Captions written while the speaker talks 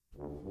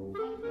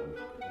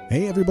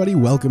Hey everybody,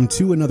 welcome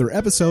to another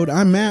episode.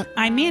 I'm Matt.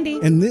 I'm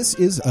Mandy. And this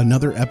is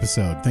another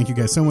episode. Thank you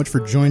guys so much for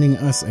joining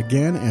us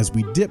again as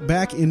we dip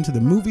back into the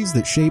movies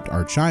that shaped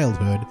our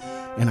childhood.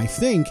 And I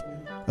think,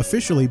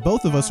 officially,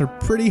 both of us are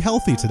pretty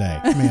healthy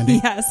today, Mandy.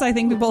 Yes, I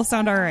think we both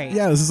sound all right.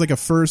 Yeah, this is like a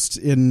first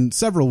in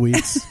several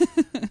weeks.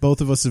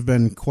 Both of us have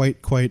been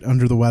quite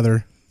under the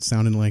weather,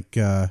 sounding like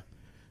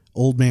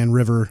Old Man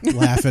River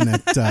laughing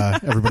at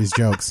everybody's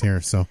jokes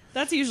here. So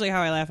that's usually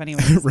how I laugh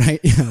anyway. Right?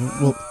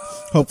 Yeah, well,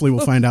 hopefully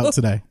we'll find out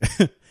today.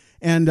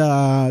 And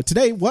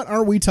today, what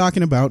are we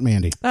talking about,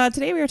 Mandy?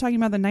 Today we are talking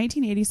about the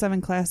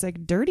 1987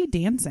 classic Dirty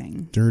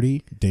Dancing.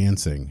 Dirty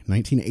Dancing,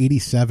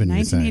 1987,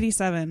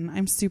 1987.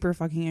 I'm super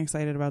fucking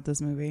excited about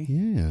this movie.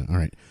 Yeah, all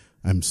right.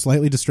 I'm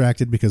slightly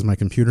distracted because my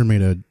computer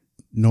made a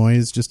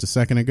noise just a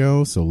second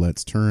ago, so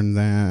let's turn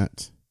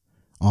that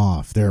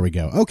off. There we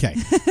go. Okay,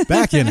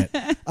 back in it.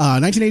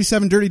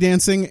 1987 Dirty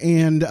Dancing,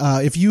 and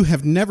if you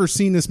have never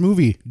seen this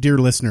movie, dear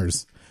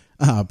listeners,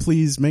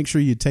 please make sure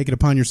you take it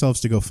upon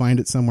yourselves to go find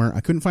it somewhere.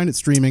 I couldn't find it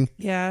streaming.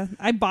 Yeah,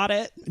 I bought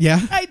it. Yeah?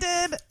 I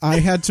did. I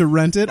had to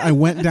rent it. I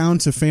went down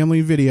to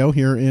Family Video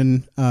here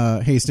in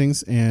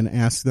Hastings and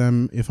asked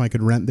them if I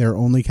could rent their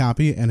only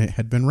copy, and it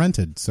had been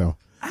rented. So,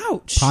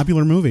 ouch.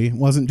 Popular movie.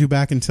 Wasn't due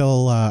back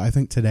until, I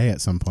think, today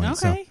at some point.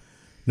 Okay. So,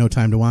 no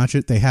time to watch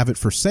it. They have it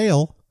for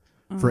sale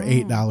for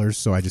 $8,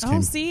 so I just came.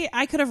 Oh, see,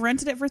 I could have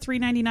rented it for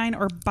 $3.99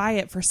 or buy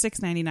it for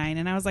 $6.99,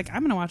 and I was like,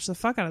 I'm going to watch the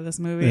fuck out of this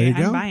movie. There you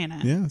I'm go. buying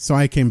it. Yeah, so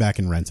I came back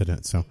and rented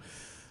it. So,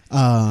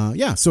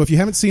 yeah, so if you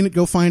haven't seen it,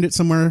 go find it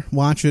somewhere,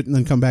 watch it, and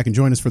then come back and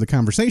join us for the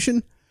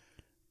conversation.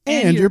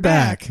 And you're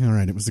back. All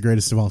right, it was the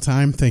greatest of all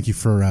time. Thank you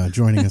for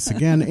joining us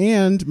again.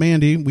 And,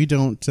 Mandy, we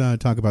don't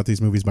talk about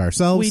these movies by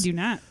ourselves. We do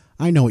not.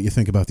 I know what you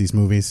think about these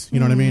movies.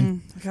 You know what I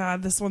mean?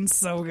 God, this one's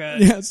so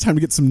good. Yeah, it's time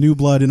to get some new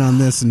blood in on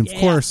this. And, of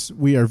course,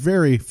 we are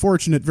very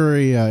fortunate,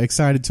 very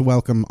excited to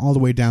welcome all the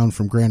way down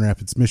from Grand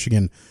Rapids,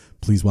 Michigan.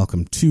 Please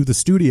welcome to the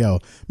studio,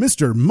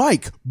 Mr.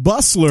 Mike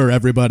Busler,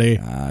 everybody.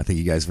 Thank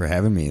you guys for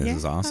having me. This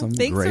is awesome.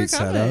 Thanks Great for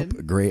coming.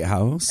 setup. Great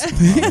house.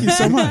 Thank you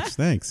so much.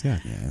 Thanks. Yeah.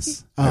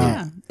 Yes.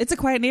 Yeah, it's a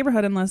quiet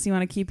neighborhood unless you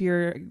want to keep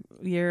your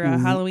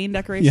Halloween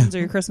decorations or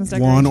your Christmas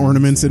decorations. Lawn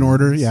ornaments in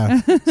order. Yeah.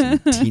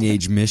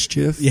 Teenage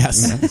mischief.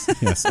 Yes.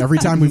 Yes. Every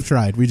time we've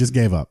tried, we just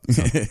gave up.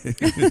 So.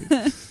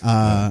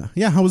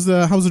 Yeah. How was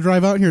the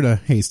drive out here to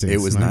Hastings? It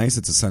was nice.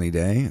 It's a sunny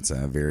day. It's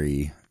a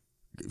very,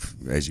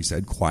 as you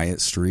said,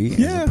 quiet street.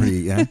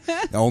 Yeah.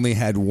 I only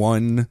had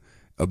one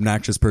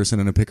obnoxious person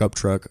in a pickup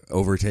truck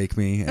overtake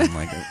me and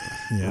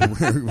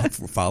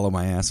follow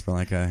my ass for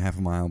like a half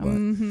a mile. But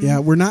yeah,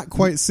 we're not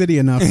quite city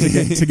enough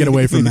to get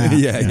away from that.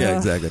 yeah,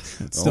 exactly.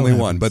 Only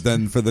one. But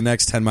then for the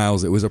next 10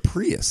 miles, it was a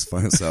Prius.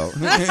 So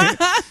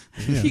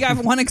You got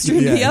one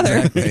extreme to the other.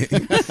 Exactly.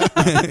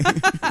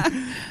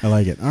 I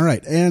like it. All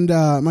right. And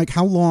Mike,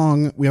 how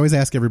long, we always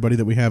ask everybody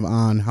that we have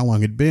on how long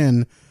it'd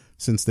been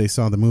since they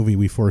saw the movie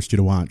we forced you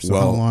to watch. So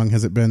how long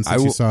has it been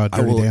since you saw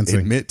Dirty Dancing? I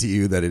will admit to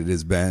you that it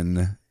has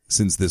been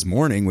since this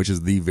morning, which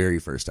is the very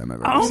first time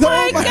I've ever seen it.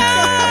 Oh my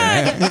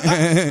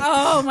God!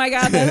 Oh my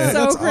God, that's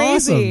so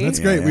crazy. Awesome. That's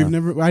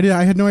great. Yeah.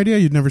 I had no idea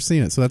you'd never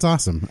seen it, so that's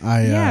awesome.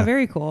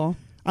 Very cool.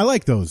 I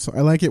like those.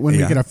 I like it when we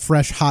get a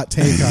fresh, hot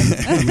take on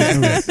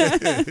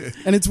the movies.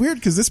 And it's weird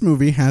because this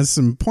movie has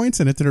some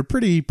points in it that are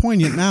pretty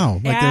poignant now.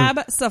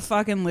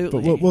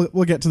 Abso-fucking-lutely. But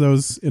we'll get to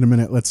those in a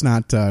minute. Let's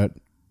not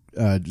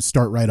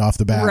start right off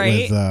the bat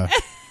with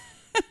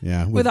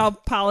with all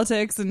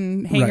politics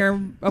and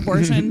hanger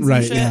abortions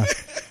right, and shit.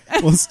 Yeah.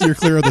 We'll steer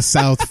clear of the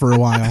South for a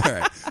while. All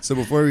right. So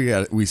before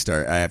we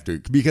start, I have to,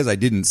 because I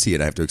didn't see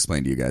it, I have to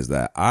explain to you guys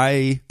that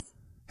I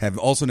have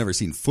also never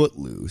seen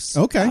Footloose.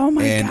 Okay. Oh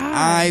my God. And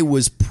I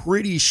was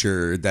pretty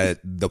sure that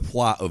the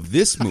plot of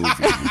this movie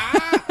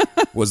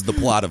was the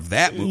plot of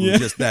that movie,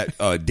 just that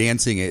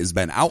dancing has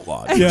been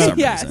outlawed for some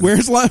reason.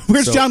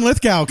 Where's John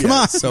Lithgow? Come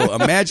on. So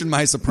imagine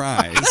my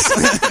surprise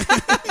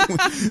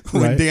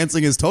when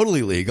dancing is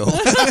totally legal.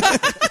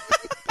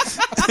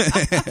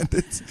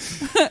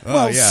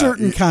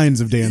 Certain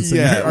kinds of dancing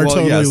are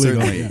totally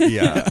legal.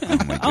 Yeah.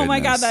 Oh my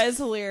God, that is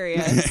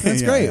hilarious.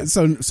 That's great.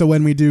 So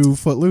when we do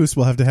Footloose,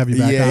 we'll have to have you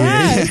back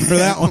on for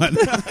that one.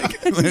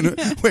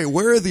 Wait,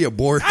 where are the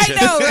abortions? I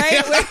know,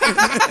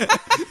 right?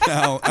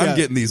 Now I'm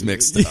getting these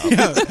mixed up.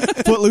 Yeah.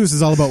 Footloose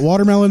is all about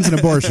watermelons and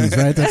abortions,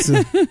 right? That's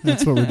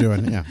what we're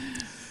doing. Yeah.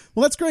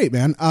 Well, that's great,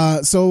 man.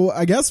 So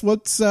I guess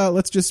let's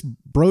just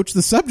broach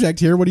the subject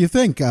here. What do you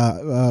think?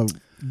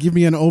 Give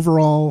me an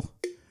overall.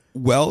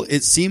 Well,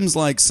 it seems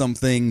like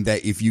something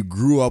that if you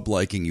grew up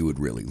liking, you would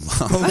really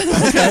love. Okay. All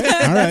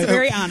right. That's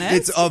very honest.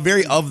 It's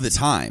very of the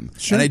time.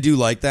 Sure. And I do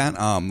like that.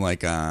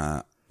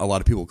 A lot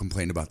of people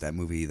complained about that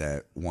movie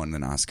that won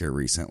an Oscar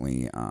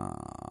recently.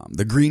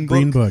 The Green Book.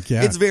 Green Book,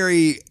 yeah. It's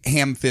very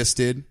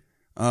ham-fisted.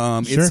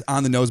 It's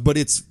on the nose, but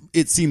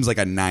it seems like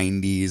a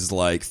 90s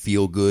like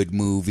feel good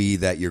movie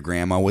that your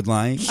grandma would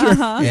like. Sure.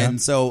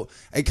 And so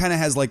it kind of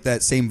has like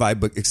that same vibe,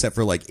 but except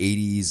for like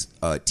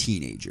 80s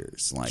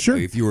teenagers. Like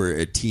if you were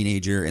a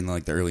teenager in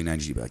like the early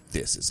 90s, you'd be like,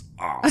 this is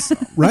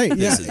awesome. Right.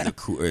 This is the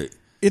cool.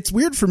 It's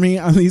weird for me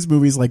on these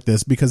movies like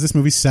this because this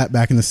movie's set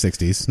back in the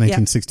 60s,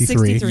 1963.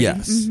 63.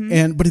 Yes.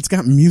 Mm-hmm. But it's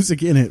got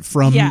music in it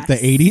from the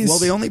 80s. Well,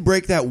 they only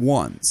break that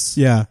once.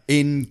 Yeah.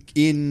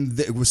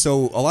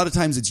 So a lot of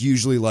times it's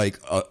usually like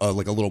a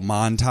little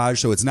montage,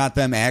 so it's not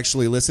them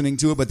actually listening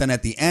to it, but then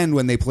at the end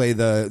when they play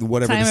the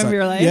whatever Time the of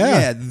Your Life.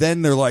 Yeah.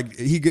 then they're like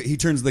he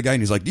turns to the guy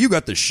and he's like, "Do you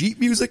got the sheet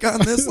music on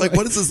this? Like,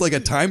 what is this, like a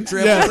time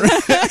travel?"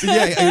 Yeah. So,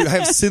 I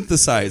have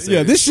synthesizers.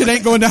 Yeah, this shit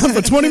ain't going down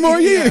for 20 more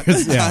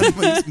years. Yeah.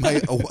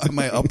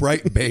 my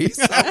upright bass.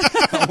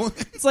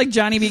 It's like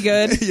Johnny Be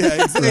Good.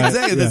 Yeah, exactly.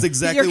 Yeah. That's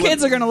exactly. Your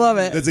kids are gonna love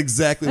it. That's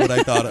exactly what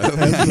I thought of.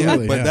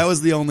 Absolutely, But yeah. that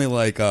was the only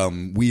like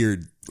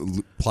weird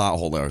plot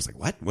hole that I was like,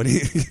 what?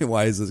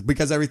 Why is this?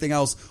 Because everything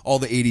else, all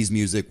the 80s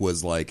music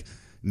was like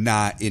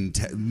not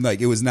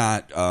it was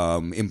not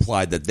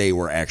implied that they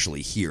were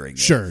actually hearing it.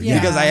 Sure, yeah.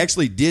 Because I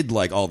actually did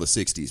like all the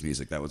 60s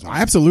music. That was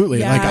Absolutely.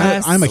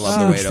 Yes. Like I'm a I love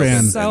the way huge it fan.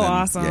 opens. So And then-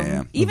 awesome.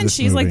 yeah. Even this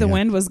She's Like movie, the yeah.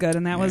 Wind was good,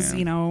 and that was,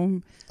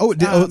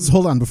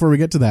 Hold on before we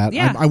get to that.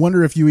 Yeah. I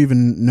wonder if you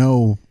even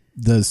know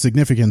the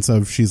significance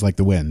of She's Like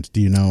the Wind.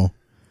 Do you know?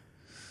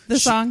 the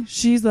song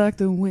She's Like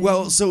the Wind.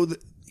 Well, so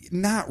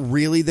not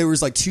really. There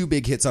was like two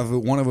big hits of it.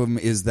 One of them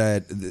is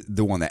that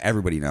the one that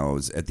everybody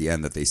knows at the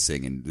end that they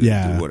sing and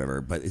Yeah. do whatever.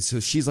 But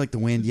so She's Like the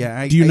Wind.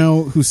 Yeah. Do you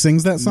know who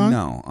sings that song?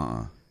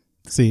 No.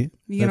 See,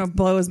 you gonna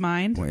blow his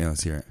mind? Well, yeah,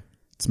 let's hear it.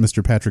 it's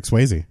Mr. Patrick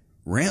Swayze.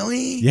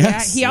 Really?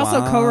 Yes. Yeah, he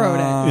also co-wrote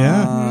it.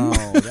 Yeah.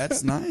 Oh,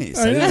 that's nice.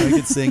 I didn't know he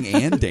could sing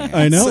and dance.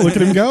 I know. Look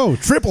at him go.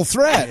 Triple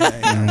threat.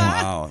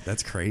 Wow,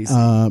 that's crazy.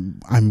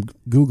 I'm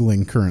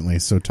Googling currently,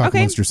 so talk Okay.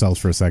 amongst yourselves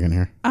for a second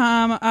here.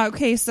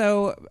 Okay,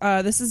 so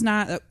this is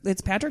not.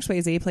 It's Patrick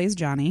Swayze plays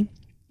Johnny.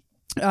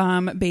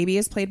 Baby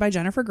is played by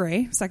Jennifer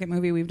Grey. Second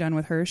movie we've done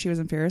with her. She was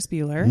in Ferris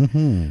Bueller.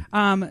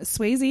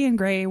 Swayze and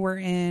Grey were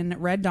in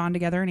Red Dawn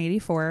together in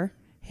 '84.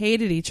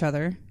 Hated each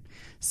other.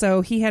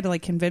 So he had to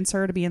like convince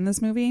her to be in this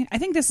movie. I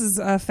think this is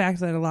a fact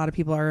that a lot of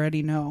people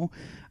already know.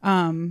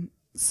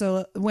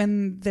 So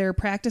when they're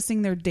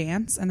practicing their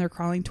dance and they're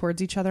crawling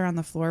towards each other on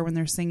the floor when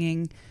they're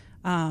singing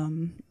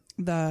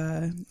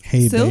the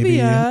Hey,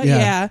 Sylvia, Baby.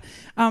 Yeah.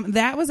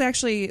 that was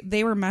actually,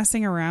 they were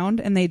messing around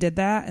and they did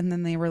that, and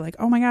then they were like,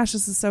 oh my gosh,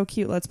 this is so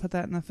cute, let's put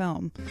that in the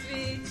film.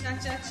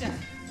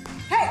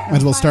 Might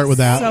as well start with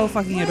that. So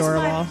fucking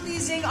adorable. My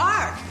pleasing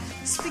art.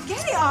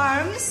 Spaghetti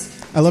arms.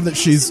 I love that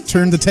she's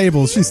turned the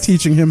tables. She's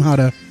teaching him how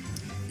to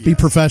be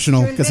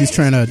professional because he's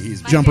trying to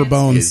jump her He's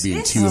bones. being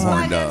This too is my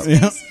horned up.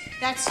 space. Yeah.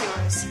 That's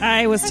yours.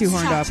 I was too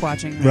horned up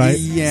watching that. Right?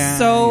 Yeah.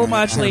 So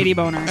much lady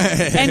boner.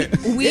 And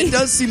It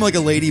does seem like a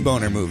lady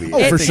boner movie. Oh,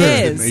 It for sure.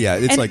 is. Yeah,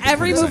 it's and like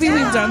every movie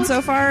we've done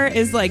so far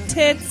is like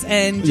tits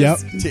and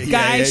just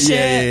guy yeah, shit.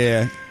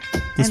 Yeah.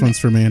 This And- one's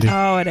for Mandy.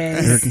 Oh, it Here,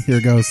 is. here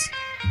goes.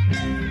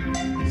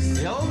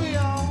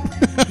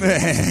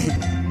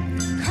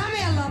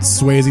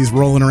 Swayze's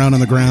rolling around on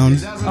the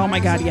ground. Oh my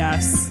god,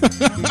 yes.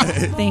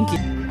 Thank you.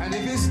 And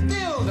if he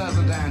still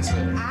doesn't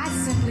answer, I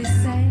simply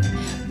say,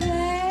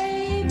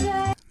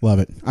 baby. Love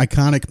it.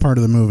 Iconic part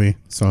of the movie.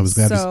 So I was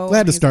glad, So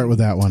glad to start amazing. with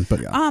that one.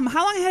 But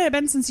How long had it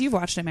been since you've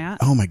watched it, Matt?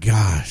 oh my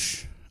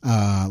gosh.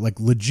 Like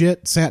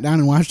legit sat down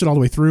and watched it all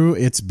the way through.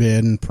 It's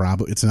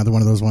another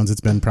one of those ones.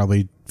 It's been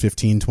probably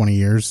 15, 20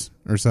 years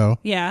or so.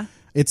 Yeah.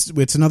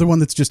 It's another one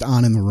that's just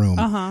on in the room.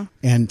 Uh-huh.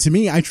 And to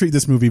me, I treat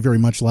this movie very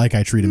much like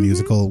I treat a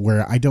musical,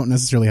 where I don't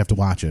necessarily have to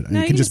watch it. No,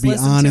 It you can just be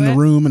listen on to in the it.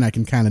 room, and I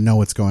can kind of know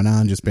what's going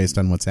on just based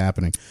on what's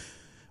happening.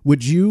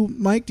 Would you,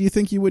 Mike? Do you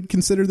think you would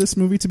consider this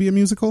movie to be a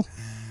musical?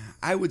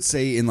 I would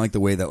say in like the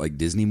way that like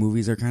Disney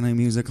movies are kind of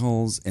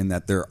musicals, and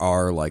that there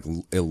are like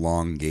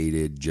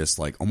elongated, just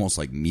like almost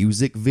like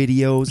music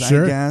videos,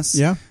 Sure. I guess.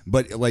 Yeah.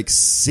 But like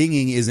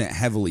singing isn't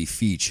heavily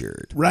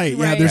featured. Right.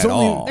 Yeah. Right. There's At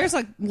only all. There's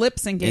like lip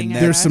syncing. And I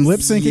there's some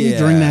guess. lip syncing Yeah.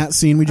 during that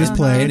scene we just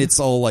played. And it's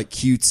all like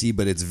cutesy,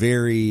 but it's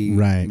very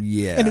Right.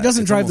 Yeah. And it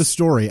doesn't it's drive the almost-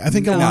 story. I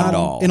think Not at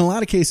all. in a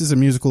lot of cases, a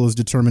musical is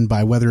determined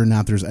by whether or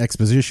not there's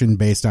exposition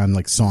based on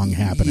like song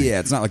happening. Yeah,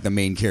 it's not like the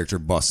main character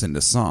busts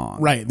into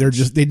song. Right. They're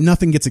just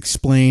nothing gets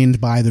explained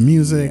by the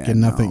music Yeah,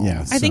 and nothing. no.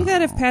 Yeah. I think so-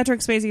 that if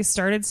Patrick Swayze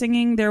started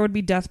singing, there would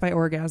be death by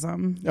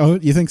orgasm. Oh,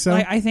 you think so?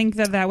 I think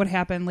that would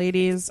happen,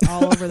 ladies,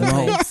 all over the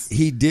Well, place.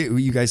 he did.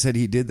 You guys said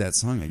he did that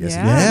song. I guess.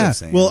 Yeah. He ended Yeah. up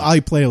saying Well, that. I'll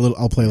play a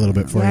little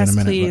bit for you in Yes, a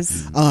minute.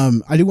 please. But,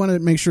 I do want to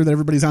make sure that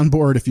everybody's on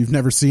board. If you've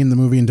never seen the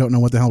movie and don't know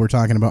what the hell we're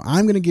talking about,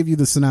 I'm going to give you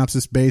the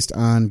synopsis based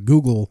on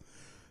Google.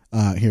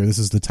 Here, this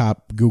is the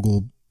top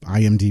Google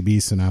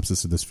IMDb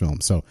synopsis of this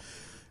film. So,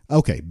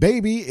 okay,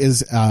 Baby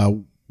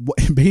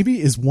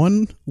is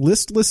one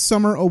listless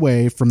summer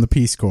away from the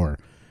Peace Corps,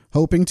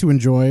 hoping to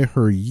enjoy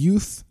her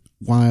youth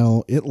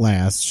while it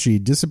lasts. She's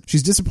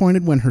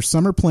disappointed when her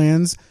summer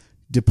plans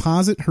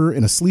deposit her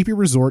in a sleepy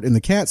resort in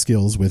the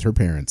Catskills with her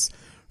parents.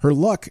 Her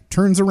luck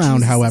turns around,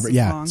 Jesus, however. this is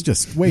Yeah, long. it's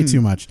just way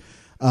too much.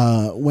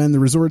 When the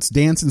resort's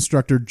dance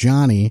instructor,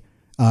 Johnny,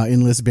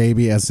 enlists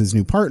Baby as his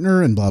new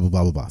partner and blah, blah,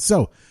 blah, blah, blah.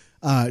 So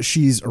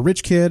she's a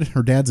rich kid.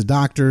 Her dad's a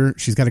doctor.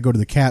 She's got to go to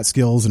the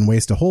Catskills and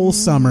waste a whole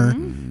summer.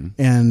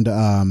 And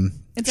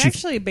And It's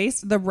actually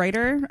based, the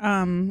writer,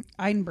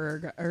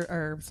 Einberg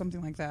or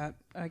something like that.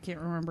 I can't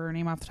remember her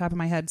name off the top of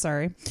my head.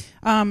 Sorry.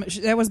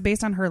 That was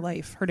based on her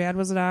life. Her dad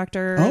was a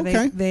doctor.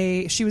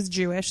 Okay. She was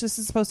Jewish. This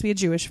is supposed to be a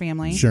Jewish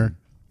family. Sure.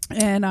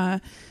 And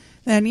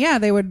then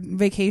they would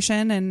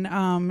vacation,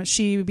 and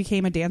she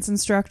became a dance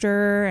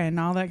instructor and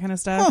all that kind of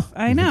stuff.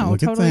 I know,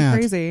 look at totally that.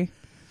 crazy.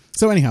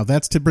 So anyhow,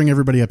 that's to bring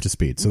everybody up to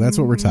speed. So that's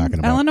what we're talking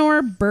about.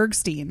 Eleanor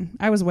Bergstein.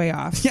 I was way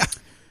off. Yeah.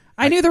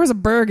 I knew there was a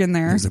Berg in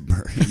there. There's a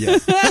bird. Yeah.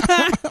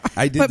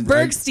 I did. But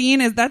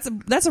Bergstein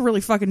that's a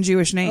really fucking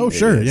Jewish name. Oh,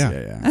 sure. It is, Yeah.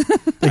 yeah.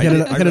 They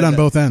get it on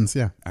both ends.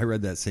 Yeah. I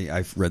read that same.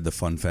 I read the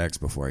fun facts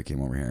before I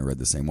came over here. I read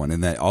the same one,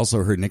 and that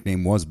also her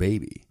nickname was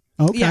Baby.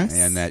 Okay. Yes.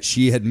 And that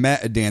she had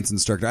met a dance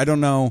instructor. I don't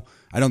know.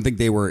 I don't think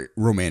they were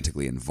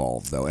romantically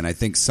involved though, and I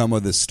think some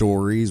of the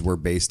stories were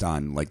based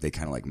on like they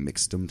kind of like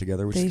mixed them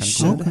together, which They is kind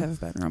should of cool. have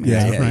been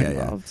romantically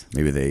involved.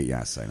 Maybe they.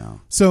 Yes, I know.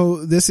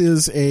 So this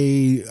is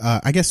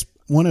I guess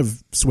one of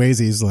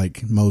Swayze's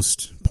like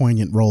most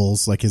poignant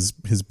roles, like his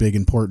big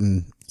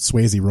important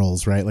Swayze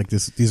roles, right? Like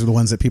these are the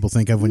ones that people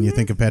think of when you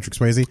think of Patrick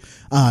Swayze.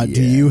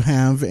 Do you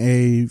have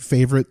a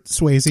favorite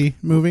Swayze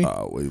movie?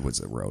 Was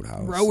it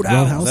Roadhouse?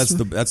 Roadhouse.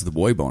 That's the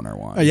boy boner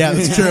one. Yeah,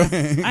 that's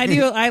true. I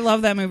do. I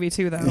love that movie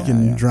too, though. You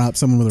can drop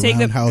someone with a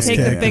roundhouse take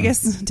kick.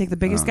 the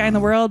biggest guy in the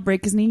world,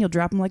 break his knee, you'll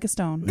drop him like a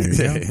stone. There you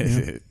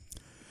go. Yeah.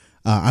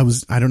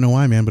 I don't know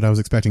why, man, but I was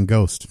expecting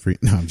Ghost.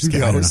 No, I'm just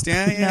kidding. Ghost, No.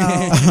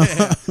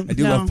 I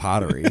do No. love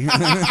pottery.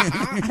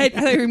 I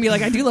thought you were gonna be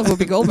like, I do love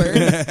Whoopi Goldberg.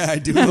 I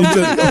do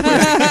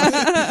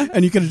love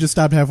And you could have just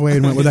stopped halfway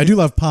and went with, I do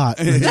love pot.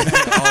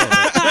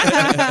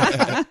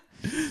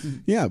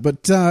 Yeah,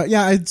 but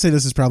I'd say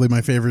this is probably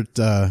my favorite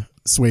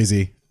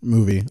Swayze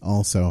movie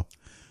also.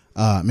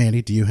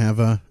 Mandy, do you have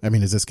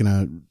is this going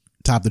to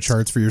top the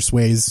charts for your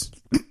Swayze?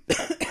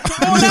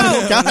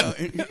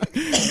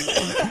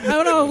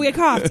 Oh no, we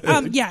coughed.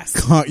 Yes.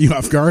 Caught you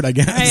off guard, I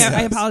guess.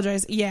 I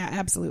apologize. Yeah,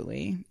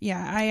 absolutely.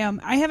 Yeah,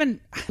 I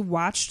haven't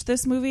watched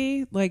this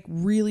movie, like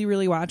really,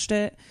 really watched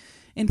it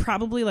in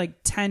probably like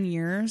 10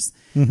 years.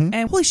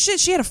 And holy shit,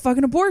 she had a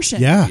fucking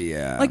abortion. Yeah.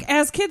 Yeah. Like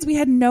as kids, we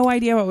had no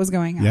idea what was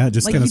going on. Yeah, it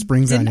just like, kinda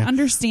springs on didn't you.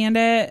 understand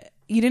it.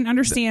 You didn't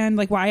understand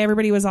like why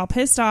everybody was all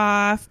pissed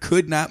off.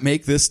 Could not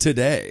make this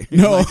today.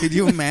 No. Like, could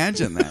you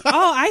imagine that?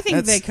 Oh, I think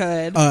That's-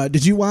 they could.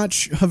 Did you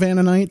watch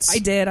Havana Nights? I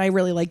did. I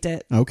really liked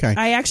it. Okay.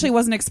 I actually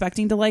wasn't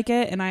expecting to like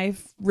it, and I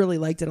really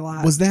liked it a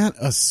lot. Was that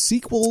a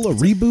sequel, a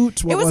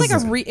reboot? What it was like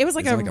it? it was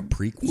like Is a it like a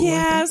prequel, I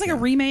Yeah, think? it was like Yeah. a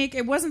remake.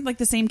 It wasn't like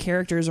the same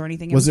characters or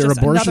anything. It Was there just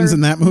abortions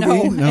another- in that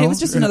movie? No, it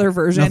was just another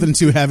version. Nothing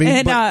too heavy?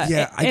 And, But-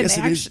 yeah, I and guess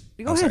it is-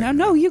 Go Oh, ahead. sorry.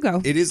 No, you go.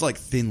 It is like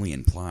thinly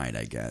implied,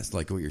 I guess,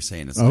 like what you're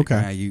saying. It's Okay.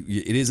 like,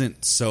 it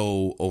isn't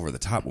so over the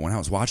top. But when I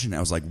was watching it, I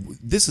was like,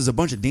 this is a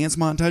bunch of dance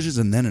montages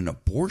and then an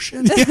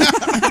abortion?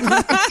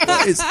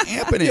 What is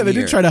happening Yeah, they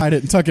here? did try to hide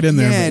it and tuck it in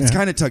there. Yeah, but, it's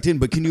kind of tucked in,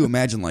 but can you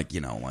imagine, like,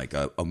 like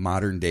a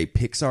modern day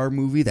Pixar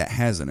movie that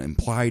has an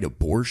implied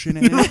abortion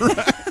in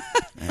it?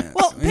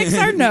 Well,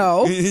 Pixar,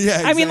 no.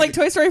 Yeah, I mean, like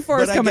exactly. Toy Story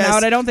 4 is But I coming guess-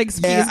 out. I don't think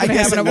Spies Yeah, is going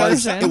to have an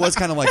abortion. It was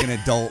kind of like an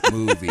adult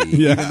movie,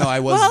 Yeah. even though I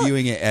was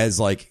viewing it as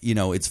like,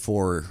 it's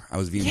for, I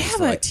was viewing it for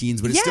like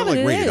teens, but it's still but like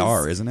it rated is.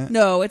 R, isn't it?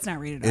 No, it's not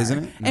rated R.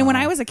 Isn't it? And when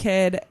No. I was a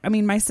kid, I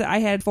mean, I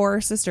had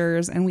 4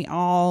 sisters, and we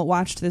all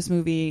watched this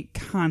movie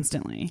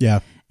constantly. Yeah.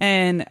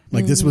 And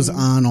Like this was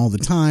on all the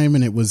time,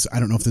 and it was,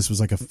 I don't know if this was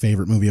like a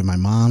favorite movie of my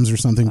mom's or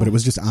something, but it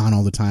was just on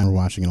all the time. We're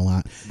watching it a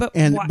lot. But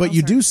and wha- but oh, you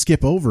sorry. do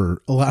skip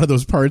over a lot of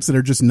those parts that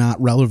are just not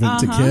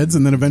relevant to kids,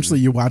 and then eventually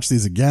you watch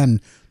these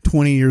again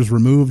 20 years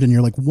removed, and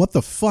you're like, what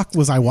the fuck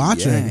was I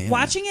watching? Yeah.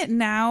 watching it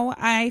now,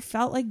 I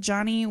felt like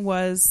Johnny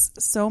was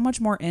so much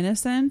more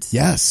innocent.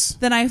 Yes.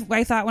 Than I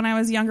thought when I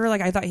was younger.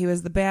 Like I thought he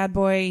was the bad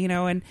boy,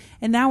 and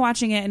now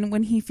watching it, and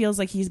when he feels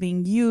like he's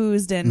being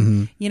used,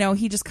 and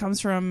he just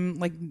comes from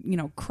like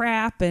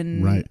crap,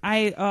 and Right.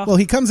 Well,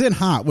 He comes in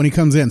hot when he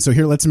comes in. So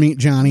here, let's meet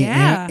Johnny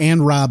Yeah.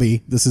 and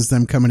Robbie. This is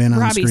them coming in on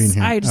the Robbie's, screen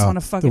here. I just Oh, want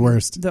to fucking the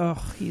worst. Oh,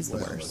 he's the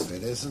worst. If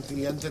it isn't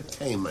the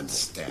entertainment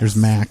staff. There's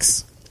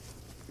Max.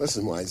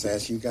 Listen, wise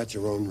ass, you got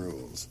your own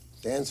rules.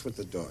 Dance with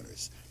the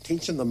daughters.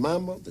 Teach them the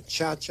mambo, the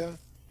cha-cha,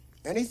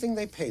 anything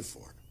they pay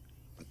for.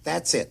 But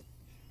that's it.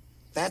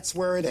 That's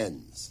where it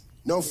ends.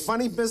 No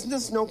funny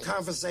business, no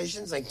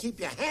conversations, and keep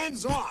your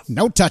hands off.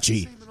 No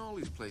touchy. Same in all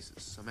these places.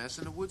 Some ass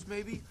in the woods,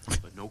 maybe,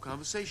 but no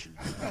conversation.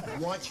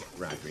 Watch it,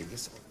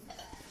 Rodriguez.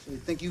 So you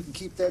think you can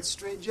keep that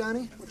straight,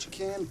 Johnny? What you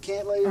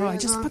can't lay your Oh, I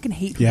hands just on? fucking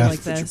hate people Yeah. like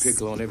Put your this.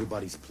 pickle on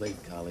everybody's plate,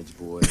 college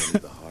boy. And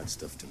leave the hard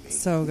stuff to me.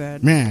 So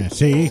good. Man,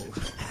 see?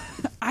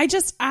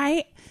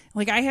 I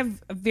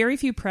have very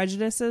few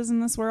prejudices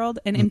in this world,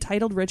 and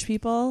entitled rich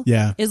people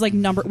Yeah. is like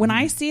when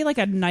I see like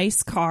a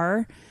nice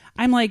car,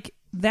 I'm like,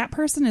 that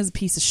person is a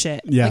piece of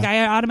shit. Yeah. Like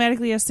I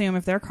automatically assume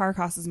if their car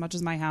costs as much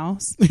as my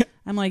house,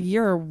 I'm like,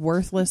 you're a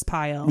worthless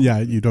pile. Yeah,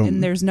 you don't.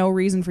 And there's no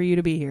reason for you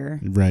to be here.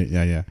 Right,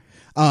 yeah.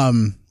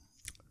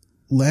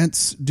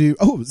 Let's do.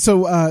 Oh,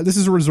 so this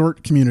is a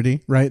resort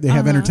community, right? They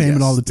have entertainment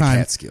Yes, all the the time.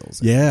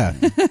 Catskills. Yeah.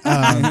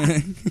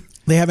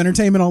 they have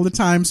entertainment all the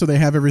time, so they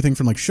have everything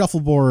from like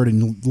shuffleboard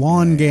and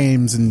lawn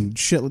games and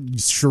shit,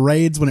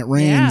 charades when it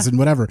rains and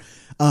whatever.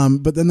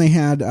 But then they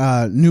had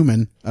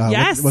Newman.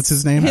 Yes. What's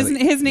his name?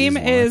 His name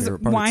is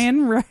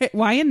Wayne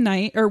Wayne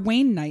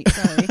Knight.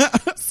 Sorry,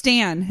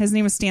 Stan. His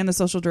name is Stan, the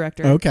social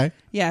director. Okay.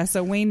 Yeah.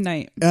 So Wayne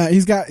Knight.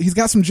 He's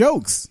got some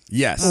jokes.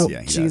 Yes. Oh,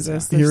 yeah, he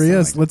Jesus. does. Here he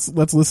is.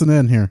 Let's listen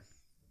in here.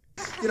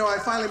 You know, I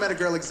finally met a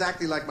girl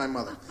exactly like my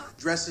mother.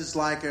 Dresses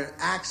like her,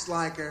 acts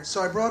like her.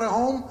 So I brought her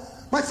home.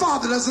 My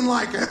father doesn't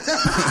like her.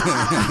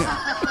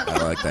 I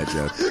like that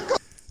joke.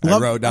 I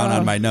wrote down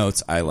on my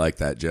notes, I like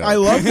that joke. I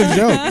love the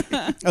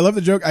joke. I love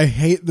the joke. I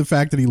hate the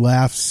fact that he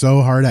laughs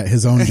so hard at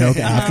his own joke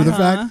after the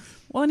fact.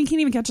 Well, and he can't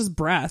even catch his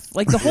breath.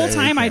 Like the whole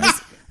time,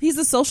 he's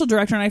the social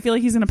director, and I feel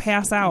like he's going to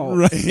pass out.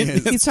 Right.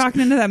 He's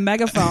talking into that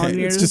megaphone. And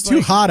you're It's just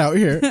too hot out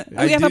here.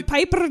 We have a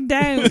piper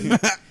down.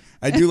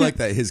 I do like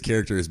that his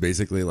character is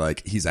basically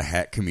like he's a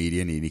hack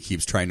comedian and he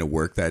keeps trying to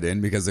work that in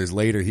because there's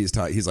later he's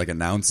like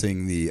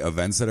announcing the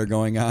events that are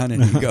going on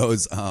and he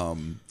goes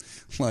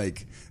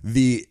like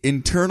the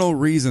internal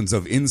reasons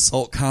of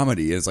insult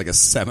comedy is like a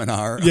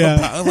seminar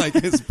about, like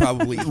it's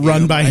probably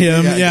run by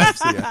him. Yeah.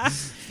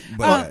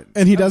 But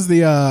and he does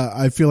the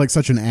I feel like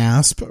such an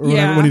asp or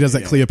whatever when he does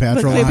that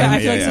Cleopatra line. I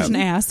feel like such an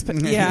asp.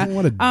 Yeah.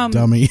 What a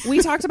dummy.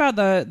 We talked about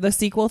the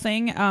sequel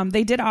thing.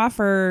 They did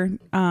offer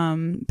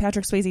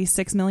Patrick Swayze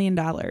 $6 million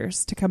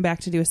to come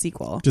back to do a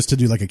sequel. Just to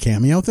do like a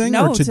cameo thing?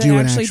 No, or to do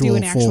an actually actual do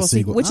an actual full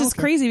sequel? which is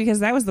crazy because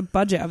that was the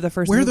budget of the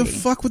first Where movie. the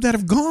fuck would that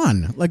have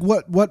gone? Like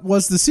what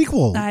was the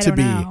sequel I to don't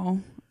be?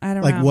 know. I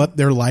don't like know. what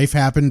their life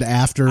happened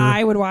after.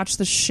 I would watch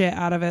the shit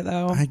out of it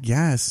though. I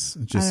guess.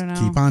 Just I don't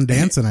know. keep on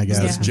dancing, I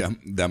guess.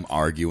 them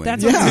arguing.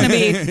 That's what it's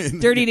going to be.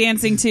 Dirty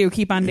Dancing too.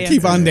 Keep on dancing.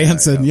 Keep on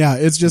dancing. Yeah,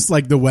 it's just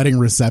like the wedding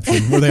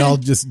reception where they all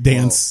just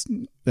dance.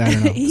 I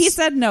don't know. He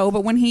said no,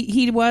 but when he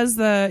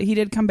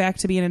did come back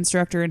to be an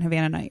instructor in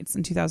Havana Nights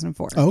in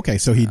 2004. Oh, okay,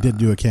 so he did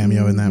do a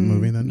cameo in that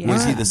movie then? Yeah.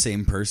 Was he the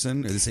same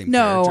person or the same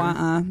No,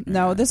 character?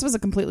 no. This was a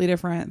completely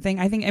different thing.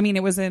 I mean,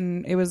 it was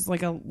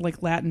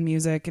like Latin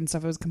music and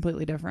stuff. It was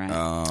completely different.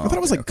 I thought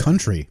it was like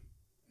country.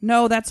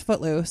 No, that's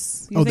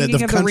Footloose. You're The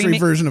thinking of country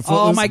version of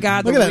Footloose? Oh my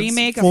god, Look the at that,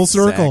 remake full of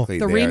circle. Exactly.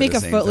 the They are remake the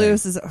of same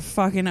Footloose thing. is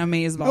fucking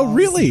amazeballs. Oh,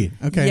 really?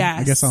 Okay. Yes.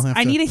 I guess I'll have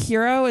to. I Need a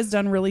Hero is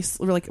done really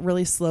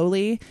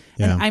slowly,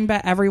 Yeah. and I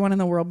bet everyone in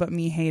the world but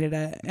me hated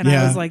it. And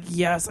Yeah. I was like,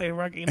 yes, I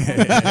recognize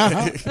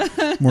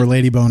it. More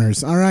lady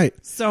boners. All right.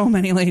 So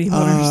many lady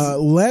boners.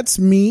 Let's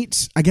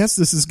meet. I guess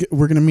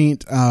we're going to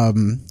meet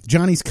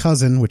Johnny's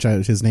cousin, which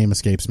his name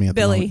escapes me at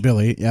the Billy. moment.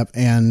 Billy. Yep.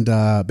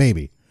 And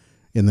Baby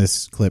in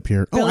this clip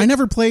here. Oh, Billy. I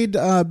never played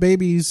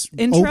Baby's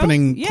Intro?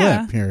 opening Yeah.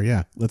 clip here.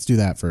 Yeah. Let's do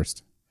that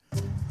first.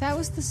 That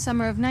was the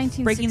summer of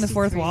 1963. Breaking the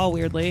fourth wall,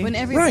 weirdly. When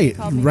everybody Right.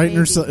 called me Right in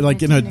her, baby,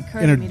 like in and a it didn't in occur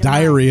a to me to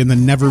diary lie. and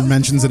then never That was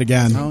mentions it before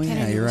again. Oh, yeah,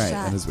 Kennedy you're was right.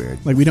 shot. That is weird.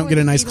 Like we don't get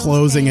a nice Beatles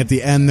closing came, at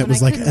the end that but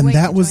was I like, couldn't and wait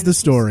that to was join the the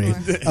story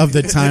store. of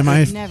the time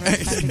I Never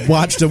found a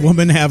watched a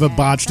woman have a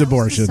botched That was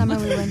abortion. the summer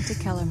we went to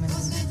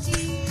Kellerman's.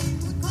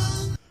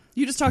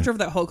 You just talked over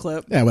that whole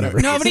clip. Yeah,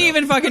 whatever. Nobody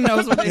even fucking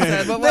knows what they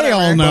said, but They whatever.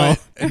 all know.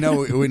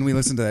 No, when we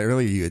listened to that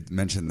earlier, you had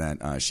mentioned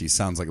that she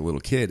sounds like a little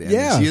kid. And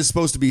Yeah. she is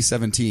supposed to be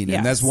 17. Yes.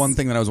 And that's one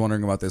thing that I was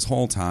wondering about this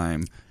whole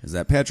time is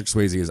that Patrick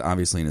Swayze is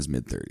obviously in his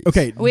mid-30s.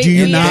 Okay, Wait, do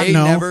you yeah. not They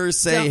know? never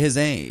say No. his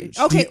age.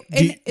 Okay,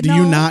 Do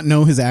you not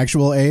know his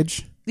actual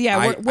age?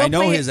 Yeah, I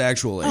know his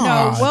actual age.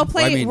 No, we'll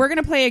play. I mean- we're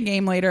gonna play a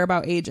game later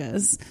about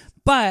ages.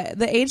 But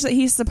the age that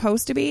he's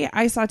supposed to be,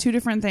 I saw two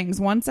different things.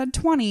 One said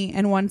 20,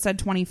 and one said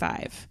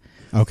 25.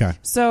 Okay.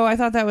 So I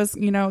thought that was,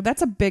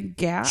 that's a big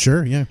gap.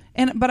 Sure, yeah.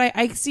 But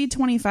I see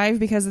 25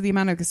 because of the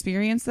amount of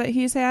experience that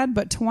he's had.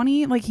 But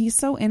 20, like, he's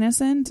so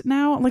innocent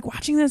now. Like,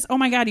 watching this, oh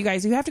my God, you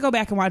guys, you have to go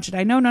back and watch it.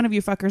 I know none of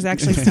you fuckers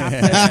actually stopped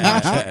this and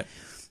watched it.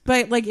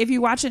 But, like, if you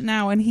watch it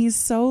now and he's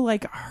so,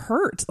 like,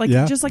 hurt. Like,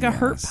 Yeah. just like a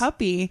hurt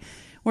puppy.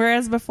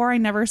 Whereas before I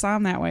never saw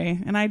him that way.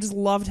 And I just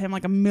loved him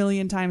like a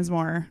million times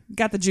more.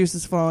 Got the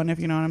juices flowing, if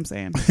you know what I'm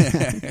saying.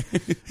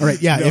 All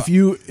right, yeah. No, if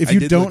you I don't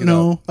did look it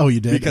know, up. oh, you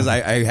did Because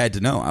I had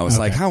to know. I was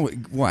like, how?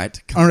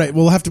 What? All right,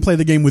 we'll have to play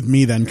the game with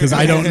me then because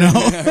I don't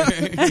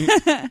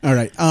know. All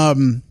right.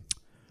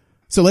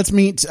 So let's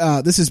meet.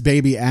 This is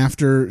Baby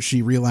after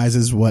she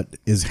realizes what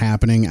is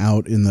happening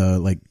out in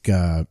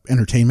the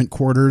entertainment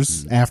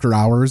quarters after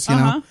hours. You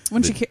know.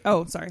 When she,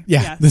 sorry.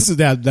 Yeah, this is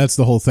that. That's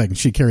the whole thing.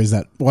 She carries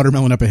that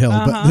watermelon up a hill,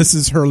 but this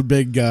is her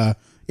big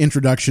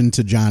introduction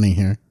to Johnny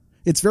here.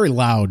 It's very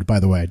loud, by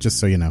the way, just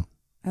so you know.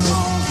 What's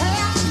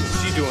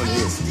she doing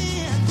here?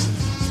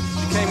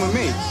 She came with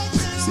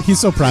me. He's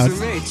so proud. She's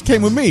with me. She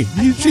came with me.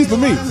 She's with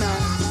me.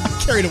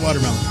 Carried a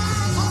watermelon.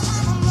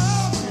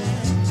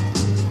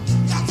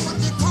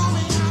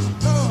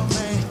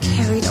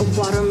 Carried a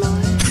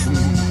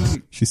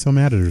watermelon. She's so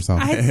mad at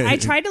herself. I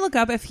tried to look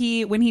up if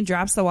when he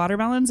drops the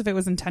watermelons, if it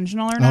was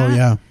intentional or not. Oh,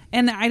 yeah.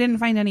 And I didn't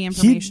find any He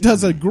information.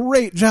 does a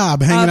great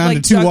job hanging on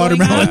to two juggling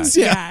watermelons.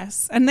 them. Yeah.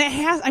 Yes. And that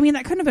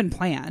couldn't have been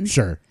planned.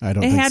 Sure. I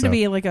don't It think had so. to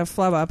be like a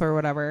flub up or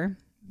whatever.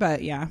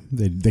 But yeah.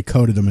 They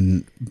coated them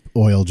in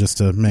oil just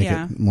to make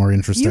Yeah. it more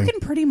interesting. You can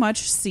pretty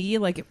much see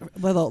like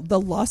the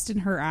lust in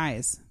her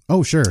eyes.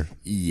 Oh, sure.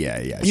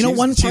 Yeah. You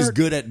know, she's part-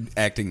 good at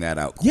acting that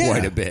out Yeah.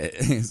 quite a bit.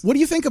 What do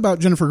you think about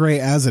Jennifer Grey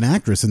as an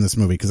actress in this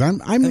movie? Because I'm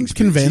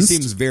convinced. She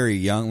seems very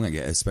young, like,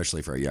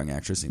 especially for a young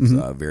actress. Seems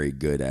very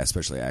good,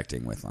 especially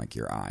acting with like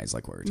your eyes,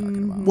 like what we're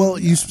talking about. Well,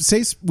 you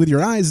say with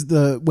your eyes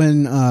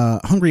when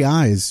Hungry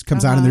Eyes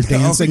comes out and they're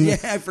dancing. Oh, yeah,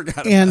 I forgot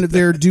about and that.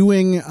 they're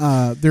doing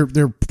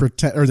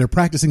they're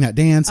practicing that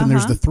dance, and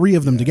there's the three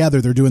of them together.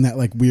 They're doing that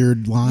like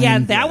weird line. Yeah,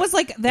 that was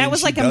like And a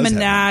she does have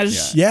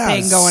menage yeah,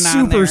 thing going on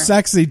super there.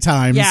 sexy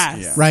times.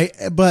 Yes. Right,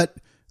 but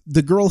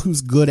the girl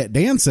who's good at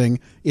dancing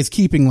is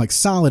keeping like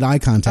solid eye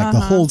contact the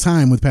whole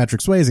time with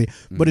Patrick Swayze.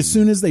 But as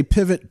soon as they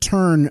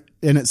turn,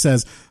 and it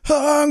says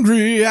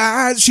 "Hungry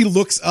Eyes," she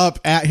looks up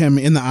at him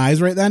in the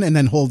eyes right then, and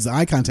then holds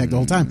eye contact the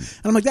whole time. And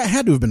I'm like, that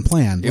had to have been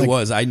planned. It Like,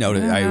 was. I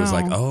noted. I was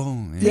like,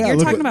 oh, Yeah, You're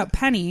look talking what- about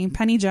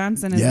Penny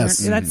Johnson. Yes.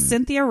 That's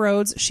Cynthia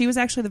Rhodes. She was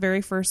actually the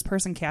very first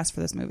person cast for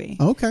this movie.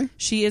 Okay.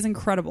 She is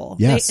incredible.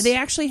 Yes. They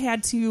actually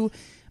had to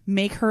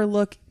make her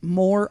look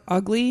more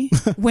ugly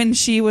when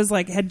she was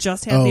like had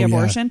just had Oh, the yeah.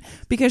 abortion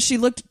because she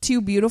looked too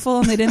beautiful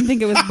and they didn't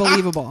think it was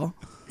believable.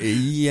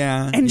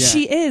 yeah. And yeah.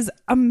 she is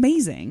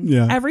amazing.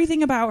 Yeah.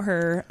 Everything about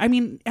her. I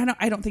mean,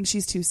 I don't think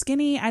she's too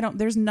skinny.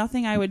 There's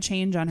nothing I would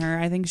change on her.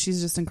 I think she's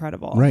just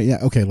incredible. Right, yeah.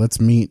 Okay, let's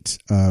meet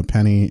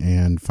Penny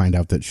and find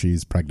out that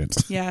she's pregnant.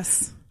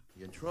 Yes.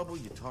 You're in trouble,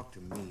 you talk to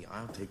me.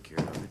 I'll take care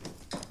of it.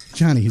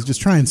 Johnny, he's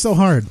just trying so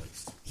hard.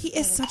 He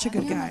is such a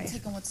good You're not guy.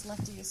 taking what's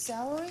left of your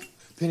salary.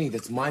 Penny,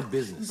 that's my And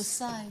business.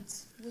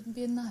 besides, it wouldn't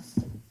be enough.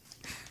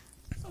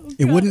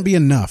 It wouldn't be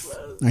enough.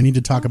 I need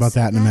to talk about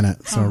that in a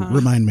minute, so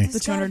remind me. The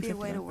There's gotta be a 250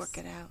 way to work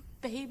it out.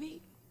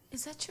 Baby?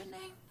 Is that your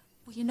name?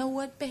 Well, you know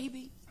what,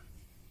 baby?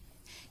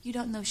 You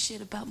don't know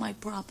shit about my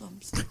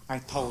problems. I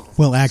told her.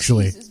 Well,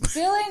 actually, Jesus,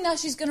 Billy, now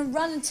she's gonna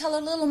run and tell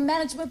her little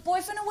management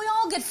boyfriend and we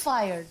all get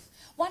fired.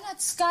 Why not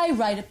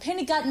Skywriter?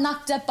 Penny got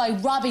knocked up by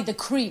Robbie the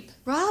creep.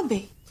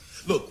 Robbie.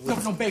 Look, no,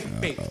 babe.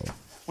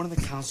 One of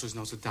the counselors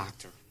knows a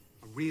doctor,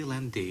 a real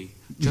MD,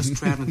 just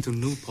traveling to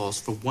New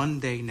Paltz for 1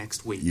 day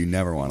next week. You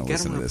never want to Get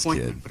listen him to an this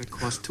appointment, kid. but it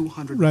costs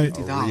 $250. Right.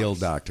 A real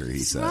doctor, he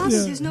says. Robbie,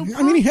 there's no I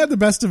problem. mean, he had the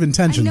best of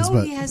intentions, I know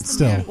but he has the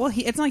still. money. Well,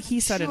 it's not like he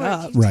set it Sure,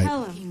 up. you Right.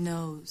 tell He him.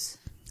 knows.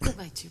 Go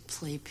back to your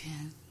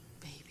playpen,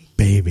 baby.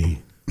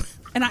 Baby.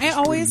 And I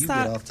always you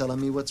thought get off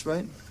telling me what's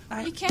right.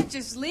 You can't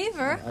just leave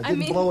her. I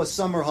didn't blow a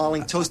summer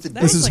hauling toasted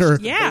This is like- her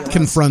yeah.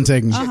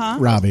 confronting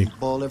Robbie.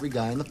 ball every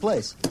guy in the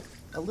place.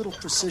 A little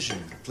precision,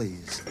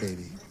 please,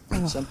 baby.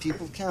 Some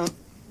people count.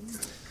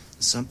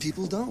 Some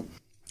people don't.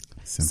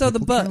 so. The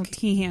book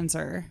he hands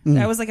her.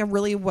 That was like a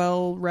really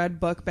well read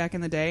book back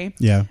in the day.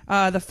 Yeah.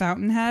 The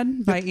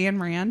Fountainhead by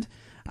Ayn Rand.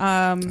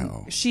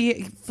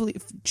 She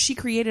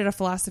created a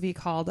philosophy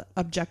called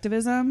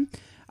objectivism,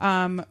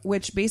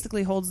 which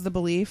basically holds the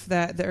belief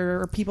that there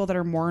are people that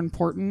are more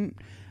important,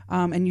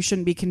 and you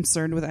shouldn't be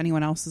concerned with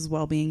anyone else's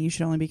well-being. You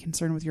should only be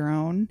concerned with your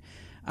own.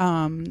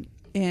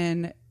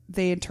 And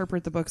they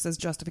interpret the books as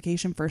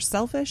justification for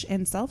selfish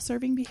and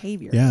self-serving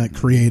behavior. Yeah, it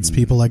creates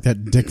people like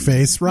that dick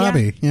face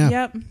Robbie. Yeah.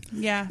 Yep.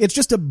 Yeah. It's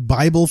just a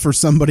Bible for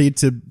somebody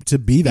to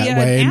be that Be an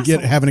way and asshole.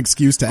 have an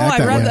excuse to act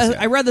that way.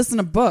 I read this in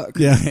a book.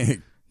 Yeah.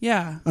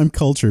 Yeah. I'm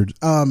cultured.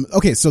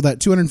 Okay, so that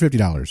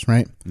 $250,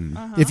 right?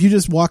 Uh-huh. If you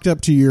just walked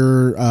up to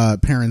your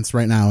parents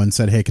right now and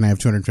said, "Hey, can I have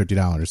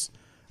 $250?"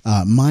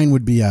 Mine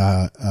would be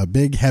a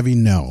big heavy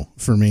no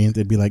for me.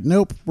 They'd be like,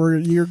 "Nope,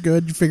 you're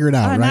good. You figure it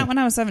out." Right? Not when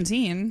I was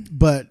 17.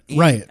 But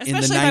right. In the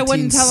Especially if I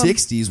wouldn't tell 'em-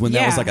 1960s, when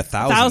that was like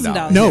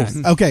 $1,000. No,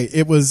 okay.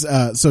 It was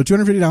so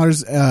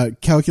 $250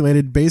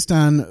 calculated based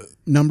on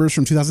numbers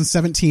from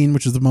 2017,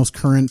 which is the most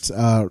current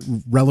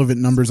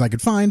relevant numbers I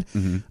could find.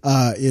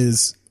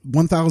 Is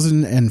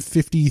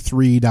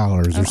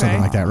 $1,053 or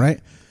something like that, right?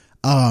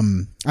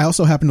 I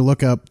also happened to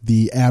look up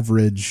the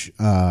average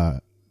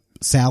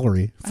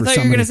salary for I thought you were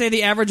somebody. going to say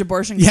the average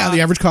abortion Yeah, cost. the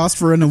average cost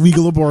for an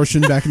illegal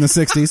abortion back in the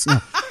 60s. No.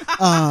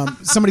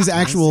 Somebody's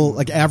actual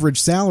like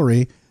average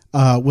salary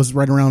was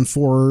right around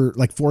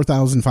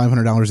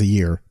 $4,500 a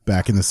year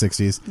back in the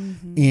 60s.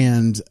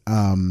 And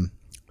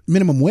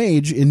minimum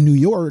wage in New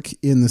York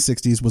in the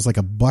 60s was like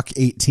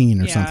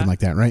 $1.18 or something like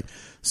that, right?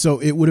 So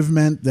it would have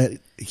meant that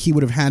he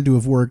would have had to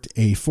have worked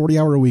a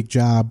 40-hour-a-week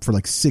job for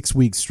like 6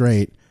 weeks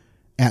straight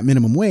at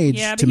minimum wage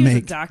Yeah, but to he was a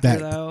make doctor, that.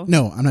 though.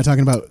 No, I'm not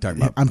talking about.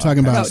 I'm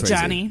talking about Swayze.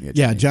 Johnny.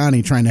 Yeah,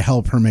 Johnny trying to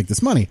help her make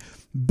this money.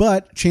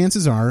 But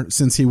chances are,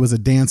 since he was a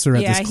dancer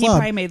at Yeah, this he club,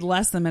 probably made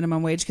less than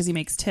minimum wage because he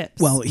makes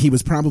tips. well, he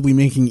was probably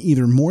making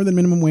either more than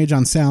minimum wage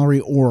on salary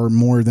or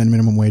more than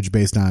minimum wage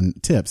based on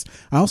tips.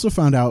 I also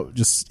found out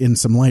just in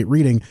some light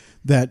reading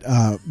that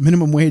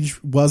minimum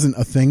wage wasn't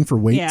a thing for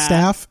wait Yeah.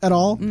 staff at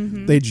all.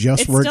 They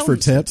just It's worked still- for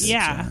tips.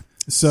 Yeah.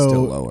 So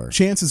Still lower.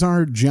 chances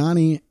are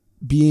Johnny,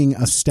 being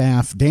a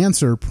staff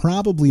dancer,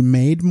 probably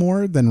made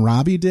more than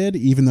Robbie did,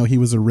 even though he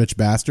was a rich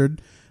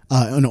bastard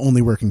and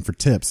only working for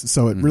tips.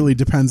 So it really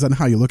depends on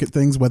how you look at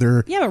things,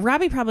 whether... Yeah, but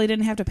Robbie probably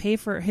didn't have to pay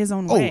for his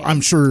own Oh, way. I'm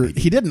sure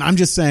he didn't. I'm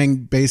just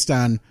saying based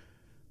on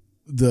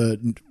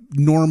the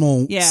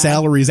normal Yeah.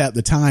 salaries at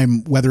the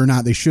time, whether or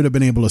not they should have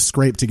been able to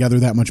scrape together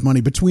that much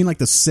money between like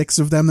the 6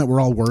 of them that were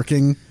all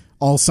working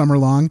all summer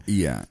long.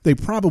 Yeah. They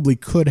probably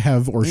could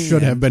have or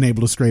should have been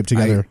able to scrape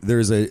together.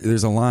 There's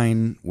a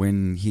line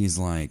when he's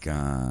like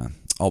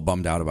all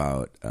bummed out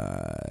about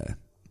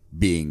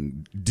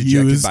being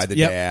dejected Used. by the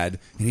Yep. dad,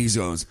 and he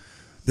goes,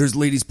 "There's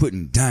ladies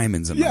putting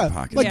diamonds in my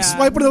pocket." Like,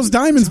 swipe one of those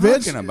diamonds,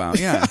 bitch. Talking about,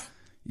 yeah.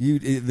 I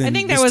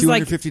think that was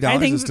like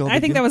 $250 I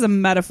think that was a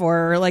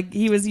metaphor. Like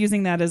he was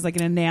using that as like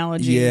an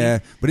analogy. Yeah,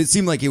 but it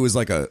seemed like it was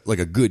like a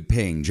good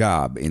paying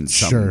job in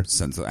some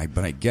sense.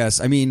 But I guess,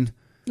 I mean,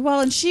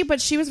 Well,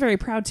 but she was very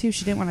proud too.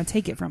 She didn't want to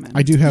take it from him.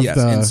 I do have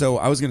and so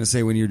I was going to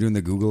say when you're doing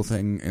the Google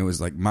thing, it was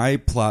like my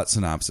plot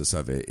synopsis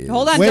of it is.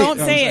 Hold on, don't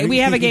say it. We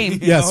have a game.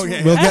 Yes,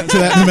 we'll get to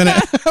that in a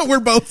minute.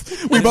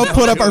 we both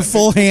put up our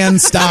full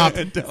hand. Stop.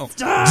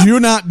 Do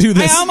not do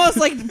this. I almost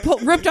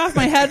ripped off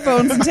my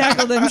headphones and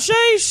tackled him.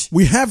 Sheesh.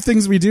 We have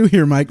things we do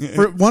here, Mike.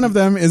 One of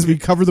them is we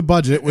cover the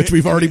budget, which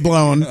we've already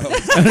blown.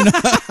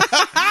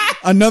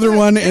 Another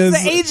one is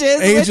the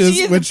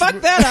ages, which fuck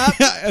that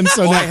up. And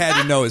so I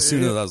had to know as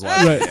soon as I was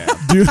watching. Right.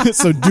 Yeah.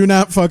 So do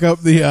not fuck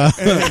up the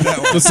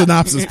the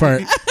synopsis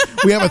part.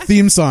 We have a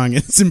theme song.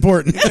 It's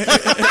important.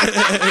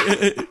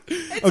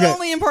 It's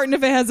only important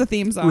if it has a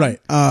theme song. Right.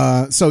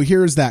 So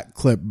here's that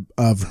clip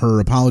of her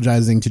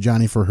apologizing to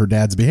Johnny for her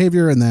dad's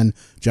behavior, and then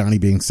Johnny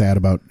being sad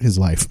about his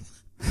life.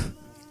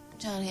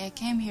 Johnny, I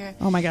came here.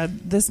 Oh my God,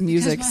 this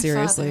music, because my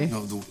seriously.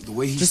 father- The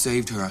way he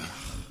saved her.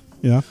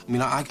 Yeah. I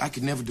mean, I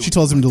could never do. She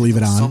tells him to leave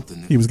it on.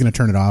 He was going to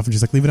turn it off, and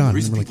she's like, "Leave it on."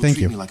 And we're like, "Thank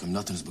you." Like I'm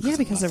nothing is because Yeah,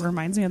 because it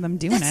reminds me of them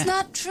doing That's it.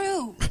 not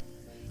true.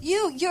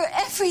 You're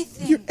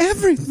everything. You're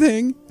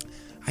everything.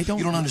 You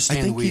don't understand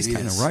I think the way he's it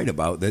kind of is. right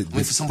about that. I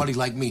mean, for somebody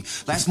like me,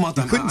 last month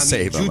You couldn't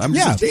save him. I'm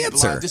just a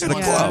dancer This at a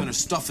month club. I'm having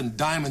stuff and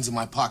diamonds in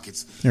my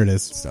pockets. There it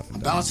is. I'm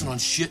balancing on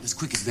shit as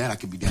quick as that. I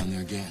could be down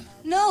there again.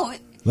 No.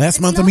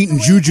 Last month it's I'm not eating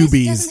the way it is. It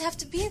jujubes. doesn't have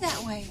to be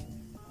that way.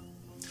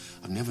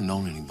 I've never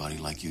known anybody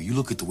like you. You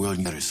look at the world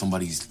and you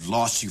somebody's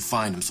lost, you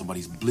find them.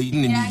 Somebody's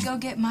bleeding, and Yeah, you. go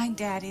get my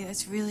daddy.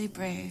 That's really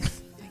brave,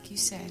 like you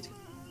said.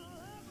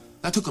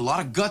 That took a lot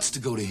of guts to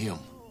go to him.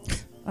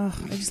 Oh,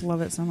 I just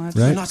love it so much.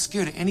 You're not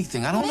scared of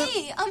anything. I don't know.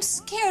 Me, I'm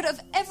scared of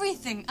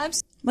everything.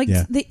 Like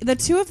Yeah. the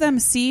two of them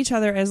see each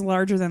other as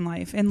larger than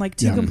life in like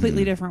two Yeah.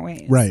 completely different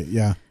ways. Right.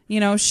 Yeah.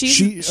 You know,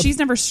 she's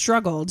never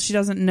struggled. She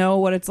doesn't know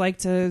what it's like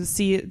to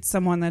see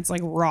someone that's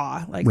like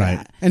raw like Right.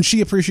 that. And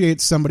she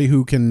appreciates somebody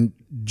who can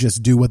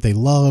just do what they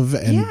love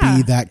and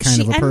be that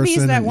kind of a person. She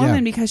envies that and-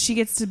 woman because she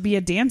gets to be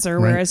a dancer,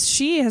 Right. whereas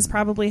she has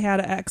probably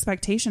had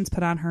expectations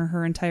put on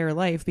her entire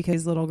life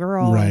because little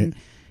girl. Right. And,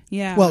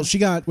 yeah. Well, she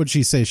got, what'd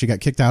she say? She got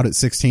kicked out at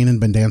 16 and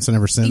been dancing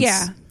ever since.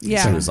 Yeah.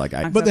 Yeah. So it was like,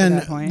 But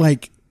then,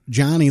 like,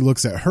 Johnny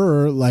looks at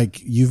her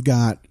like, you've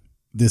got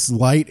this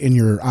light in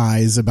your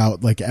eyes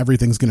about like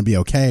everything's going to be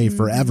okay Mm-hmm.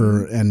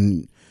 forever.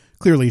 And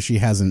clearly she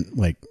hasn't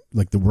like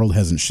the world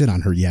hasn't shit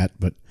on her yet,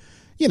 but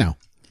you know,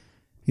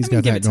 he's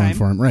got give that it going time.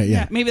 for him. Right.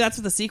 Yeah. Maybe that's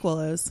what the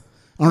sequel is.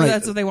 All Or right.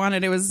 that's what they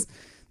wanted. It was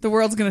the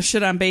world's going to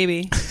shit on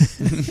baby.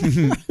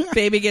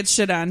 Baby gets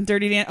shit on.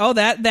 Dirty Dan. Oh,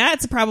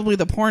 that's probably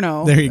the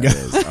porno. There you go.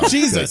 Oh,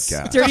 Jesus.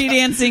 good God. Dirty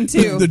Dancing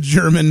too. The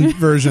German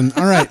version.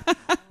 All right.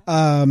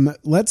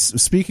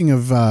 Speaking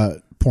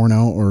of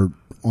porno or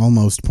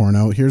almost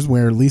porno, here's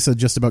where Lisa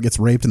just about gets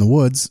raped in the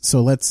woods.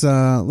 So let's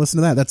listen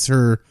to that. That's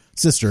her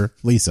sister,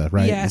 Lisa,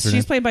 right? Yeah, Is her she's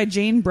name? played by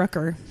Jane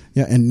Brooker.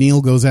 Yeah, and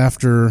Neil goes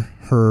after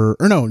her.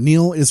 Or no,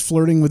 Neil is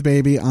flirting with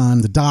Baby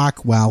on the dock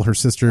while her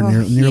sister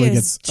nearly he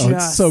is gets. Oh,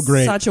 it's just so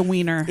great. Such a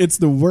wiener. It's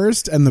the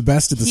worst and the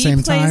best at the same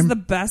He plays time. the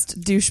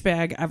best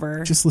douchebag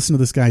ever. Just listen to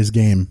this guy's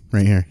game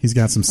right here. He's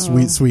got some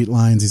sweet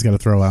lines he's got to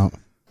throw out.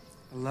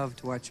 I love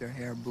to watch your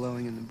hair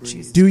blowing in the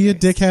breeze. Do you,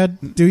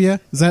 dickhead? Do you?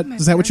 Is that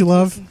what you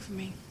love?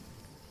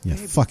 You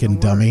fucking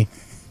dummy.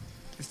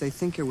 If they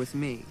think you're with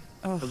me,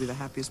 Oh. they'll be the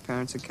happiest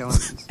parents at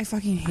Kellerman's. I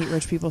fucking hate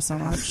rich people so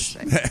much.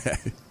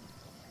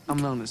 I'm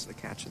known as the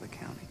catch of the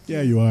county.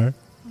 Yeah, you are.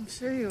 I'm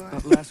sure you are.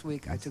 Last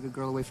week, I took a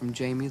girl away from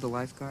Jamie, the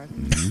lifeguard,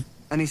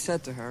 and he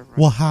said to her,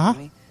 Well, in front huh? of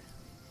me,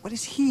 "What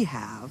does he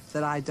have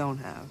that I don't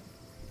have?"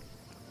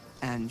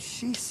 And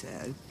she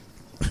said,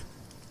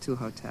 2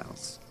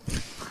 hotels.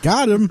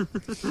 Got him.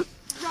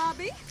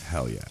 Robbie,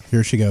 Hell yeah.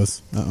 Here she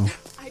goes. Uh-oh.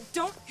 I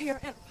don't hear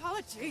an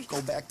apology.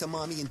 Go back to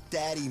mommy and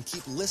daddy and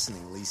keep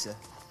listening, Lisa.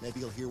 Maybe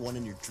you'll hear one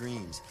in your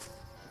dreams.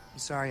 I'm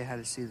sorry I had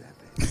to see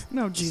that, baby.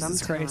 No, Jesus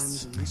Sometimes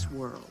Christ. in this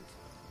world,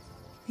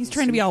 He's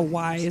trying to be all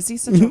wise.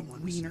 He's such a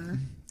wiener.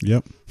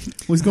 Yep. Well,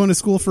 he's going to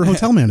school for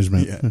hotel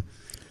management. Yeah.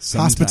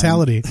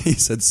 Hospitality. He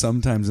said,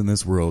 sometimes in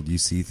this world, you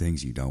see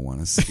things you don't want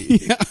to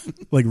see.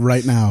 Like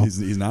right now.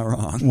 He's not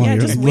wrong. While Yeah,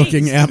 you're just wait.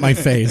 looking at my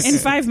face. In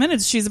 5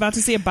 minutes, she's about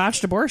to see a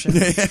botched abortion.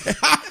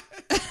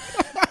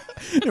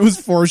 It was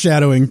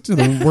foreshadowing to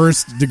the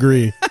worst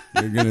degree.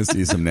 You're going to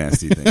see some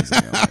nasty things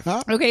in your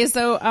life. Okay,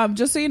 so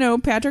just so you know,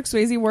 Patrick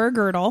Swayze wore a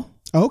girdle.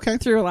 Okay.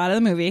 through a lot of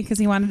the movie because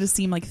he wanted to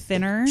seem like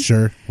thinner.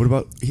 Sure. What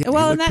about? He Well,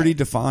 and looked that- pretty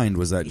defined.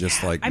 Was that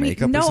just like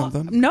makeup no, or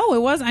something? No,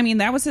 it was. I mean,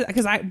 that was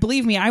because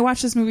believe me, I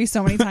watched this movie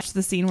so many times.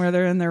 The scene where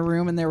they're in their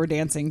room and they were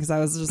dancing because I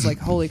was just like,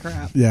 holy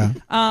crap. Yeah.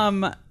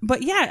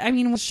 But yeah, I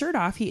mean, with shirt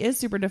off, he is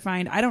super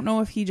defined. I don't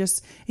know if he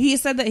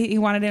said that he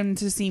wanted him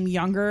to seem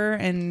younger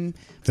and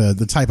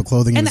The type of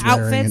clothing and he the was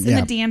wearing. outfits and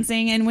the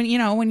dancing and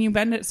when you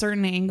bend at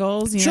certain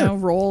angles, you Sure. know,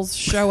 rolls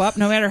show up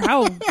no matter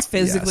how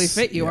physically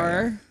fit you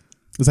are.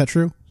 Is that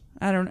true?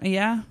 I don't.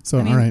 Yeah. So,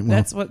 I mean, all right,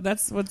 well,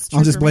 that's what's true.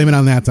 I'll just for blame me. it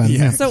on that then.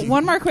 Yeah. So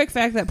one more quick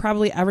fact that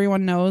probably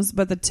everyone knows,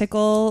 but the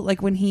tickle,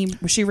 like when she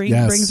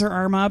Yes. brings her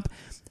arm up,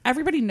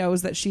 everybody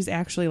knows that she's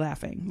actually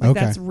laughing. Like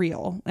Okay. that's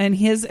real, and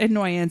his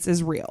annoyance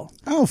is real.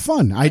 Oh,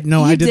 fun. I did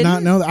didn't?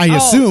 not know that. I Oh.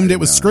 assumed it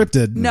was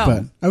scripted. No.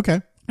 But,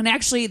 okay. And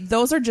actually,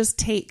 those are just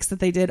takes that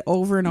they did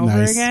over and over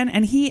Nice. again.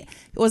 And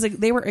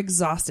they were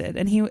exhausted,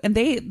 and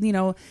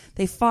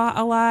they fought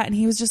a lot, and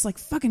he was just like,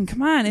 "Fucking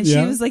come on!" And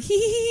Yeah. she was like, "Hee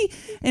hee hee."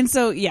 And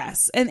so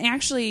yes, and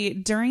actually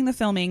during the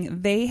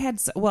filming, they had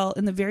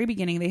in the very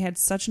beginning they had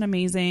such an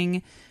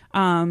amazing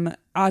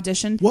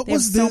audition. What They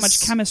was have so this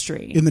much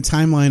chemistry in the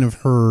timeline of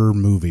her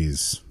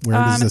movies? Where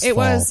does this it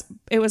fall?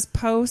 it was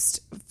post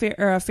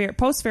Ferris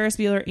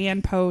Bueller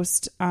and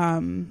post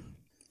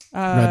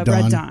Red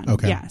Dawn?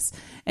 Okay. Yes.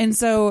 And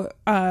so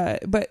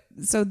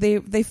so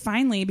they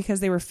finally, because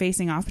they were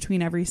facing off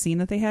between every scene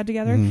that they had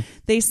together, Mm-hmm.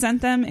 they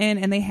sent them in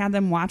and they had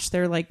them watch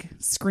their like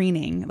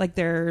screening, like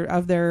their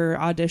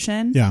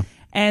audition. Yeah.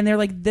 And they're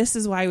like, "This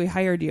is why we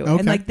hired you." Okay.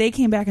 And like they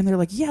came back and they're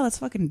like, "Yeah, let's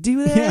fucking do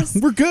Yeah, this."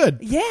 we're good.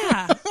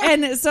 Yeah.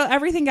 And so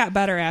everything got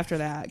better after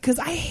that. Because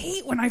I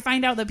hate when I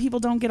find out that people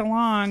don't get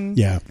along.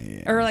 Yeah.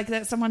 Or like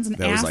that someone's an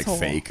That was asshole. like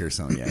fake or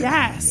something. Yeah.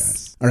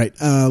 Yes. All right.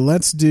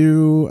 Let's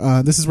do.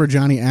 This is where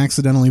Johnny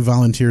accidentally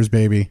volunteers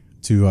Baby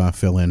to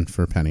fill in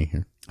for Penny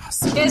here.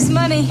 Here's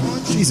money.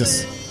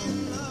 Jesus.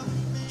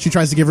 She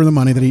tries to give her the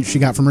money that she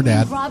got from her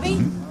dad. Robbie?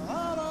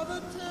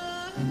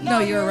 No,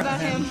 you're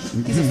about right. him.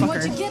 He's a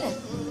Where'd you fucker. get it?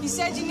 You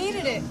said you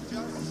needed it.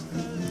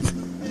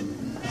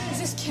 Is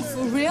this kid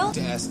for real?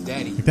 To ask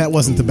Daddy. That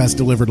wasn't the best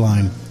delivered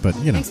line, but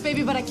you know. Thanks,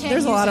 baby, but I can't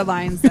There's a use lot it. of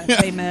lines that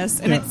they miss,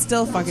 and it's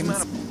still fucking.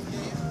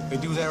 They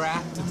do their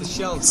act at the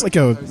shelter. It's like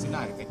a Thursday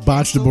night. They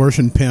botched cancel,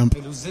 abortion pimp.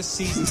 They lose this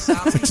season.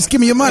 South Just give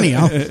me your money.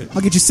 I'll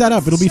get you set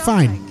up. It'll be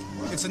fine.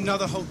 It's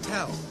another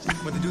hotel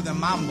where they do their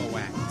mambo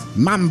act.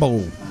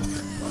 Mambo.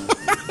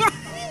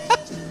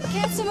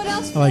 Can't someone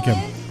else I like fill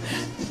him.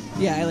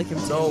 in? Yeah, I like him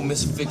too. No,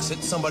 Miss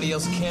Fix-It, somebody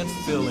else can't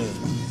fill in.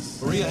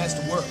 Maria has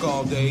to work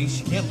all day.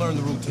 She can't learn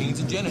the routines,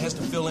 and Jenna has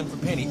to fill in for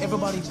Penny.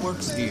 Everybody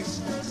works here.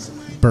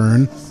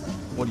 Burn.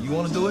 What, do you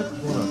want to do it?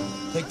 You want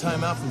to take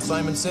time out from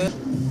Simon Said?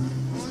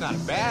 It's not a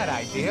bad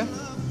idea.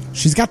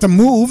 She's got the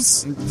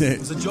moves. It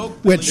was a joke.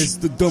 Which- Billy. It's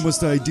the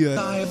dumbest idea.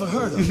 I ever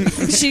heard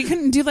of. She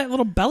couldn't do that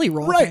little belly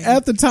roll. Right. thing.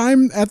 At the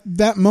time, at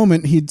that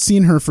moment, he'd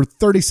seen her for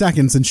 30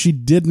 seconds and she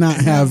did not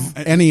have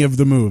any of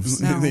the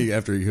moves.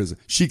 After he goes,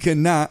 she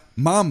cannot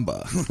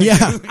mamba.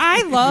 Yeah.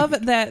 I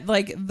love that,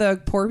 like,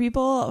 the poor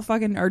people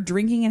fucking are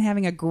drinking and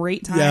having a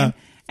great time. Yeah.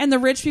 And the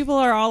rich people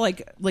are all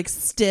like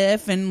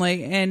stiff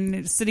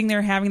and sitting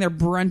there having their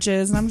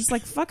brunches. And I'm just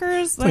like,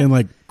 fuckers. Playing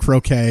like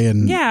croquet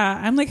and. yeah.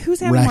 I'm like, who's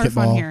having more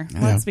fun racquetball. here?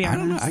 Yeah. Let's be I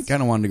don't know. honest. I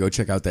kind of wanted to go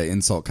check out that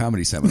insult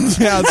comedy seminar.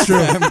 Yeah, that's true.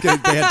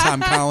 They had Tom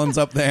Collins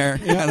up there.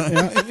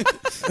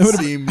 It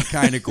seemed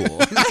kind of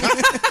cool.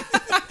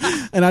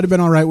 And I'd have been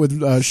all right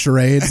with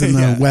charades in the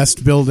Yeah.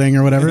 West Building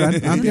or whatever. I'd be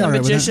The all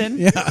right magician.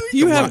 with that. Yeah.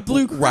 You have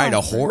blue crown. Ride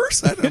a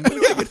horse? I don't know.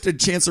 I get a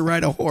chance to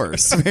ride a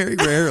horse very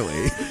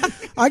rarely.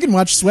 I can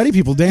watch sweaty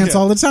people dance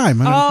all the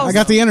time. I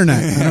got the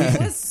internet.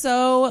 It was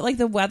so, like,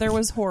 the weather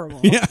was horrible.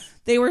 Yeah.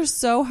 They were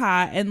so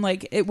hot, and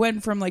like it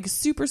went from like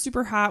super,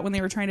 super hot when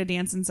they were trying to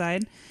dance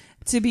inside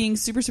to being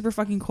super, super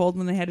fucking cold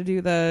when they had to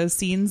do the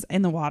scenes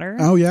in the water.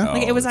 Oh, yeah?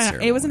 Like Oh, it was that's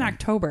it was in terrible.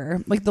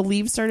 October. Like the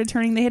leaves started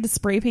turning. They had to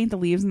spray paint the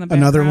leaves in the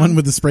background. Another one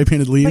with the spray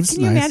painted But leaves. can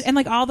you Nice. imagine? And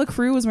like all the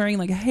crew was wearing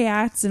like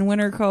hats and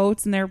winter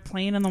coats, and they're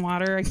playing in the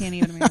water. I can't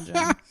even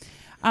imagine.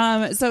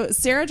 So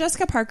Sarah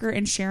Jessica Parker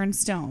and Sharon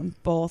Stone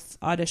both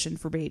auditioned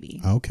for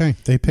Baby. Okay.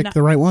 They picked No,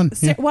 the right one.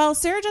 Yeah. Well,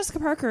 Sarah Jessica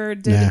Parker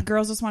did Nah.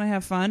 Girls Just Want to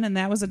Have Fun, and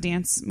that was a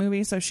dance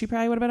movie, so she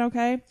probably would have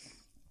been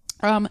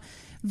okay.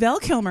 Val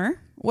Kilmer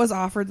was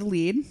offered the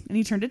lead, and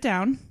he turned it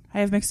down.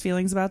 I have mixed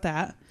feelings about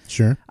that.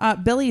 Sure.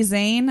 Billy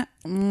Zane,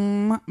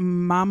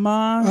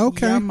 Mama,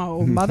 Okay.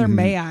 Yummo, Mother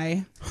May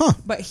I. Huh.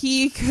 But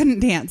he couldn't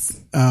dance.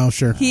 Oh,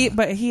 sure.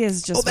 But he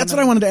is just. Oh, that's what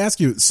I wanted to ask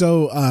you.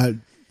 So,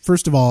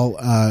 first of all,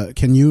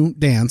 can you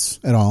dance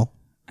at all?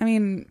 I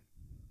mean,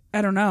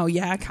 I don't know.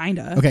 Yeah, kind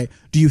of. Okay.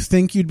 Do you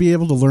think you'd be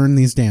able to learn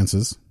these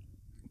dances?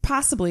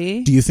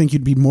 Possibly. Do you think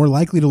you'd be more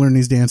likely to learn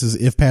these dances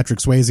if Patrick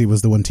Swayze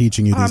was the one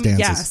teaching you these dances?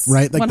 Yes.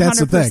 Right? Like, that's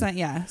the thing. 100%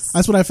 yes.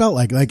 That's what I felt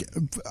like. Like,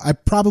 I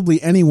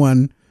probably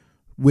anyone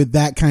with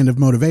that kind of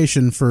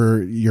motivation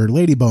for your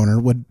lady boner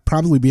would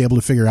probably be able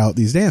to figure out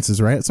these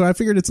dances, right? So I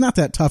figured it's not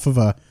that tough of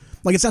a,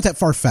 like, it's not that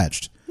far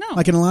fetched. No.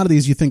 Like in a lot of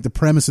these, you think the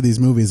premise of these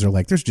movies are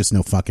like, there's just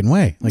no fucking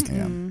way. Like,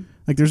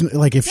 like there's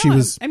like if she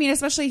was. I mean,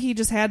 especially he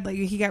just had like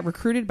he got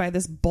recruited by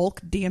this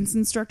bulk dance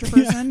instructor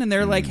person, and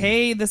they're like,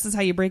 "Hey, this is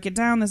how you break it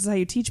down. This is how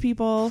you teach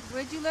people."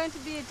 Where'd you learn to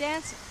be a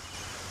dancer?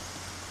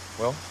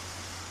 Well,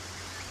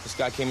 this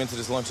guy came into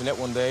this luncheonette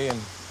one day, and,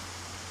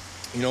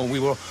 you know, we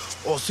were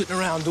all sitting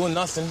around doing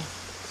nothing.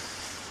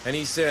 And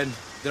he said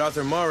that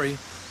Arthur Murray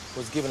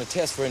was giving a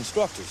test for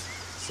instructors.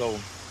 So,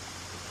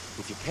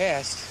 if you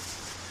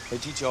passed, they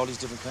teach you all these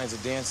different kinds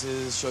of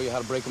dances, show you how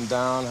to break them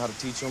down, how to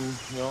teach them,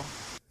 you know.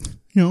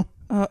 You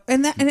know.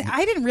 And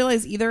I didn't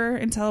realize either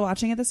until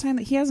watching it this time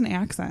that he has an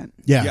accent.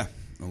 Yeah.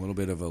 A little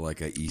bit of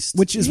a East.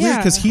 Which is weird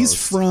because he's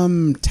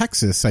from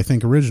Texas, I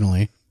think,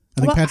 originally.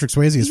 I think Patrick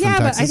Swayze is from Texas. Yeah,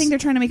 but I think they're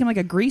trying to make him like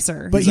a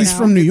greaser. But he's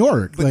from New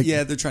York. But like,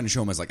 yeah, they're trying to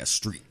show him as like a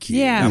street kid.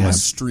 Yeah. I'm a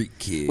street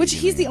kid. Which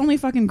he's the only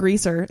fucking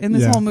greaser in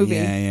this whole movie.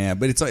 Yeah.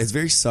 But it's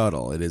very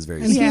subtle. It is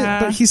very and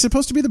subtle. but he's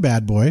supposed to be the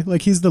bad boy.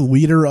 Like he's the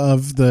leader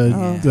of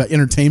the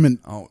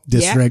entertainment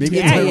district. Maybe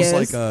it was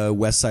like a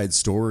West Side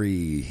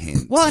Story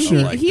hint. Well,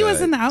 and he was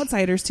in The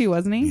Outsiders too,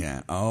 wasn't he?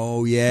 Yeah.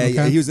 Oh, yeah. Okay.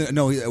 Yeah. He was in,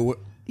 no.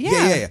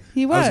 Yeah,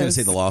 he was. I was going to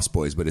say The Lost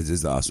Boys, but it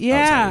is The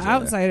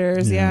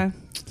Outsiders. Yeah.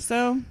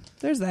 So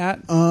there's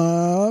that.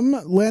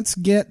 Let's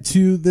get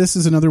to this.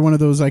 Is another one of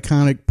those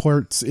iconic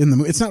parts in the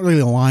movie. It's not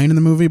really a line in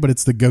the movie, but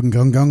it's the gung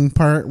gung gung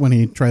part when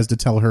he tries to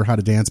tell her how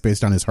to dance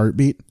based on his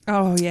heartbeat.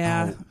 Oh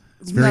yeah.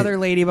 Very, another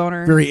lady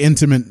boner. Very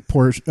intimate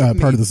part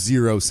of the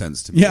zero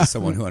sense to me as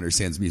someone who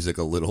understands music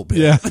a little bit.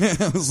 Yeah.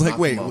 I was like,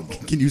 wait,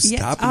 can you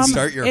stop and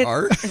start your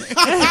heart?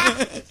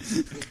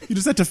 You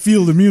just have to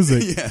feel the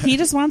music. He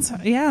just wants,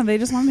 they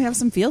just want him to have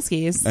some feel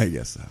skis. I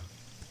guess so.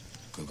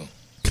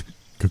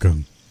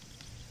 Gung.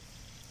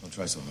 Don't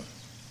try so hard.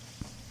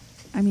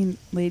 I mean,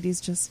 ladies,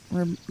 just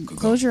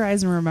close your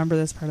eyes and remember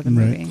this part of the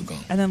movie.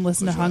 And then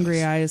listen to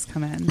Hungry Eyes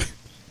come in.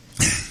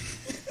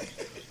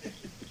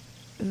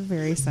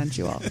 Very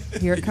sensual.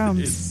 Here it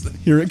comes.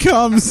 Here it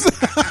comes.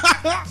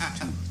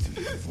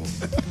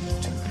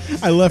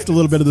 I left a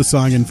little bit of the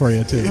song in for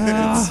you, too.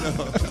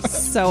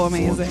 So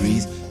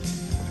amazing.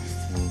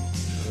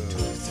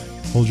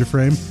 Hold your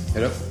frame.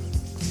 Head up.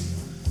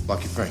 Lock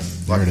your frame.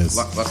 There it is.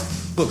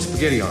 Look,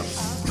 spaghetti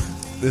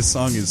arms. This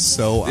song is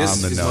so This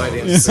on the is nose. my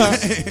dance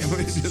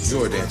space.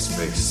 Your dance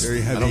space.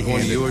 Very I don't go into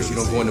heavy-handed yours, you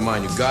don't go into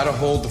mine. You gotta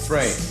hold the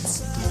frame.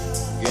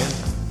 Again.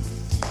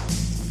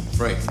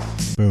 Frame.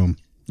 Boom.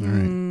 All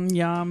right.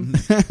 Yum.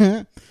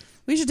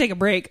 We should take a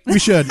break. We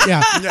should,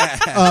 yeah.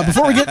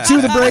 Before we get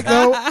to the break,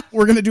 though,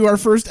 we're going to do our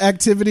first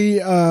activity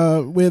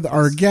with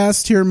our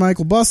guest here,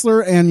 Michael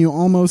Bustler, and you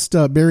almost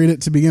buried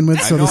it to begin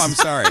with. So I'm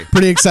sorry.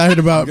 Pretty excited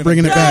about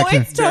bringing it back. No,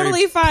 it's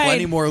totally fine.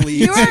 Plenty more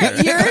leads.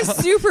 You're a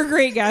super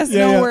great guest.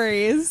 Yeah, no yeah.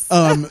 worries.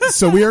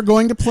 So we are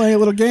going to play a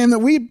little game that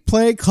we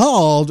play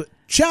called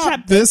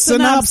Chop This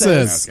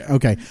Synopsis.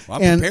 Okay.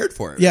 Well, I'm prepared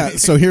for it. Yeah,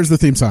 so here's the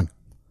theme song.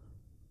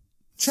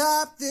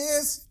 Chop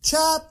this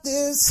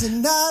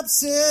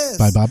synopsis.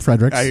 By Bob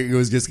Fredericks. I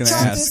was just going to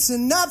Chop ask. this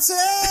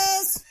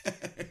synopsis.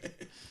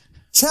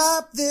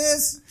 Chop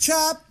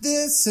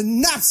this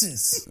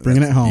synopsis.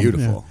 Bringing it home.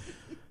 Beautiful.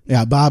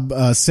 Yeah, Bob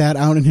sat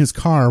out in his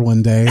car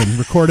one day and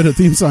recorded a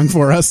theme song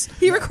for us.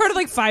 He recorded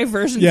like 5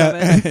 versions of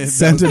it.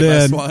 Sent it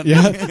in. one.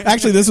 Yeah,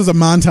 actually, this was a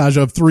montage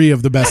of 3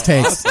 of the best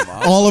takes. Awesome.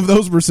 All of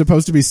those were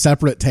supposed to be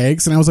separate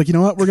takes, and I was like, you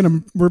know what?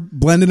 We're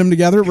blending them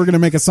together. We're gonna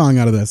make a song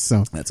out of this.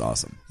 So That's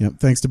awesome. yep.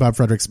 Thanks to Bob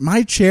Fredericks.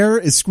 My chair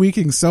is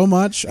squeaking so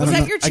much. Was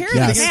that your chair or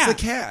the I think cat?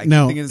 it's the cat.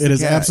 No, I think it's it the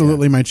is cat,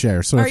 absolutely my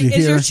chair. So if you Is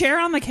hear, your chair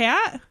on the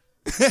cat?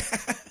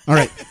 all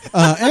right.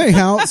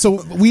 Anyhow,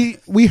 so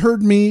we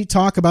heard me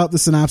talk about the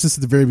synopsis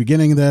at the very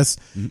beginning of this.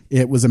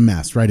 It was a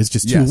mess, right? It's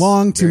just too Yes,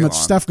 long, too very much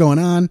long. stuff going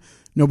on.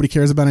 Nobody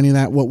cares about any of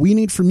that. What we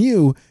need from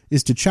you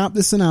is to chop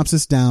the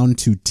synopsis down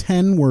to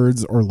 10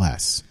 words or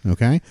less.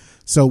 Okay?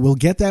 So we'll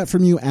get that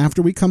from you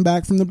after we come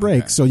back from the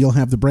break. So you'll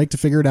have the break to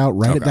figure it out,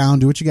 write it down,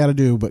 do what you got to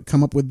do, but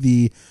come up with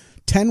the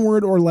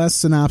 10-word or less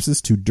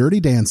synopsis to Dirty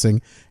Dancing,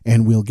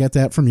 and we'll get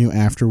that from you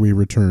after we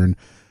return.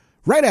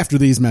 Right after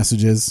these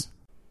messages.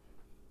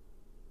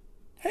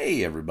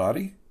 Hey,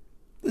 everybody.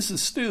 This is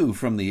Stu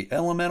from the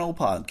Elemental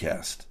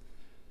Podcast.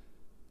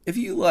 If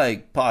you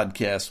like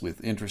podcasts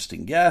with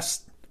interesting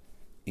guests,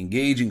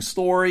 engaging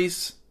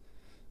stories,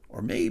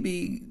 or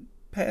maybe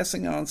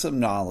passing on some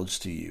knowledge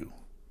to you,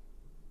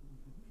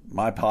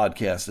 my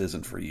podcast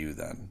isn't for you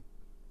then.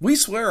 We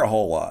swear a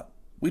whole lot.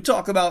 We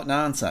talk about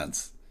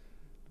nonsense.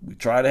 We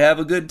try to have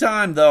a good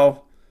time,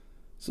 though.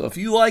 So if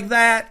you like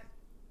that,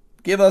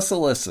 give us a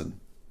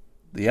listen.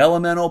 The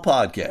Elemental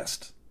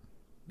Podcast.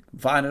 You can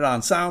find it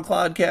on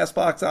SoundCloud,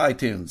 CastBox,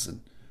 iTunes,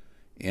 and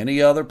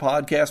any other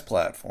podcast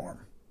platform.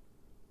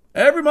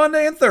 Every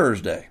Monday and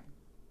Thursday.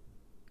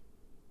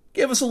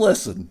 Give us a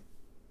listen.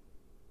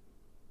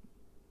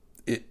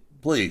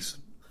 Please.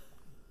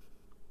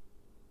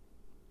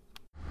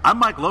 I'm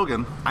Mike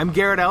Logan. I'm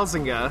Garrett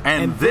Elzinga.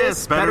 And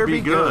this better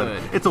be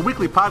good. It's a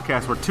weekly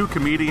podcast where two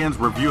comedians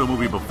review a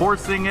movie before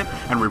seeing it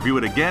and review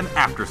it again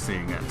after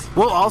seeing it.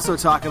 We'll also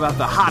talk about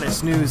the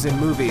hottest news in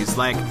movies,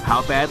 like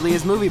how badly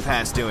is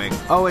MoviePass doing?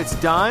 Oh, it's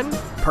done?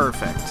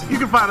 Perfect. You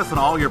can find us on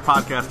all your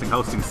podcasting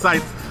hosting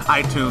sites,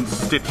 iTunes,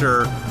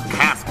 Stitcher,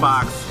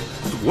 CastBox,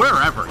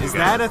 wherever. Is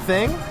that a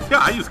thing? Yeah,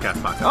 I use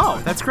CastBox.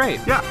 Oh, that's great.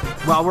 Yeah.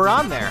 Well, we're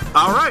on there.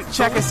 All right.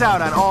 Check us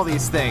out on all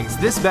these things.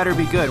 This better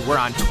be good. We're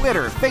on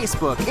Twitter,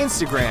 Facebook,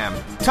 Instagram,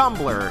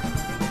 Tumblr,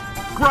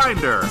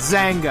 Grindr,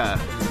 Zanga,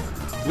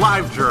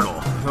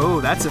 LiveJournal. Oh,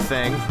 that's a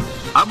thing.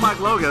 I'm Mike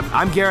Logan.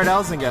 I'm Garrett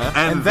Elzinga.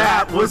 And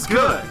that was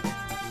good.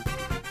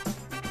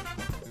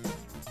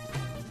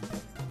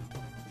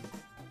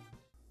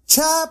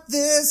 Chop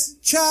this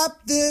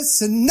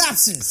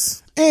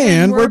synopsis.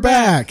 And we're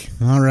back.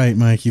 All right,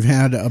 Mike, you've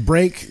had a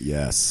break.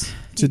 Yes.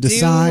 To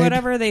decide. Do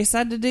whatever they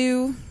said to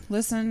do.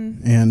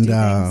 Listen. And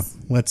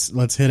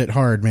let's hit it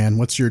hard, man.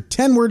 What's your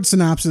 10-word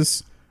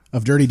synopsis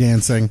of Dirty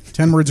Dancing?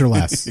 10 words or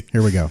less.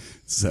 Here we go.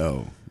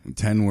 So,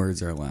 10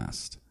 words or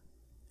less.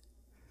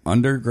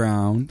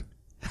 Underground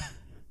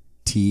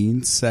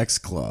teen sex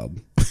club.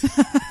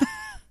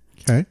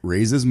 Okay.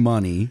 Raises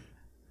money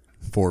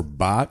for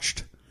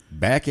botched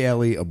back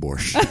alley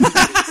abortion.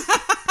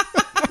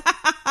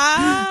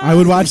 I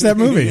would watch that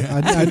movie.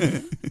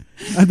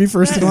 I'd be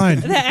first in line.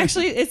 That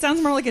actually, it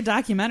sounds more like a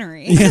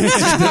documentary. And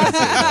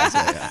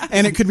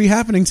it could be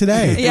happening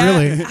today. Yeah,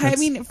 Really. I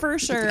mean, for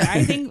sure.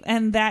 I think,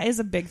 and that is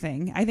a big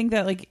thing. I think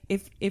that like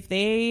if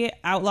they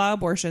outlaw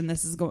abortion,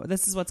 this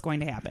is what's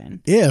going to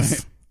happen.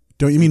 If.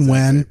 Don't you mean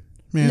when?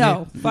 Mandy?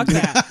 No, fuck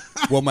that.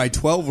 Well, my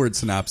 12-word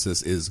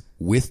synopsis is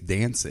with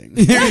dancing.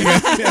 There you go.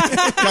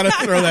 Gotta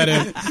throw that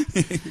in.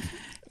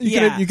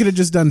 You could have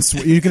just done.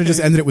 You could have just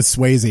ended it with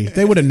Swayze.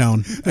 They would have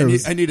known.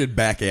 I needed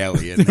back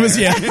alley in there.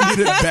 I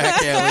needed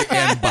back alley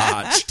and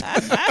botched.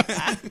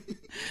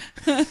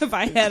 If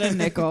I had a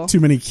nickel.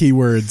 Too many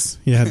keywords.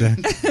 You had to.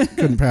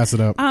 Couldn't pass it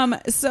up.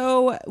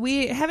 So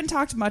we haven't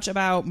talked much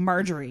about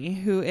Marjorie,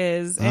 who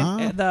is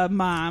the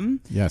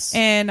mom. Yes.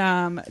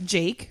 And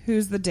Jake,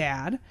 who's the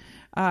dad.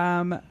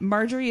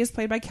 Marjorie is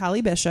played by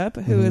Kelly Bishop,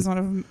 who is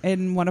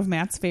one of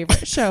Matt's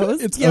favorite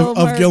shows. It's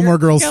of Gilmore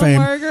Girls fame.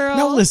 Girls.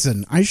 Now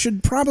listen, I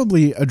should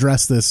probably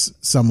address this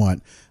somewhat.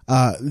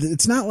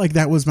 It's not like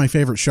that was my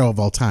favorite show of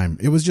all time.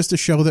 It was just a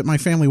show that my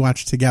family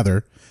watched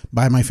together.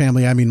 By my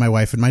family, I mean my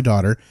wife and my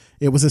daughter.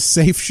 It was a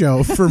safe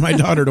show for my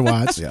daughter to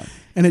watch. Yeah.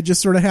 And it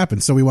just sort of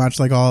happened. So we watched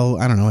like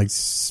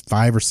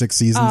 5 or 6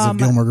 seasons of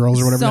Gilmore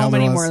Girls or whatever. So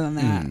many was. more than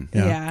that.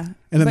 Yeah.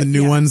 And then the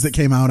new ones that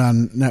came out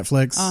on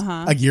Netflix,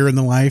 A Year in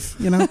the Life,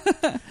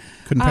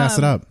 couldn't pass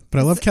it up. But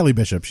I love Kelly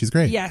Bishop. She's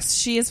great. Yes,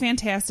 she is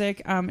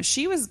fantastic.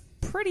 She was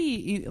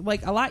pretty,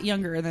 like, a lot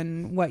younger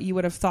than what you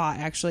would have thought,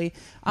 actually.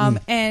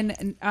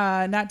 And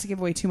not to give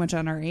away too much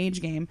on our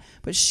age game,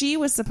 but she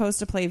was supposed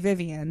to play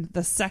Vivian,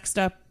 the sexed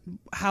up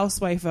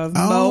housewife of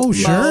Mo.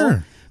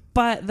 Sure.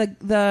 But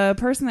the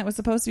person that was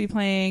supposed to be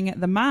playing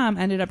the mom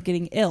ended up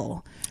getting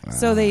ill.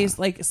 So they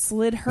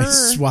slid her. They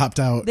swapped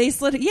out. They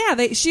slid.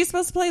 Yeah, she's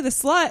supposed to play the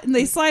slut, and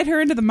they slide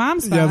her into the mom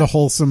spot. Yeah, the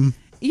wholesome.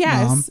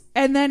 Yes, mom.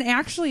 And then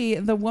actually,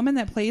 the woman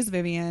that plays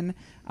Vivian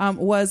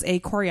was a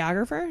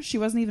choreographer. She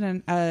wasn't even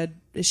an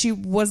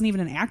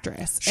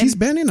actress. She's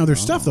been in other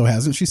stuff though,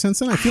 hasn't she? Since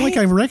then, I feel like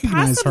I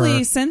recognize her.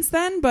 Possibly since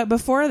then, but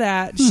before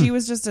that, she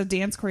was just a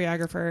dance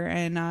choreographer,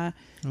 and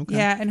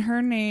and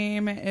her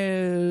name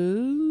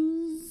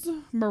is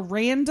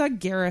Miranda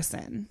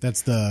Garrison.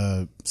 That's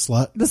the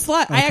slut? The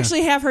slut. Okay. I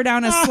actually have her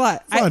down as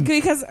slut.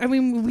 Because we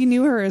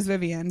knew her as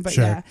Vivian, but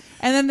yeah.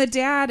 And then the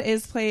dad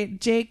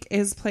Jake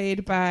is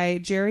played by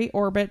Jerry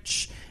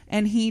Orbach,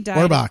 and he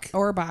died.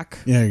 Orbach.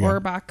 Yeah,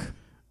 Orbach.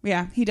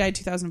 Yeah, he died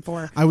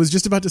 2004. I was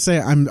just about to say,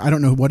 I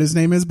don't know what his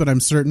name is, but I'm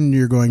certain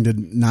you're going to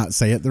not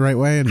say it the right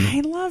way. And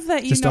I love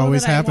that you just know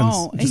always that happens. I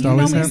won't. Just you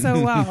always know me happens.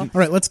 so well. All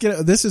right, let's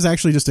get this is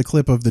actually just a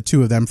clip of the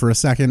two of them for a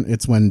second.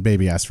 It's when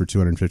Baby asked for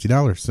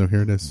 $250. So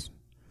here it is.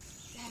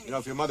 You know,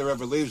 if your mother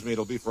ever leaves me,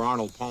 it'll be for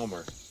Arnold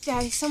Palmer.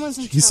 Daddy, someone's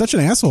in He's trouble. such an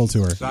asshole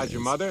to her. Besides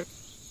your mother?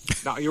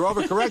 No, you're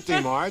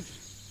overcorrecting, Marge.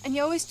 And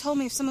you always told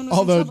me if someone was in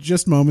Although trouble.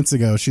 just moments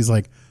ago, she's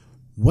like,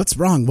 "What's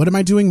wrong? What am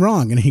I doing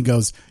wrong?" And he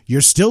goes,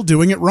 "You're still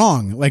doing it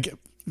wrong." Like,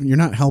 you're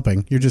not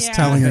helping. You're just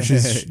telling her you're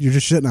just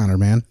shitting on her,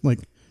 man. Like,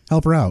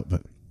 help her out.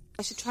 But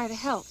I should try to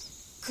help.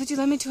 Could you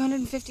lend me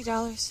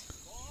 $250?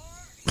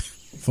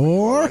 For?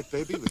 All right,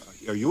 baby.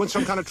 Are you in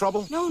some kind of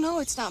trouble? No,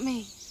 it's not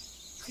me.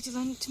 Could you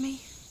lend it to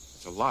me?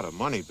 It's a lot of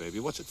money, baby.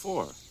 What's it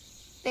for?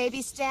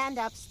 Baby, stand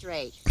up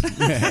straight.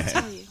 I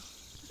tell you.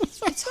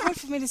 It's hard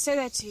for me to say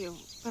that to you,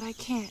 but I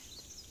can't.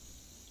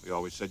 We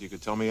always said you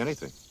could tell me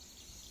anything.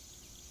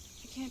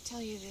 I can't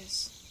tell you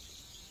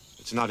this.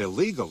 It's not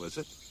illegal, is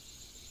it?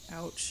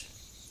 Ouch.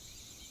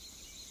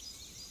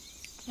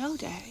 No,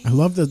 Daddy. I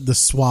love the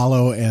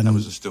swallow and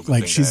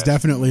like she's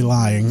definitely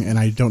lying, and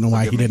I don't know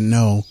why he didn't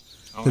know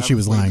that she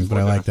was lying, but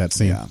I like that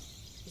scene. Yeah.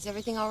 Is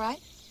everything all right?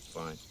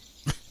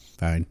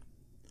 Fine.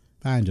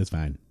 Fine, just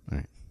fine. All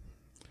right.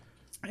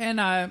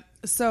 And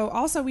So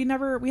also we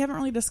haven't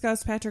really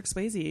discussed Patrick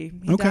Swayze. He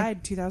Okay.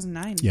 died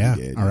 2009. Yeah,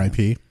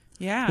 R.I.P.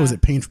 Yeah. What was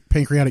it,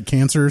 pancreatic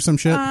cancer or some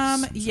shit?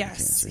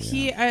 Yes.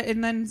 He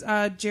and then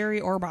Jerry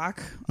Orbach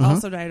Uh-huh.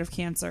 also died of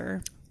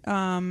cancer.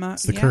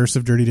 It's the curse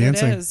of Dirty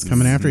Dancing. It is.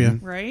 Coming after you.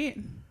 Right?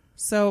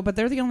 So, but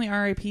they're the only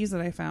RIPs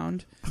that I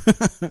found.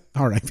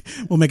 All right.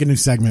 We'll make a new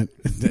segment.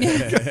 The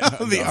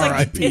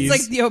It's RIPs. it's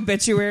like the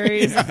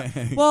obituaries.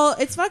 Well,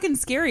 it's fucking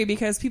scary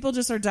because people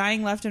just are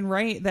dying left and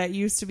right that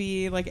used to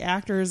be like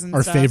actors and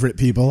Our stuff. favorite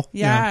people.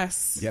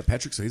 Yes. Yeah,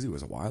 Patrick Swayze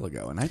was a while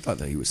ago, and I thought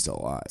that he was still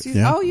alive.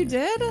 Yeah. Oh, you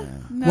did?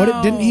 No.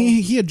 What didn't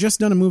he had just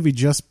done a movie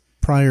just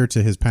prior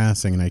to his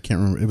passing, and I can't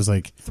remember. It was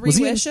like Three was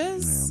he in-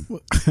 Wishes?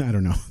 I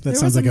don't know. That There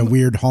sounds was like a a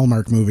weird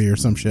Hallmark movie or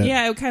some shit.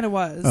 Yeah, it kind of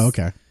was. Oh,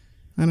 okay.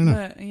 I don't know.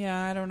 But,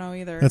 yeah, I don't know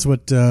either. That's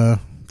what the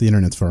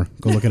internet's for.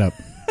 Go look it up,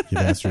 you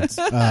bastards.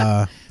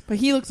 But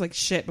he looks like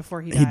shit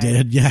before he died. He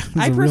did, yeah. It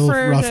was a real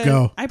rough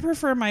go. I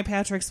prefer my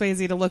Patrick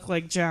Swayze to look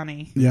like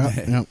Johnny. Yeah,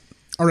 yeah.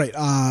 All right.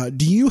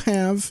 Do you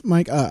have,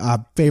 Mike,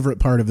 a favorite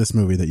part of this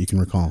movie that you can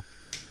recall?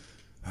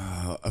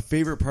 A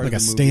favorite part Like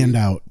of a the movie?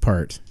 standout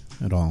part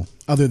at all,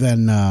 other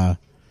than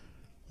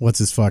what's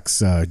his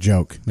fuck's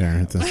joke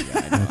there?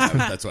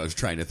 That's what I was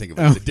trying to think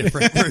of. A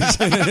different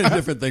version, a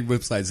different thing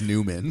besides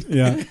Newman.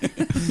 Yeah.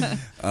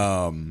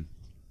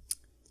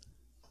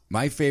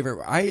 My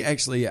favorite.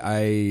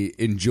 I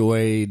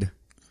enjoyed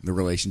the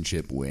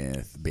relationship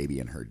with Baby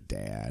and her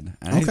dad.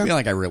 And I Okay. feel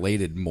like I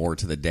related more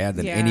to the dad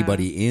than Yeah.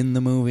 anybody in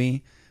the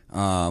movie.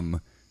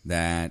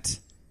 That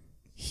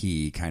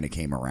he kind of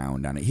came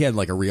around on it. He had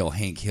like a real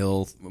Hank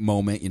Hill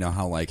moment. You know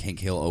how like Hank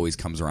Hill always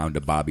comes around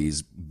to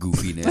Bobby's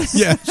goofiness.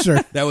 Yeah, sure.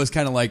 That was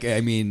kind of like,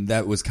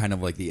 that was kind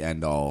of like the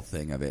end all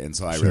thing of it. And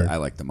so I Sure. I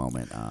like the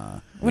moment.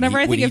 Whenever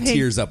I when think he of Hank-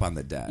 tears up on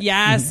the deck.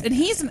 Yes, and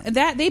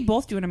they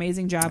both do an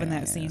amazing job in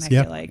that scene. I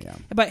Yep. feel like,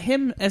 but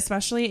him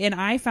especially, and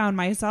I found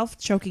myself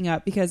choking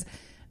up because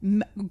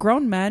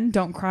grown men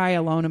don't cry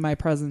alone in my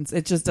presence.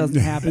 It just doesn't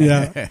happen.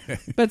 Yeah.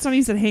 But it's funny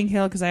you said Hank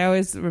Hill because I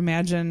always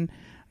imagine.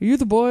 Are you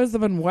the boys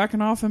that have been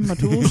whacking off in my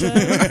tool shed?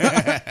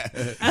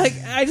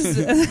 I just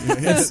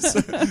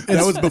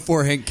that was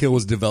before Hank Hill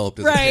was developed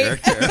as Right. a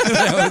character.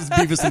 That was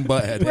Beavis and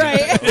Butthead.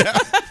 Right.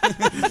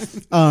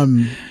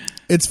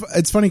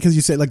 It's funny because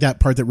you say like that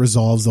part that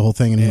resolves the whole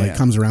thing, and he like Yeah.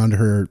 comes around to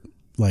her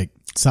like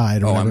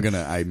side. Or Oh, whatever.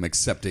 I'm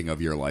accepting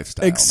of your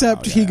lifestyle.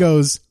 Except now, he yeah.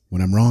 goes,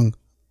 "When I'm wrong,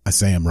 I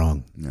say I'm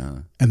wrong,"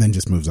 No. and then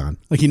just moves on.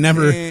 Like he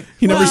never Well,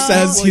 says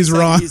well, he's he said-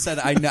 wrong. He said,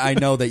 I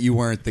know that you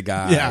weren't the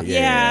guy.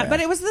 Yeah. But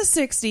it was the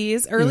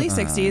 60s, early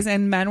 60s,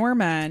 and men were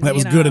men. That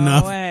was you good know,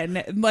 enough.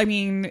 And I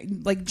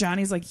mean, like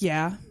Johnny's like,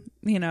 yeah,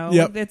 you know,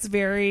 Yep. it's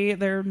very,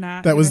 they're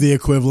not. That was the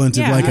equivalent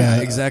of Yeah. like Yeah,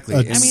 a exactly. a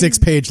I mean,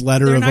 6-page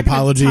letter they're of not gonna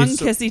apologies. tongue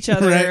kiss each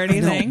other Right. or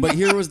anything. No, but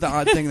here was the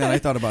odd thing that I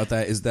thought about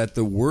that is that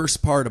the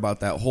worst part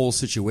about that whole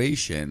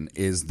situation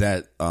is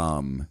that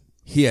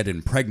he had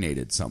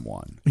impregnated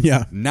someone.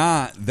 Yeah.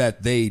 Not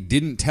that they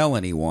didn't tell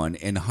anyone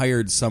and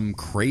hired some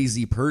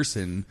crazy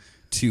person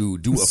to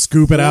do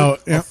Scoop it out.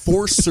 a Yeah.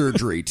 forced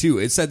surgery too.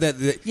 It said that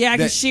Yeah,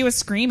 because that- she was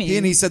screaming.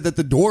 and he said that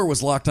the door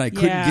was locked and I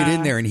couldn't Yeah. get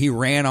in there, and he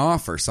ran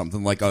off or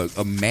something like a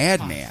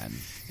madman.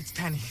 It's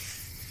Penny.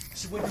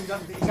 She wouldn't have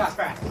done that. He got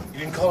back. You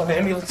didn't call an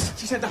ambulance?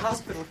 She said the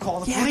hospital.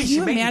 Call the Yeah, police. can you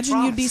made me imagine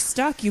promise. you'd be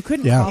stuck? You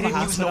couldn't Yeah. call He the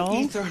didn't use no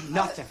hospital. ether,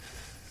 nothing.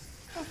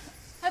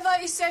 I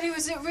thought you said he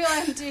was a real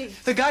MD.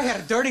 The guy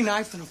had a dirty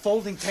knife and a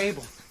folding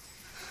table.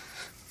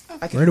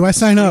 Where do I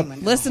sign up?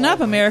 Listen up,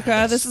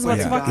 America. This is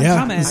what's Yeah. fucking Yeah,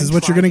 coming. this is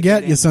what you're gonna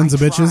get, you sons of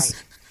bitches.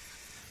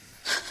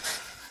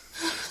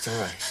 It's all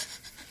right.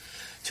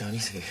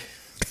 Johnny's here.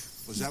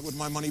 Was that what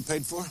my money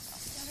paid for?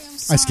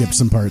 I skipped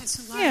some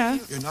parts. Yeah.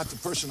 You're not the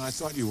person I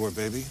thought you were,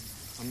 baby.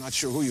 I'm not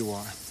sure who you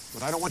are,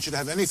 but I don't want you to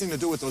have anything to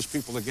do with those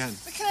people again.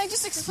 But can I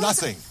just explain?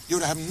 Nothing. You're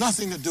to have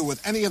nothing to do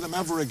with any of them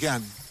ever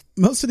again.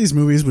 Most of these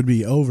movies would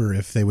be over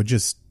if they would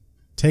just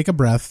take a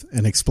breath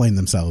and explain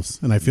themselves.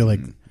 And I feel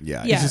like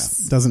Yeah. it Yes.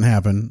 just doesn't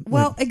happen.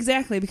 Well,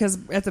 exactly, because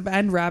at the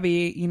end,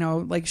 Robbie,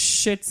 like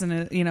shits in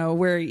it,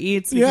 where he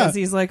eats because Yeah.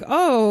 he's like,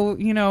 oh,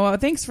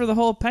 thanks for the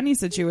whole Penny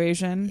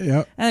situation.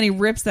 Yep. And then he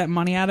rips that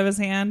money out of his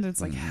hand.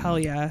 It's like, hell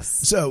yes.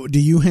 So, do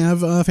you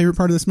have a favorite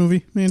part of this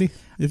movie, Mandy?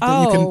 If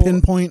that you Oh. can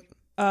pinpoint.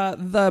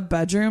 The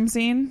bedroom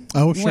scene.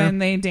 Oh, sure. When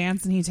they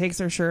dance and he takes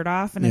her shirt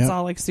off and Yep. it's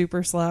all like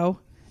super slow.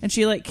 And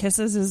she like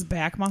kisses his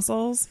back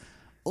muscles.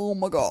 Oh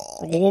my god.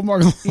 Oh my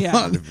god.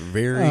 Yeah.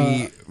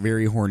 Very,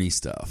 very horny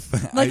stuff.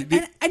 Like,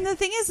 and the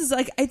thing is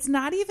like, it's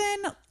not even,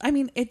 I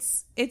mean,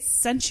 it's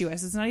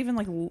sensuous. It's not even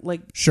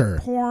like Sure.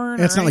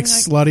 porn. It's or not like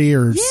anything slutty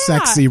or Yeah.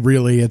 sexy,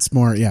 really. It's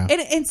more, yeah. And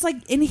it's like,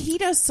 and he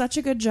does such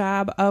a good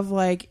job of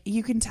like,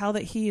 you can tell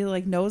that he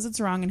like knows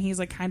it's wrong, and he's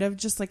like kind of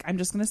just like, I'm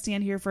just gonna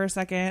stand here for a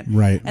second,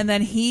 Right. And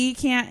then he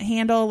can't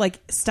handle like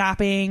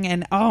stopping,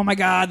 and oh my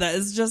god, that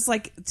is just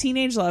like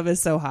teenage love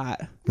is so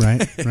hot.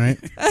 Right, right.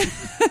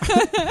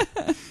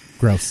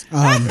 Gross.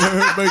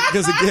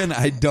 Because again,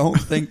 I don't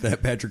think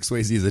that Patrick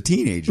Swayze is a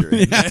teenager.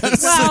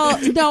 Well,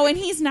 no, and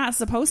he's not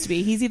supposed to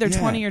be. He's either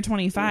 20 or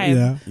 25.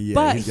 Yeah. Yeah,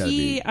 but he's gotta he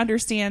be.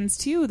 understands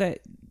too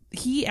that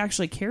he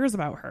actually cares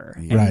about her.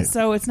 And Right.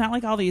 so it's not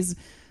like all these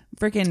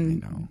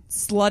freaking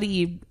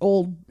slutty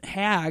old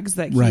hags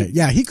that keep, Right.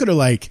 Yeah, he could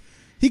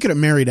have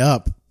married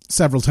up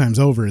several times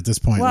over at this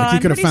point. Well, like he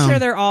I'm could have pretty found sure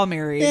they're all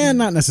married. Yeah,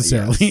 not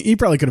necessarily. He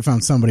probably could have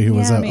found somebody who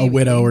was a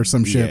widow or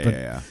some shit.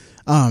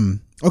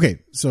 Okay,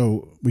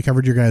 so we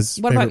covered your guys'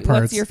 favorite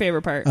parts. What's your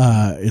favorite part?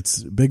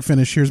 It's big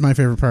finish. Here's my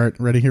favorite part.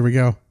 Ready? Here we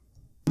go.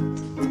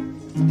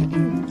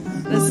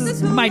 This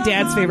is my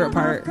dad's favorite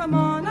part.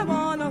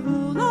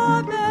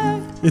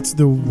 It's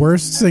the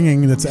worst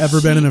singing that's ever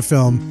been in a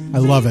film. I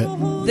love it.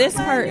 This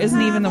part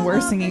isn't even the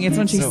worst singing. It's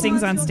when she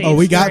sings on stage. Oh,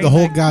 we got the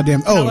whole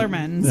goddamn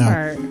Kellerman's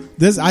part.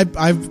 This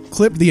I've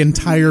clipped the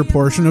entire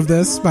portion of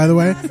this. By the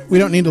way, we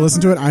don't need to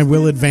listen to it. I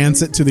will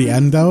advance it to the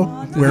end though,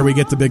 where we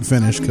get the big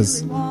finish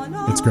because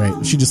it's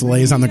great. She just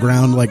lays on the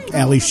ground like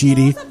Ali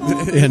Sheedy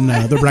in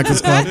The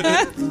Breakfast Club.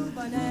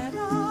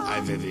 Hi,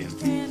 Vivian.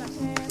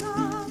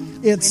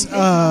 It's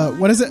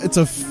what is it? It's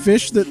a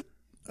fish that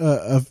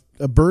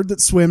a bird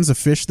that swims, a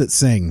fish that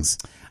sings.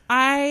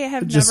 I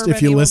have Just never if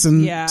been you able, listen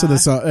yeah. to the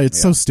song, it's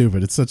so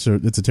stupid. It's it's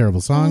a terrible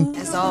song.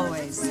 As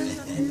always.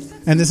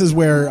 And this is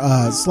where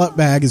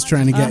Slutbag is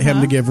trying to get him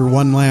to give her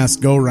one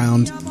last go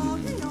round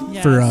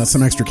for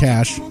some extra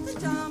cash.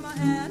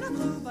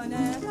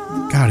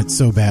 God, it's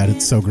so bad.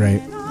 It's so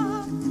great.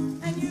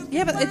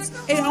 Yeah, but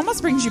it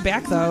almost brings you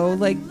back though.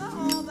 Like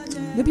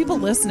the people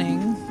listening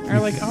are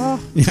like, oh,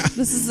 Yeah.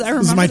 this is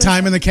This is my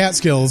time in the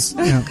Catskills.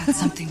 Yeah. Got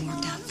something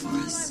worked out for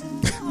us.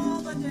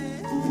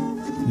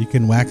 You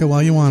can whack it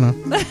while you wanna.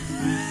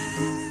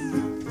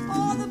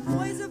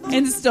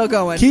 And it's still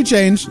going. Key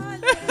change.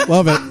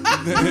 Love it.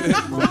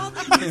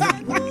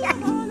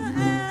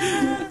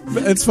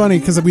 It's funny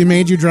because we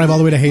made you drive all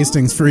the way to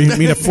Hastings for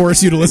me to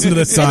force you to listen to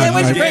this song. And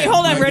then Like, wait,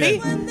 hold on, ready?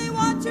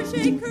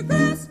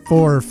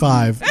 4 or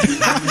 5.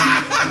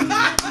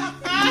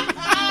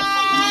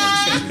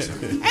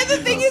 And the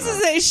thing is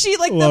that she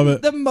like Love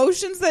it. the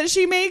motions that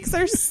she makes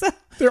are so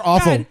They're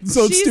awful. God,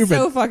 So she's stupid.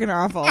 so fucking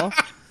awful.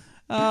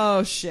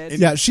 Oh shit.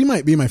 Yeah, she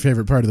might be my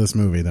favorite part of this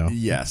movie, though.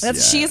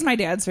 Yes. She is my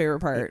dad's favorite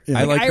part.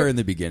 I like her in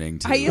the beginning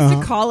too. I used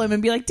to call him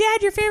and be like,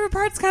 "Dad, your favorite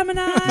part's coming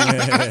on."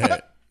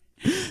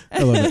 I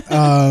love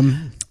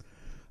it.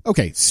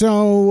 Okay,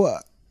 so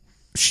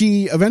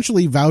she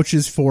eventually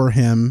vouches for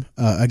him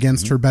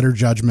against her better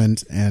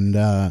judgment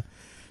and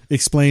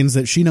explains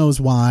that she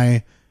knows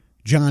why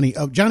Johnny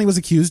was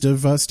accused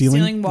of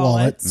stealing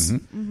wallets.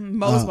 Mm-hmm.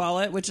 Mo's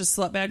wallet, which is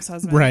Slutbag's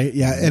husband. Right,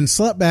 yeah. And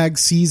Slutbag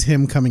sees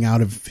him coming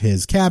out of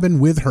his cabin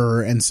with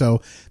her. And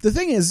so the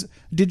thing is,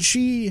 did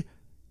she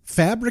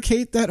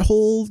fabricate that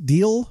whole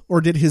deal? Or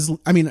did his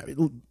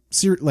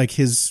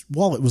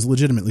wallet was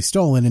legitimately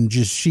stolen and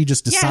she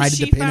just decided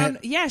to pin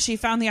it? Yeah, she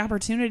found the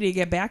opportunity to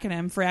get back at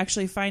him for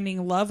actually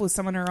finding love with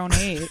someone her own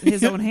age,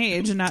 his own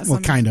age, and not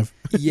some kind of.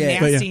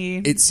 nasty.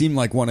 It seemed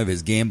like one of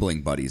his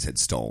gambling buddies had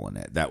stolen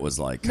it. That was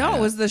like No, it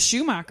was the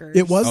Schumachers.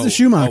 It was the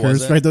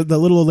Schumachers, right? The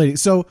little old lady.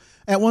 So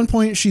at one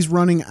point, she's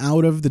running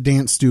out of the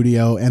dance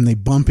studio, and they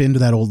bump into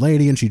that old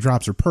lady, and she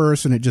drops her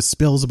purse, and it just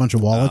spills a bunch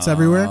of wallets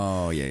everywhere.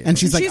 Oh, yeah. And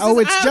she's like, says, "Oh,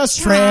 it's just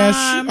trash."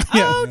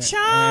 Oh, chum.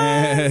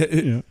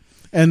 Yeah.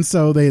 And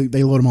so they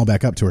load them all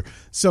back up to her.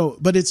 So,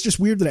 but it's just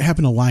weird that it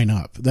happened to line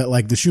up. That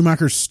like the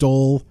Schumachers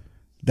stole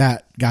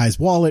that guy's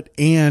wallet,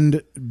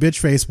 and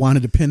Bitchface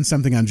wanted to pin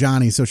something on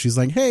Johnny. So she's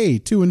like, "Hey,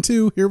 2 and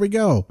 2, here we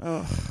go."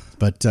 Ugh.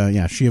 But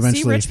yeah, she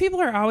eventually. See, rich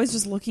people are always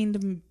just looking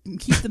to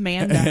keep the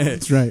man down.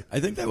 That's right. I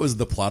think that was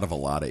the plot of a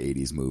lot of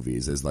 80s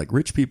movies is like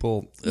rich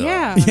people,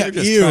 Yeah. they're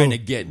just Ew. trying to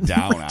get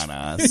down on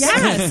us.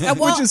 Yes,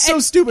 well, Which is so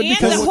stupid and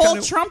because the what whole kind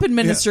of- Trump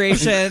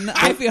administration,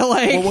 I feel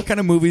like. Well, what kind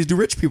of movies do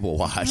rich people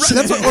watch?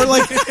 That's what, or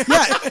like,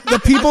 yeah,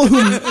 the people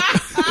who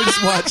They're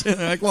just watching.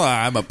 They're like, well,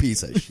 I'm a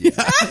piece of shit.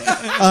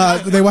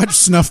 they watch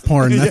snuff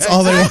porn. That's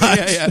all they watch.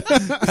 Yeah.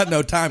 Got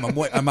no time.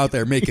 I'm out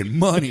there making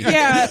money.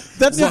 Yeah,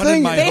 that's the Running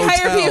thing. my They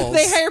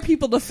hotels. hire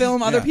people to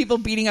film other people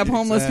beating up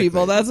homeless Exactly.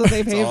 people. That's what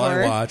they pay That's all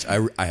for. I watch.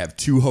 I have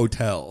 2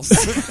 hotels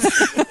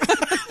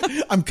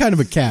I'm kind of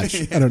a catch.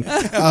 I don't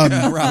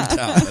know. around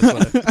town.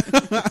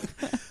 That's what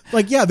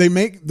Like, yeah,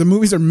 the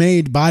movies are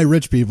made by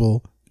rich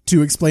people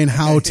to explain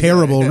how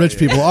terrible rich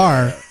people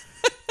are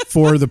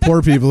for the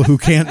poor people who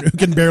can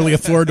barely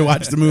afford to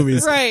watch the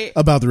movies Right.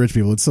 about the rich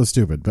people. It's so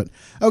stupid. But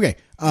okay,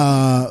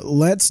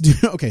 let's do.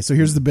 Okay, so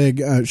here's the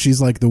big.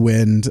 She's like the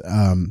wind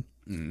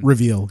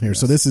reveal here. Yes.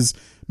 So this is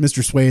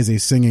Mr. Swayze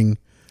singing.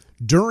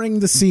 During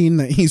the scene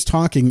that he's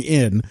talking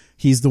in,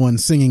 he's the one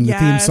singing the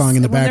theme song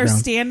in the when background. They're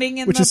standing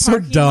in which the is so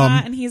parking dumb.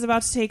 lot and he's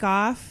about to take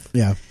off.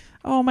 Yeah.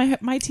 Oh,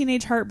 my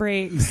teenage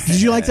heartbreak.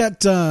 Did you like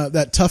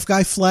that tough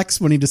guy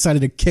flex when he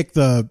decided to kick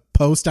the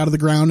post out of the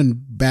ground and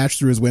bash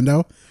through his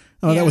window?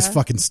 Oh, that was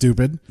fucking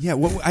stupid. Yeah,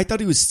 I thought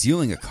he was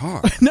stealing a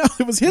car. No,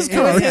 it was his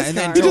car. Yeah, and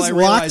then he just I locked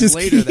realized his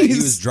later keys. that he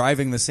was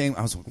driving the same.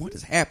 I was like, what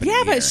is happening?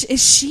 Yeah, here? but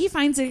she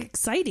finds it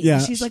exciting. Yeah.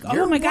 She's like, oh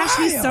You're my gosh,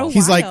 he's so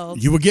He's wild.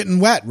 like, you were getting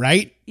wet,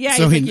 right? Yeah,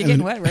 So he's like, you're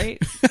getting wet,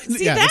 right?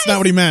 See, yeah, that's not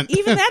what he meant.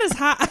 Even that is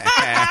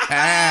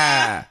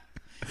hot.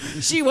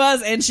 She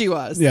was, and she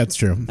was. Yeah, it's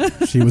true.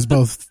 She was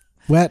both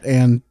wet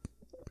and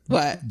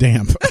What?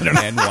 damp. I don't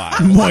know. And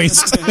wild.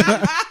 Moist.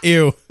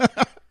 Ew.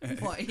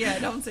 Boy, yeah,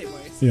 don't say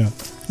voice. Yeah.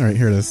 All right,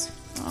 here it is.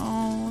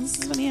 Oh, this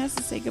is when he has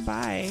to say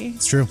goodbye.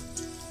 It's true.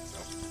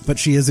 But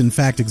she is, in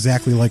fact,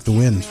 exactly like the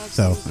wind.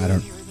 So, I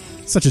don't...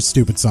 Such a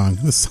stupid song.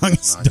 This song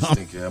is dumb.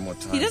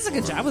 He does a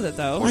good job with it,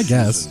 though. I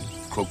guess.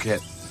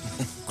 Croquette.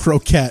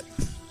 Croquette.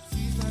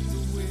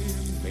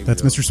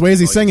 That's Mr.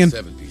 Swayze singing.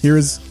 Here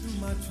is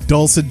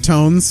dulcet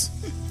tones.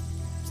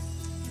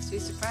 We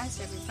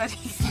surprised everybody.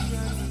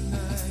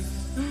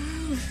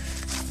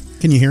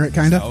 Can you hear it,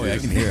 kind of? Oh, yeah, I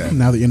can hear it.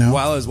 Now that you know.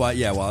 While I was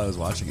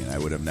watching it, I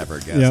would have never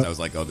guessed. Yep. I was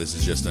like, oh, this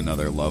is just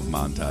another love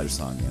montage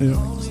song. Yeah.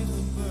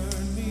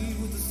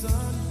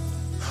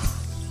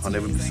 I'll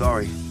never be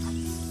sorry.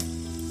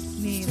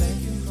 Neither.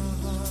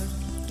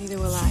 Neither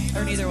will I.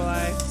 Or neither will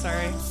I.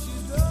 Sorry.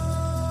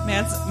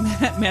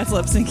 Matt's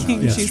lip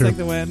syncing. Yeah, She's true. like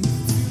the wind.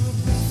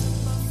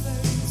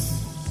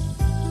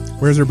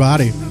 Where's her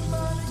body?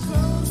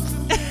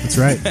 That's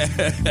right.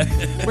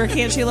 Where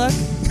can't she look?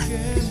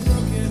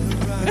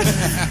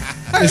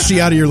 Is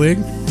she out of your league?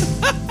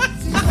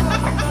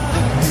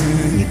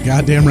 You're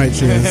goddamn right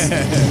she is.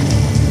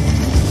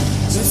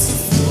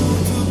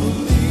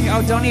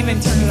 Oh, don't even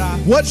turn it off.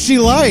 What's she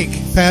like,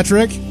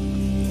 Patrick?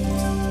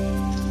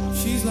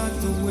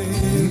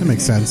 That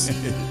makes sense.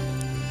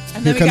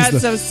 And then we got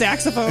some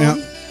saxophone. Yeah.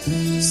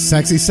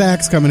 Sexy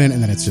sax coming in,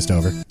 and then it's just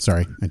over.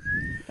 Sorry.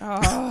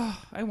 Oh,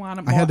 I want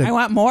it more. I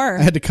want more.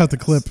 I had to cut the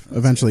clip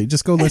eventually.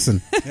 Just go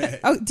listen.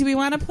 Oh, do we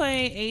want to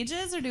play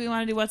Ages, or do we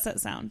want to do What's That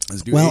Sound?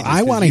 Well, Ages,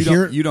 I want to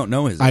hear... You don't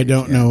know his I age,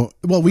 don't yeah. know.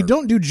 Well, we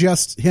don't do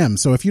just him,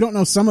 so if you don't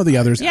know some of the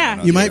others,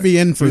 Yeah. you might be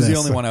in for He was this. the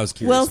only one I was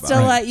curious We'll about.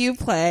 still let you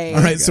play.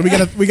 All right, so we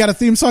got a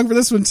theme song for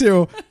this one,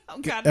 too. Oh,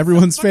 God,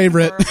 everyone's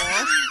favorite.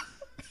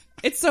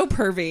 It's so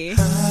pervy.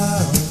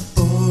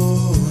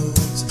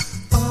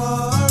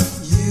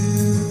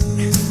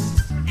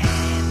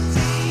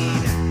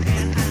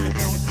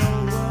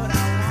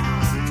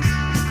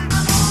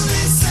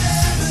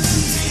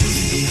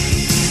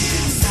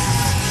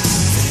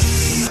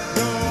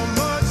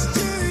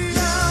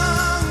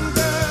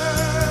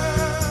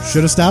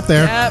 Should have stopped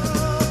there. Yep.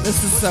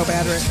 This is so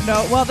bad.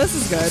 No, well, this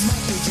is good.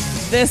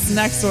 This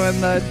next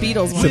one, the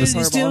Beatles one, is Will you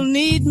horrible. still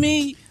need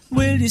me?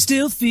 Will you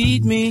still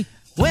feed me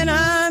when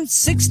I'm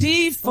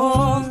 64?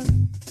 All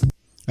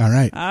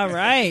right. All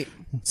right.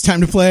 It's time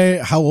to play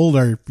How Old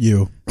Are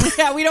You?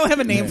 Yeah, we don't have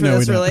a name for No,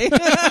 this, we don't.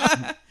 really.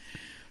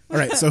 All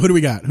right, so who do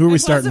we got? Who are we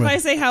Plus, starting if with? I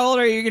say how old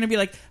are you, you're going to be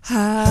like,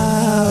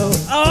 how?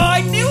 Oh,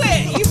 I knew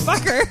it, you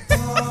fucker.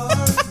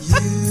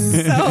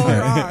 So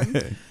wrong.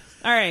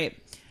 All right.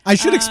 I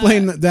should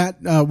explain that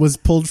was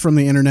pulled from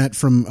the internet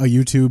from a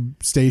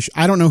YouTube station.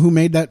 I don't know who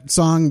made that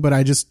song, but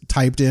I just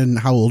typed in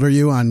 "How old are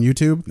you" on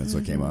YouTube. That's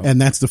what came up,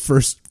 and that's the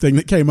first thing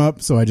that came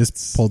up. So I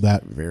just pulled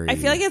that. I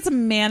feel like it's a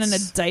man in a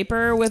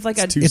diaper with like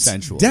too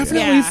sensual.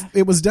 Definitely, Yeah.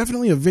 it was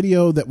definitely a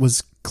video that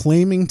was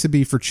claiming to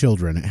be for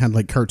children. It had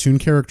like cartoon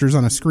characters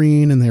on a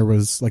screen, and there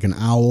was like an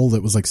owl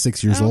that was like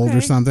 6 years old or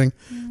Okay. something.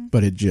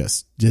 But it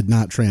just did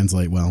not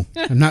translate well.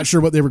 I'm not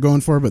sure what they were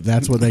going for, but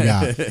that's what they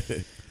got.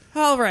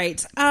 All right.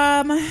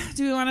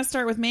 Do we want to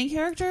start with main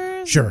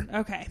characters? Sure.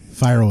 Okay.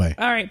 Fire away.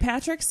 All right.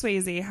 Patrick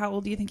Swayze. How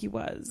old do you think he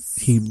was?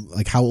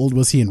 How old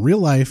was he in real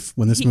life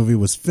when this movie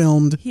was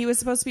filmed? He was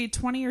supposed to be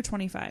 20 or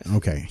 25.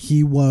 Okay.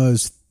 He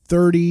was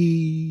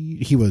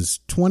 30. He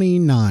was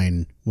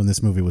 29 when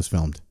this movie was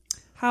filmed.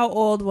 How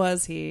old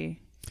was he?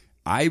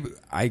 I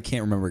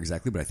can't remember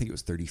exactly, but I think it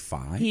was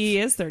 35. He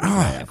is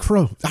 35. Oh,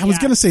 crow. I was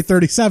Yeah. going to say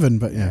 37,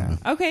 but yeah.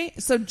 Okay.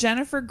 So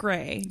Jennifer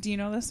Grey. Do you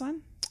know this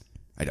one?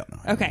 I don't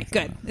know. Okay,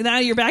 good. Now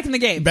you're back in the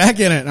game. Back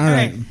in it. All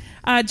right.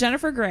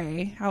 Jennifer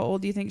Grey, how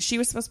old do you think? She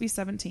was supposed to be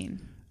 17.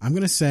 I'm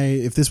going to say,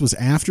 if this was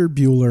after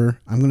Bueller,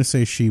 I'm going to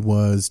say she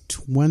was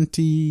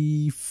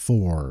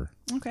 24.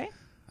 Okay.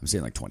 I'm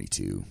saying like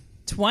 22.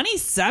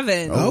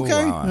 27. Oh,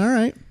 okay. wow. All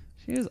right.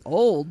 She was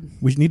old.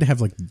 We need to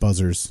have like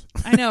buzzers.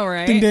 I know,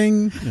 right? Ding,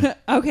 ding. Yeah.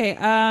 Okay.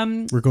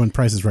 We're going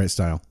Price is Right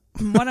style.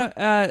 One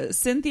of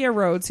Cynthia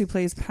Rhodes, who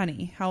plays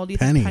Penny. How old do you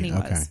Penny. think Penny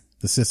was? Okay.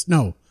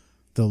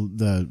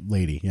 The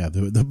lady. Yeah.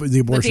 The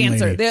abortion The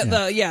dancer.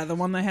 lady. The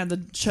one that had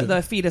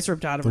the fetus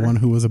ripped out of The her. one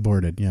who was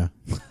aborted. Yeah.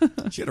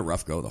 She had a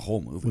rough go the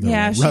whole movie. With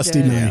Yeah, a she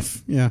rusty did.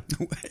 knife. Yeah.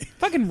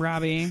 Fucking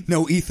Robbie.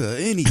 No ether,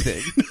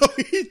 anything.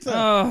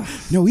 Oh,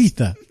 No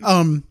ether.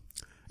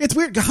 It's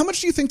weird. How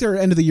much do you think their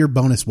end of the year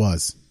bonus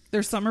was?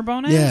 their summer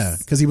bonus? Yeah,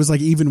 because he was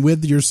like, even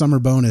with your summer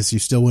bonus, you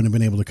still wouldn't have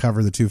been able to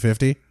cover the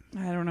 $250.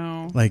 I don't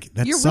know. Like,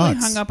 that You're sucks.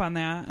 really hung up on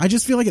that. I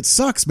just feel like it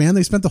sucks, man.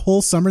 They spent the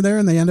whole summer there,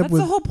 and they end up That's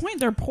with. the whole point.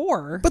 They're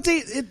poor. But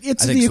it's I the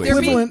think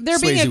equivalent.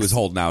 Swayze was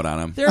holding out on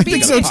him. They're I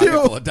think so Got a pocket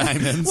too. full of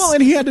diamonds. Well,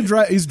 and he had to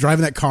drive. He's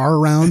driving that car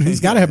around.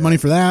 He's got to have money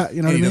for that.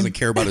 You know and what I he mean? doesn't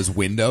care about his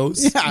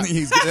windows. Yeah.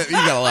 He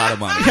got a lot of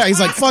money. Yeah, he's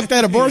like, fuck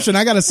that abortion.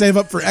 I got to save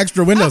up for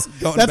extra windows.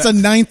 Don't That's bet-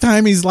 the 9th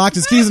time he's locked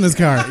his keys in his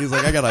car. He's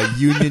like, I got a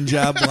union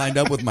job lined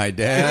up with my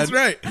dad. That's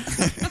right.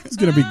 He's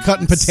going to be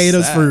cutting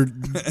potatoes for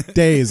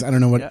days. I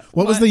don't know what.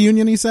 What was the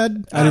union he said?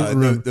 I don't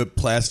remember. The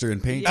plaster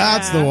and paint.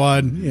 That's the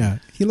one. Yeah.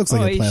 He looks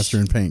like Oh, a plaster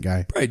and paint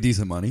guy. Probably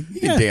decent money. He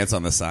Yeah. can dance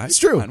on the side. It's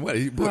true. Come on, what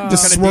Just kind of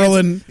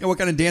swirling. dancing- what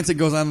kind of dancing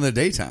goes on in the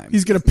daytime?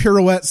 He's going to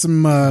pirouette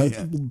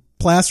some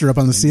plaster up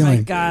on the My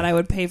ceiling. God, I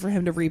would pay for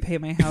him to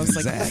repaint my house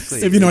like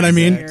Exactly. If you know what I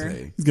mean.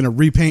 Exactly. He's going to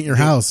repaint your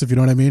house, if you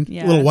know what I mean.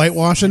 Yes. A little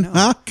whitewashing.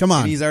 Huh? Come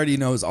on. And he's already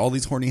knows all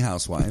these horny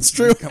housewives. It's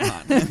true. Come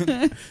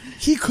on.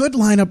 He could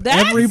line up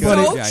That's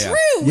everybody. so Yeah.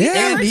 true. We Yeah.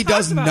 never And he talked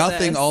does about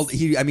nothing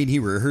this. he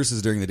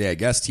rehearses during the day, I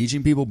guess,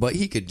 teaching people, but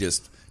he could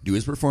just do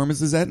his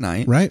performances at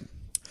night. Right.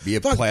 Be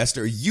a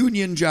plaster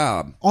union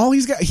job. All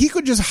he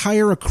could just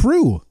hire a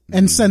crew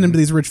and send them to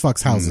these rich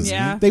fucks' houses.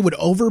 Yeah. They would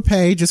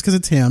overpay just because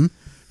it's him.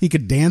 He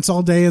could dance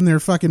all day in their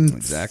fucking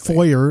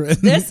foyer.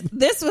 This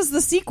was the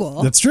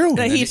sequel. That's true.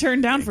 That And he then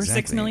turned down for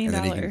exactly. $6 million.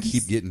 And then he can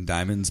keep getting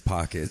diamonds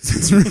pockets.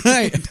 That's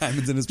right.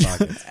 Diamonds in his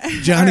pockets.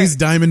 Johnny's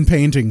diamond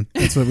painting.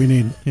 That's what we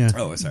need. Yeah.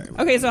 Oh, sorry.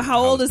 Okay, so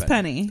how old is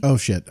Penny? Oh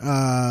shit.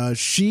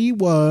 She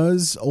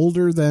was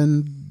older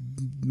than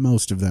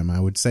most of them. I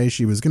would say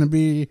she was going to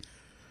be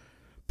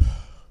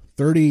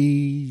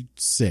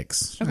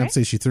 36. Okay. I'd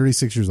say she's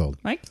 36 years old.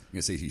 Mike? I'm going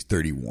to say she's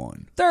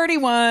 31.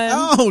 31.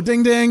 Oh,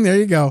 ding ding. There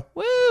you go.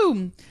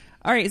 Woo.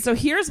 All right, so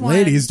here's one.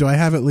 Ladies, do I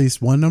have at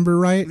least one number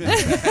right?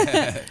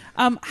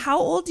 How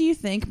old do you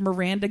think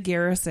Miranda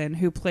Garrison,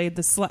 who played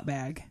the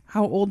slutbag,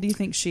 how old do you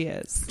think she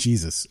is?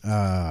 Jesus.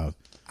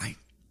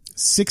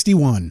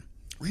 61.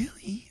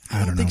 Really? I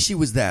don't think know. she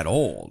was that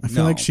old. I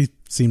feel like she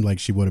seemed like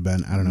she would have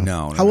been. I don't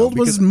know. No. How old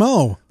was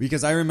Mo?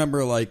 Because I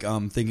remember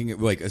thinking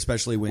like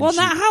especially when Well, she,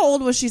 not how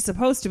old was she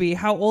supposed to be?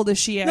 How old is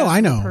she as No,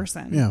 I know. a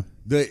person? Yeah.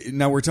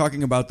 Now we're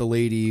talking about the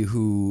lady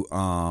who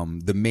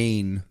the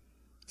main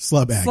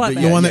Slutbag.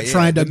 The one that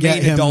tried to the get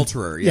main him.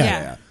 adulterer.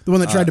 Yeah. The one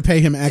that tried to pay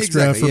him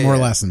extra exactly, for more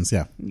lessons.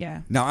 Yeah.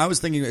 Yeah. Now I was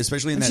thinking,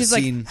 especially in And that she's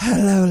like, scene.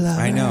 "Hello, lover."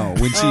 I know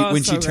when she Oh,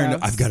 when so she turned.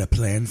 gross. I've got a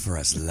plan for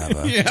us,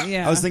 lover.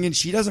 Yeah. I was thinking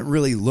she doesn't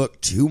really look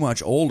too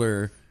much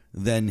older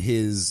than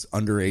his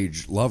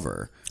underage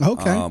lover.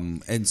 Okay.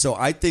 And so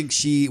I think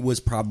she was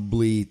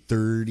probably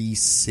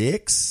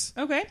 36.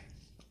 Okay.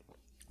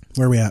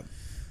 Where are we at?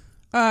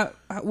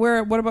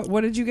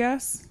 What did you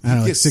guess? I don't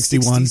know, like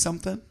 61.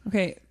 something.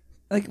 Okay.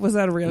 Like, was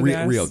that a real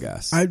guess? Real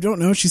guess. I don't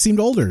know. She seemed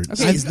older.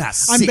 Okay. She's not I'm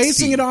 60.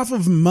 basing it off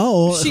of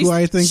Mo, who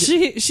I think.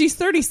 she's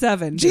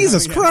 37.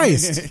 Jesus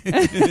Christ!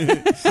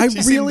 I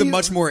She seemed really, the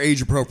much more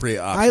age appropriate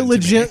option. I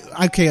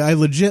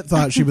legit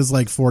thought she was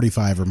like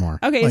 45 or more.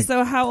 Okay, Like,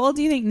 so how old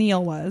do you think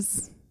Neil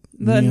was?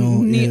 The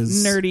Neil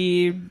is-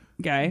 nerdy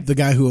guy. the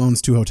guy who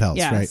owns 2 hotels,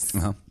 Yes.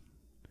 right? Uh-huh.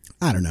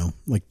 I don't know,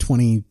 like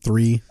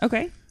 23.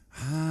 Okay.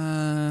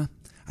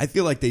 I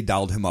feel like they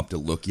dialed him up to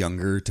look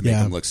younger to make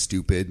Yeah. him look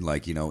stupid,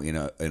 like in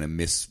a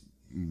Miss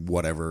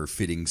whatever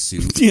fitting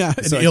suit. Yeah,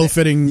 an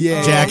ill-fitting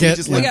jacket. he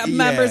just We looked- got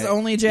members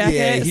only jacket.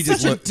 Yeah, It's he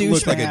just such a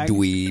looked like a douchebag.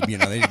 dweeb.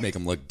 They just make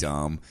him look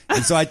dumb.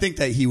 And so I think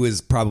that he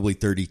was probably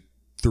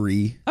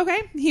 33. Okay,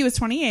 he was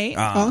 28.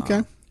 Oh,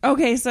 okay.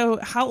 Okay, so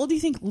how old do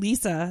you think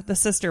Lisa, the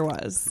sister,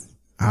 was?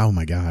 Oh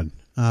my god.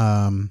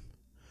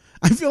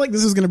 I feel like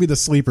this is going to be the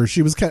sleeper.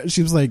 She was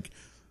like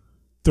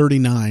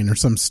 39 or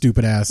some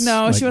stupid ass.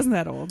 No, like- she wasn't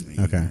that old.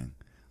 Okay.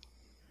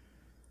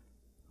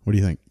 What do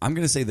you think? I'm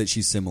going to say that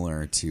she's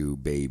similar to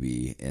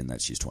Baby in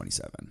that she's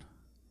 27.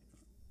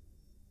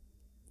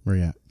 Where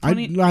you at?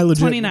 20 I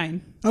legit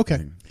 29.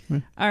 Okay.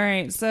 All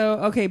right, so,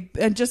 okay,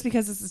 and just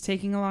because this is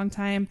taking a long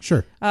time.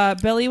 Sure.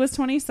 Billy was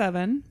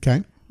 27.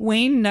 Okay.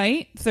 Wayne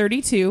Knight,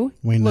 32.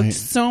 Wayne looked Knight.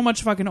 so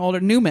much fucking older.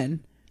 Newman.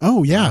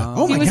 Oh yeah.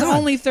 Oh my he was god.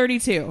 only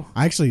 32.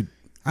 I actually.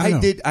 I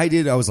don't know. I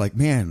did. I was like,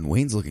 man,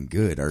 Wayne's looking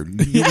good. Or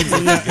Newman's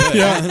looking good.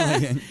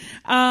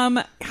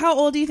 Yeah. How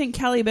old do you think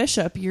Kelly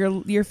Bishop,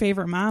 your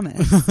favorite mom,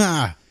 is?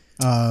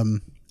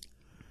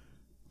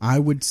 I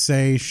would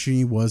say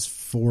she was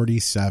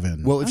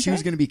 47. Well, if she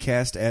was going to be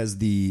cast as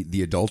the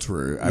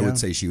adulterer, I Yeah. would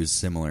say she was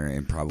similar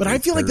and probably. But I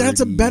feel like that's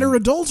a better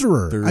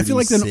adulterer. I feel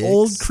like an 36.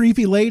 old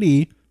creepy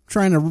lady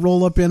trying to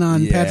roll up in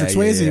on Yeah, Patrick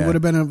Swayze yeah. would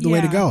have been the way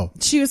to Yeah. go.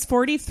 She was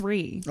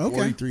 43. Okay.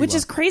 43, Which wow.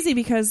 is crazy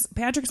because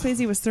Patrick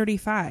Swayze was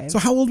 35. So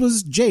how old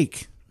was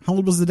Jake? How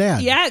old was the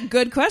dad? Yeah,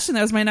 good question.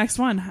 That was my next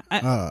one.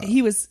 Uh,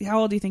 he was, how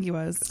old do you think he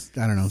was?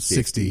 I don't know,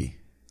 60.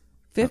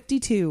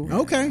 52.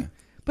 Okay.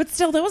 But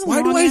still, that was a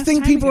Why do long I ass think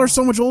time people ago. are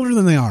so much older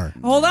than they are?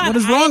 Hold on. What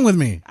is wrong with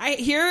me?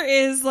 Here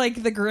is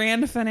like the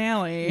grand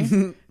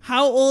finale.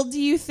 How old do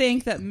you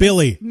think that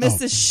Billy.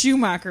 Mrs.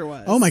 Schumacher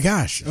was? Oh my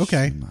gosh.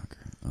 Okay.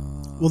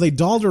 Well, they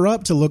dolled her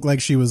up to look like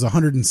she was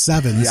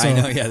 107. Yeah, so. I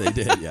know. Yeah, they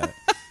did. Yeah,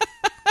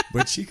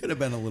 but she could have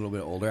been a little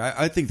bit older.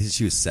 I think that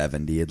she was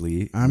 70 at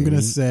least. I'm maybe.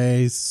 gonna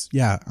say,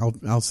 yeah,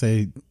 I'll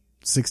say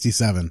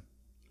 67.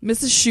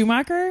 Mrs.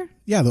 Schumacher?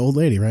 Yeah, the old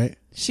lady, right?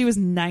 She was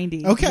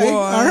 90. Okay,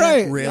 all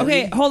right. Really?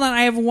 Okay, hold on.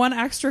 I have one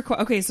extra.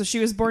 Okay, so she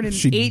was born in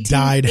She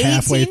died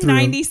halfway through.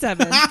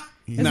 1897 is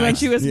when Nice.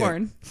 she was Yeah.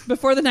 born.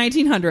 Before the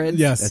 1900s.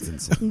 Yes. That's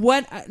insane.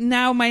 What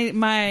now?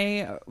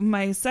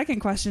 My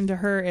second question to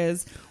her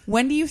is: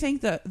 when do you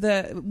think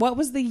what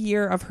was the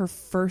year of her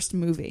first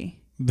movie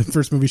The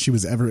first movie she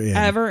was ever in.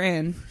 ever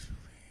in?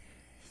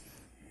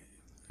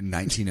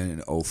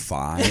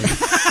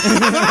 1905.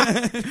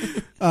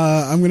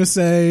 I'm going to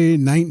say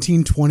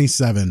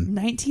 1927.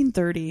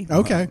 1930.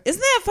 Okay. Isn't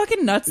that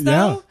fucking nuts though?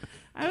 Yeah.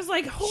 I was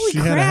like, holy She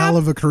crap. had a hell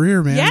of a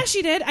career, man. Yeah,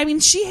 she did. I mean,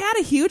 she had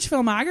a huge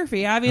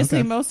filmography. Obviously,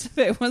 Okay. most of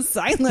it was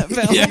silent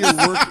film.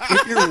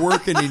 If you're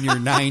working in your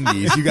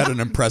 90s, you got an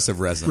impressive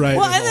resume. Right.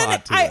 Well, There's and a then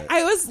lot to it.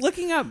 I was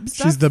looking up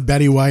stuff. She's the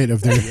Betty White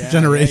of their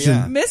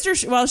generation.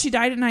 Mr. Well, she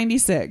died in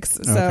 96.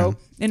 So Okay.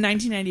 in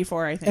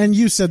 1994, I think. And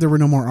you said there were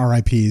no more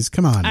RIPs.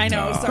 Come on. I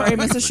know. Sorry,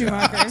 Mrs.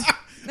 Schumacher.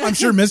 I'm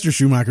sure Mr.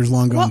 Schumacher's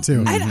long gone,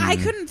 too.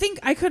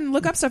 I couldn't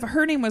look up stuff.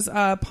 Her name was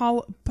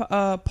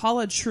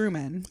Paula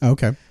Truman.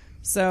 Okay.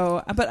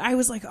 So, but I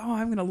was like, oh,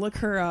 I'm going to look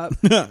her up.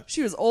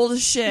 She was old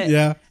as shit.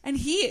 Yeah. And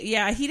he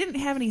didn't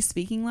have any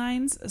speaking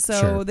lines.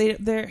 So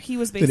Sure. he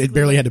was They basically.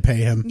 barely had to pay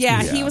him.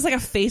 Yeah, he was like a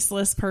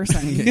faceless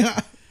person. Yeah.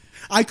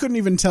 I couldn't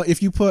even tell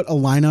if you put a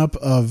lineup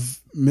of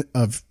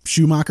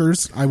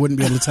Schumachers, I wouldn't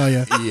be able to tell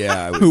you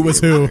who was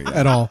who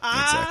at all.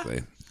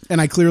 Exactly.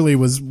 And I clearly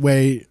was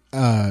way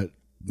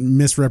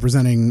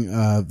misrepresenting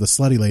the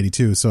slutty lady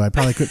too, so I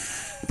probably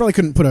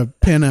couldn't put a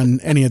pin on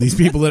any of these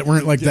people that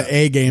weren't like the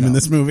A game in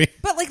this movie.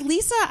 But like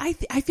Lisa, I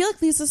feel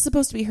like Lisa's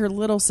supposed to be her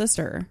little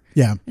sister.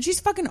 Yeah. And she's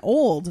fucking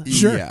old.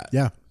 Sure.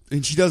 Yeah.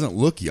 And she doesn't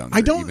look younger.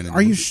 I don't. Even in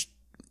Are you?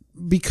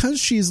 Because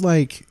she's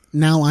like,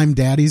 now I'm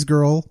daddy's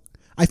girl.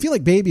 I feel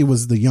like Baby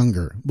was the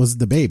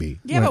baby.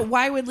 Yeah, Right. but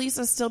why would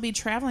Lisa still be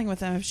traveling with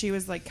him if she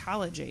was like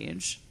college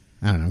age?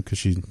 I don't know, because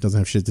she doesn't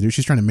have shit to do.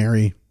 She's trying to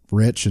marry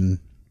rich and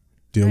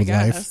deal with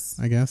life.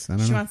 I guess. I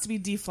don't She know. wants to be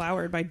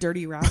deflowered by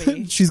Dirty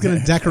Robbie. She's going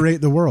to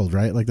decorate the world,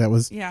 right? Like that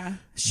was. Yeah.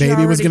 She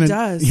Baby was already going to.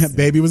 does. Yeah,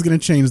 Baby was going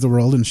to change the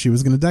world, and she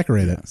was going to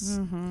decorate it.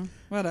 Mm-hmm.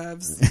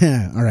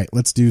 Whatevs. All right,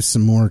 let's do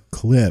some more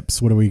clips.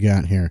 What do we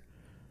got here?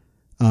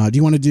 Do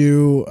you want to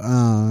do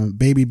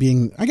Baby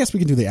being? I guess we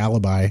can do the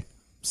alibi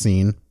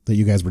scene that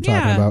you guys were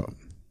talking about.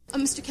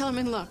 Mr.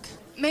 Kellerman, look.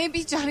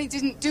 Maybe Johnny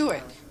didn't do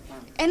it.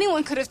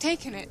 Anyone could have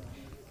taken it.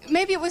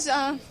 Maybe it was,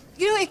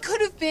 it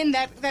could have been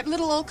that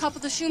little old couple,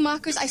 the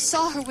Schumachers. I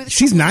saw her with.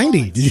 She's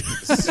 90. Did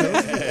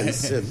you?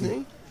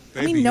 Sydney?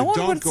 I mean, no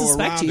one would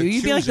suspect you.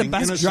 You'd be like the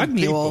best drug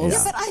mules.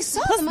 Yeah, but I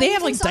saw Plus, them. they I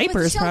have even like saw them at the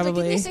diapers, Sheldrake.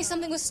 probably. Didn't you say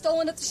something was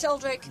stolen at the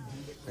Sheldrake?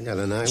 I got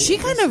an eyewitness. She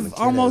kind The of kid has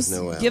almost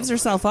no gives alibi.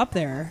 herself up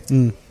there.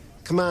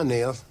 Come on,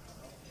 Neil.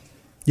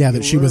 Yeah,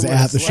 that she was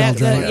at the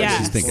Sheldrake. Yeah.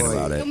 She's thinking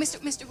about it. No,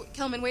 Mr.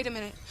 Kellerman, wait a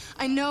minute.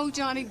 I know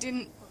Johnny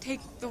didn't take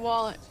the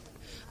wallet.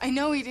 I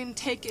know he didn't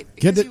take it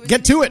because he was Get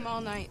in to his it. room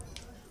all night.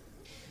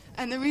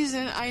 And the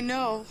reason I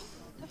know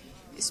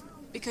is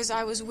because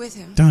I was with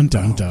him. Dun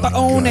dun dun.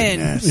 Boning.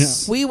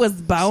 goodness. We was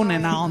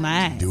boning all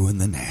night. Doing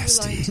the You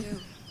nasty. lied too.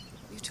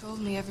 You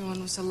told me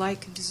everyone was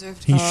alike and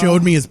deserved. He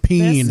showed me his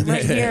peen. This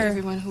right here.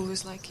 Everyone who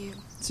was like you.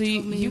 So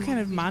you kind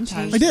of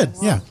montage. I did.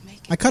 Yeah,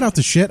 I cut out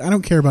the shit. I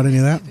don't care about any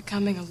of that.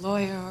 Becoming a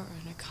lawyer or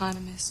an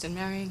economist and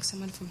marrying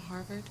someone from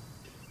Harvard.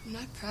 I'm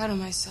not proud of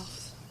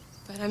myself,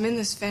 but I'm in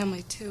this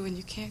family too, and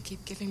you can't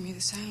keep giving me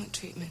the silent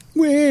treatment.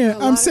 Well, A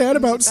lot I'm of sad things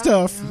about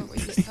stuff. me aren't what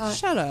you thought.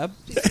 Shut up.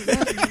 If you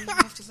love me, you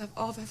have to love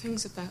all the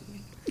things about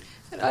me,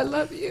 and I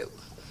love you.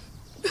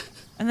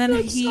 And then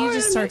I'm he sorry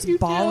just I starts let you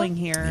bawling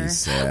down. here. He's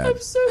sad. I'm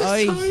so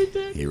Oy. sorry,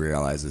 Dad. He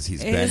realizes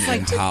he's It's been like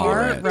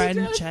intolerant.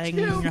 heart-wrenching.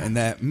 And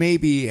that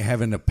maybe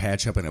having to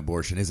patch up an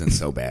abortion isn't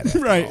so bad. After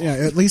Right. all. Yeah.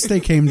 At least they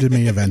came to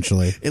me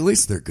eventually. At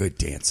least they're good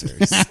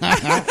dancers.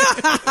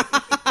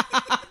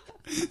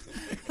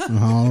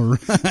 All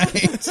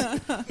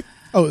right.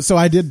 Oh, so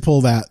I did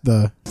pull that.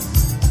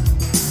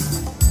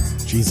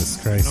 Jesus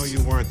I Christ. know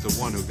you weren't the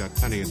one who got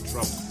Penny in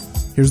trouble.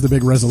 Here's the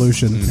big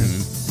resolution.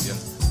 Yeah.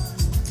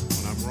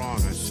 When I'm wrong,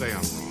 I say I'm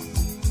wrong.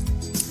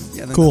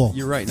 Yeah, then Cool.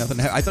 You're right. Nothing.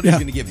 I thought he was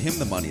going to give him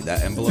the money,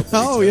 that envelope.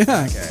 that he Oh took.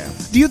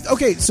 yeah.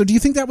 Okay. So do you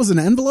think that was an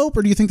envelope,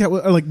 or do you think that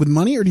was like with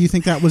money, or do you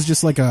think that was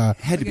just like a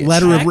Like a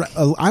letter check?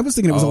 of? I was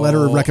thinking it was a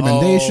letter of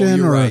recommendation,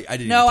 you're or right. I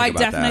didn't No, even I think about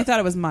definitely that. thought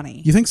it was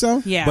money. you think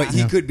so? Yeah. But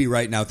he could be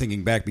right now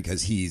thinking back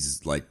because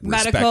he's like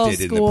Medical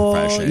respected school,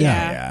 in the profession.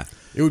 yeah.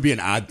 It would be an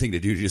odd thing to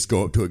do to just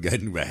go up to a guy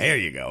and be, here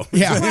you go.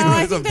 Yeah. Well,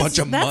 I With a think bunch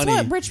of that's money.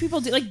 what rich people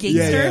do, like Yeah,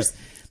 yeah. gangsters.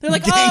 They're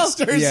like,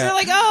 Gangsters. Yeah. they're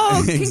like, oh,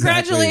 Exactly.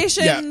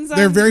 congratulations.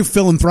 They're very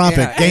philanthropic,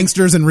 Yeah.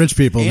 gangsters and rich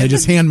people. They And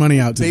just hand money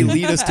out to They people.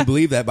 lead us to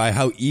believe that by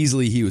how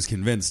easily he was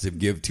convinced to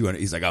give 200.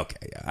 He's like,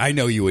 okay, yeah, I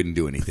know you wouldn't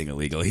do anything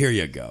illegal. Here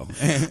you go.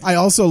 I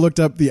also looked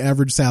up the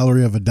average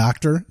salary of a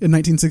doctor in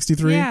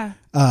 1963. Yeah.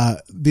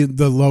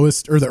 The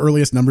lowest or the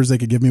earliest numbers they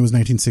could give me was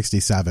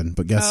 1967.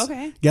 But guess Oh,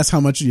 okay. guess how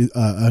much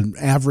an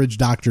average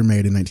doctor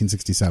made in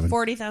 1967?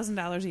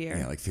 $40,000 a year.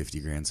 Yeah, like 50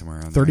 grand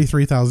somewhere around there.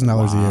 $33,000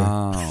 a year.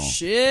 Wow.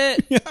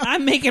 Shit.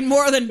 I'm making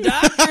more than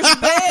doctors,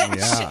 bitch.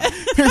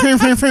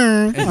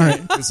 Yeah. All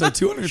right. So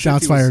 250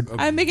 Shots was fired.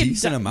 a I'm making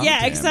decent amount. yeah,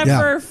 to him. except Yeah.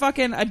 for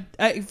fucking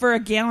for a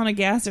gallon of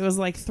gas, it was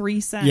like 3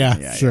 cents.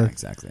 Yeah. Sure.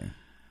 exactly.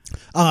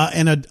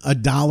 And a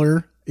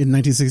dollar in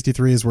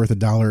 1963 is worth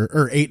 $1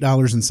 or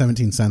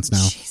 $8.17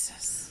 now.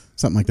 Jesus.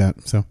 Something like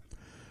that. So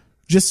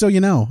just so you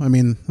know, I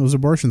mean, those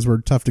abortions were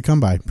tough to come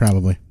by,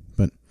 probably.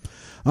 But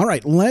all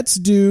right, let's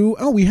do.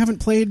 Oh, we haven't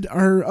played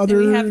our we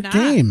other have not.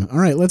 game. All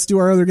right, let's do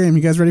our other game.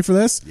 You guys ready for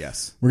this?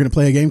 Yes. We're gonna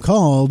play a game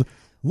called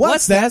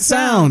What's That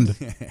Sound?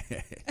 I'm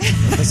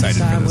excited for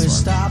Time we this one.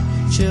 stop,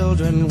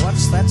 children,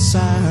 what's that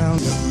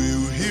sound?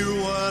 You hear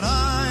what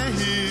I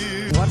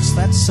hear. What's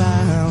that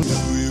sound? Do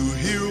you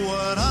hear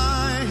what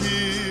I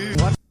hear?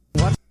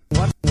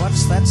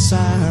 What's that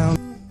sound?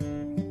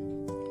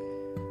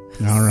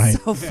 All right.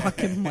 So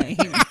fucking lame.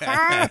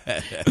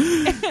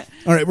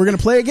 All right, we're going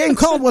to play a game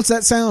called What's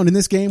That Sound? In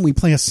this game, we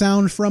play a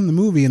sound from the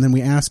movie, and then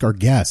we ask our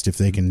guest if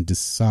they can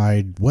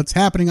decide what's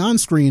happening on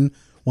screen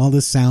while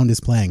this sound is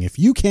playing. If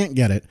you can't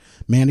get it,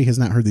 Mandy has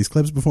not heard these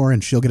clips before,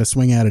 and she'll get a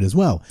swing at it as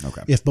well.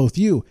 Okay. If both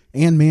you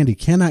and Mandy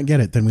cannot get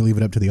it, then we leave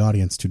it up to the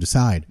audience to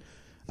decide.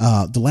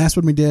 The last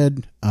one we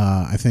did,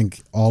 I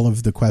think all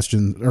of the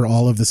questions or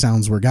all of the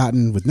sounds were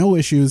gotten with no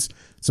issues.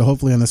 So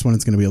hopefully on this one,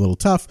 it's going to be a little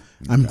tough.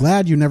 Okay. I'm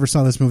glad you never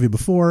saw this movie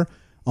before,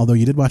 although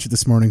you did watch it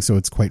this morning, so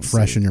it's quite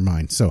fresh in your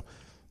mind. So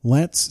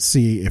let's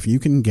see if you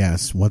can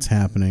guess what's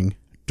happening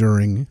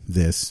during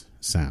this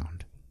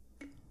sound.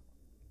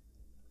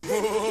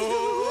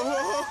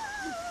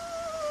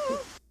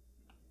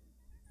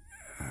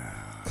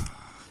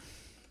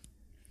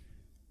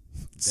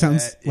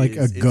 Sounds like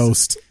a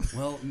ghost.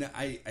 Well, no,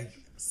 I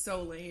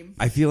so lame.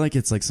 I feel like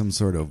it's like some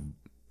sort of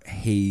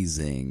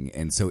hazing.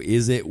 And so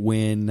is it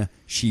when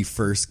she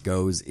first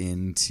goes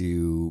in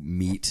to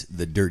meet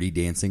the Dirty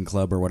Dancing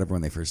Club or whatever,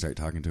 when they first start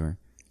talking to her?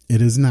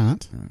 It is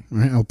not. All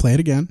right, I'll play it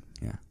again.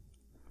 Yeah.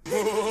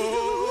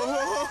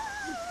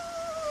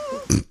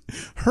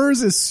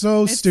 Hers is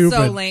so It's stupid.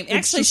 so lame.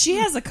 Actually, she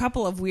has a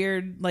couple of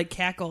weird like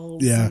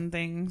cackles and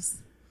things.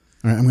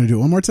 All right, I'm going to do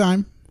it one more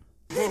time.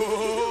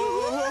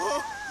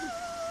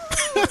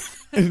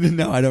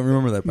 No, I don't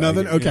remember that part.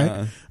 Nothing? Okay.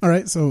 Yeah. All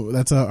right, so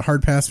that's a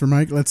hard pass for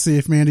Mike. Let's see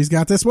if Mandy's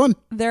got this one.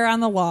 They're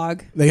on the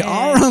log. They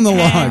are on the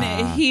log.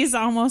 And he's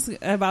almost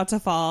about to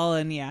fall,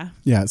 and Yeah,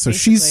 so basically.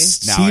 she's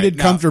seated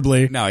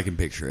comfortably. Now I can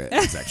picture it.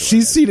 Exactly.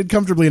 She's seated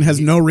comfortably and has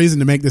no reason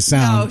to make this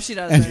sound. No, she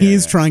doesn't. And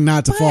he's trying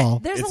not to But fall.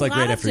 There's It's a like lot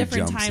right of after he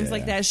different jumps, times yeah,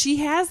 like yeah. that. She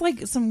has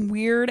like some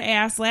weird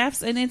ass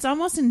laughs, and it's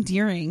almost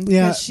endearing.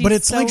 Yeah, because she's but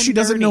it's so like she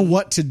doesn't nerdy. know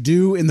what to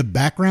do in the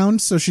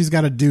background, so she's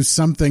got to do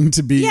something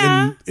to be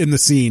in the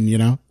scene, you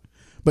know?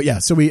 But yeah,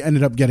 so we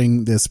ended up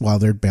getting this while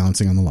they're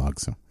balancing on the log.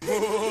 So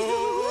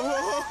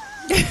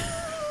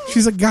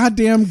she's a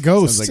goddamn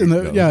ghost. Sounds like in the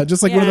a ghost. Yeah,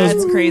 just like one of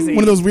those it's crazy.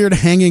 one of those weird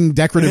hanging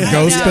decorative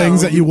ghost know.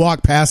 things that you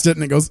walk past it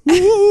and it goes.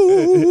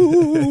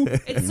 Ooh.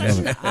 It's such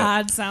an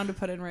odd sound to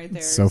put in right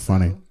there. So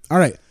funny. All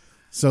right.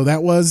 So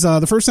that was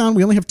the first sound.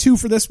 We only have 2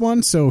 for this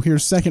one. So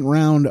here's second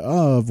round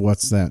of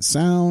What's That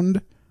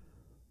Sound?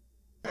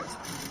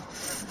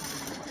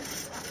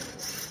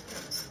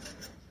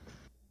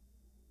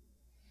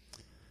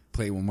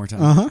 Play it one more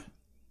time. Uh-huh.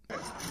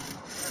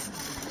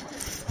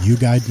 You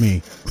guide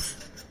me.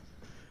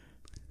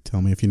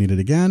 Tell me if you need it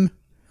again.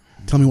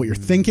 Tell me what you're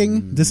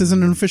thinking. This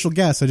isn't an official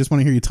guess. I just want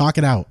to hear you talk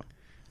it out.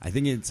 I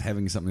think it's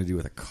having something to do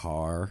with a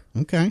car.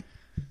 Okay.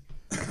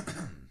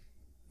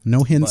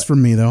 No hints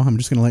from me, though. I'm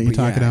just going to let you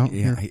talk it out.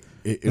 Yeah,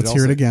 Here. Let's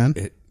hear it again.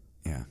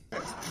 Yeah.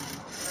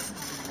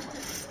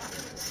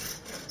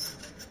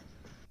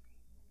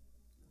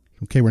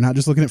 Okay, we're not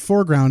just looking at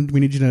foreground.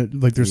 We need you to,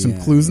 like, there's some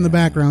clues in the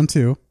background,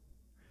 too.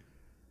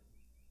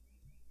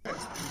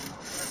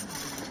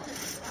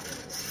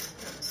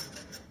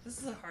 This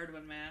is a hard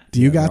one, Matt.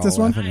 Do you got this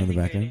one? In the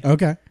background.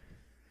 Okay.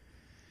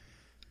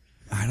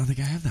 I don't think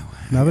I have that one.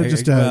 Another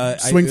just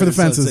swing for the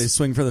so let's fences. say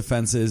swing for the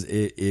fences.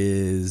 It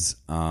is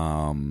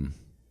them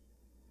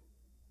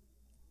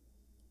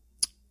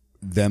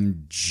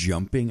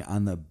jumping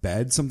on the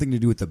bed. Something to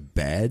do with the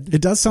bed.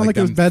 It does sound like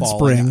it was them bed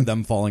falling- spring.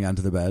 Them falling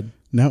onto the bed.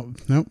 Nope.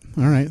 All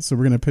right, so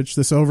we're going to pitch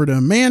this over to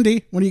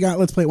Mandy. What do you got?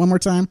 Let's play it one more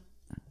time.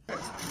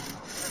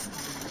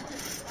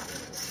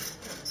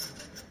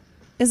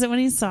 Is it when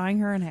he's sawing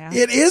her in half?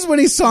 It is when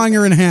he's sawing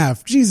her in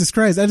half. Jesus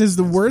Christ, that is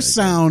the worst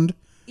sound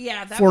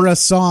Yeah, that for was, a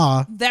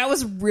saw. That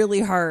was really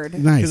hard.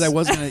 Nice. Because I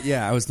wasn't.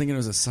 I was thinking it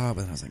was a saw,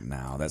 but then I was like,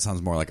 no, that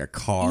sounds more like a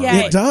car.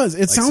 Yeah. It does.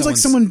 It sounds like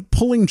someone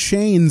pulling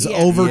chains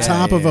over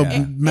top of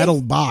a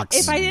metal box.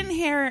 If I didn't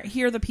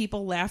hear the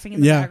people laughing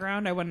in the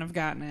background, I wouldn't have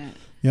gotten it.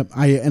 Yep.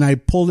 I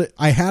pulled it.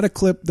 I had a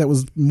clip that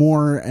was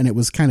more, and it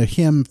was kind of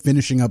him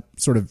finishing up,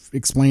 sort of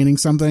explaining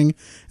something.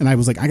 And I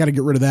was like, I got to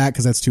get rid of that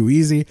because that's too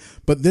easy.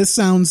 But this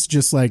sounds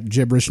just like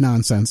gibberish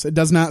nonsense. It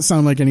does not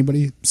sound like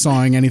anybody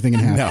sawing anything in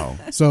half. No.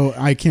 So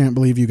I can't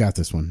believe you got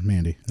this one,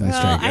 Mandy. Nice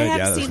Well, try. I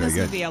have seen this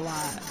movie a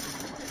lot.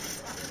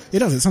 It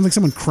does. It sounds like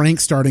someone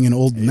crank starting an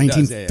old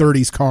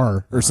 1930s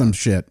car or some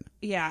shit.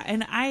 Yeah,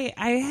 and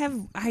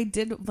I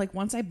did, like,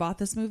 once I bought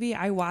this movie,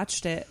 I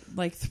watched it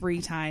like 3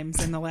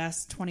 times in the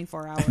last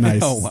 24 hours.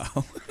 Nice. Oh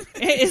wow.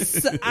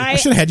 I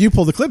should have had you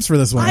pull the clips for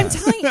this one. I'm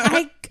telling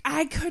you,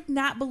 I could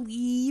not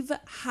believe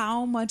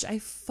how much I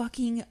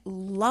fucking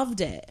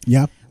loved it.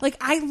 Yeah. Like,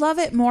 I love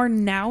it more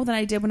now than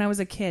I did when I was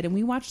a kid, and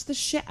we watched the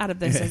shit out of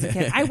this as a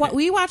kid.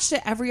 We watched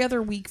it every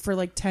other week for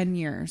like 10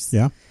 years.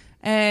 Yeah.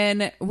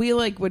 And we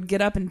like would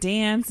get up and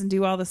dance and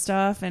do all the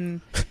stuff,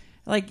 and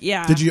Like,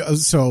 yeah. Did you?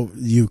 So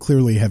you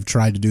clearly have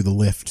tried to do the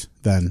lift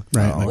then,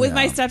 right? Like- With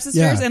my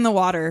stepsisters in the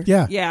water.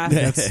 Yeah. Yeah.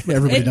 That's,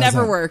 everybody it does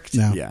never that. worked.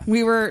 No. Yeah.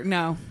 We were,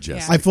 no.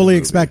 Just yeah. I fully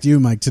expect you,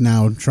 Mike, to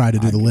now try to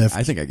do the lift.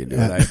 I think I can do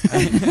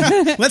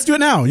it. Let's do it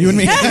now, you and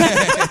me.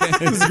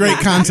 This is great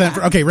content.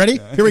 Okay, ready?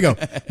 Here we go.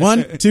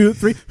 1, 2,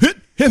 3. Hit,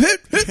 hit,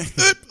 hit, hit,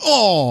 hit.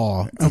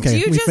 Oh, okay. Do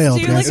you we just failed,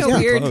 do guys. like a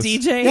weird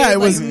DJ? Yeah, it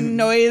like was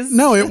noise.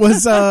 No, it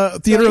was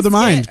theater of the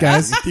mind,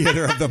 guys.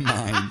 Theater of the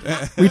mind.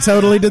 We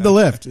totally did the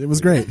lift. It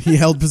was great. He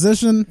held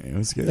position. It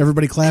was good.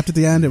 Everybody clapped at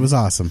the end. It was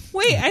awesome.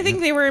 Wait, I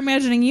think they were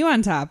imagining you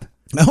on top.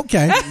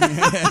 Okay.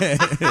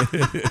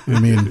 I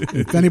mean,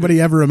 if anybody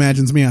ever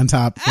imagines me on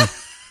top,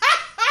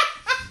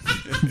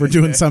 we're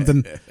doing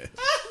something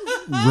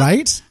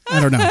right. I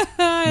don't know.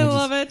 I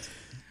love it.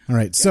 All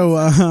right. So,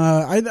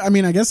 I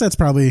mean, I guess that's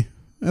probably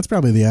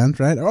the end,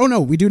 right? Oh no,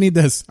 we do need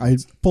this. I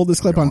pulled this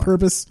clip on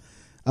purpose.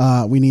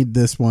 We need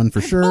this one for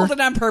sure. Pulled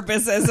it on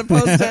purpose as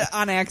opposed to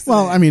on accident.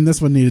 Well, I mean,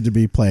 this one needed to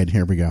be played.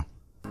 Here we go.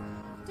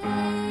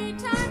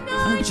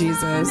 Oh,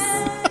 Jesus.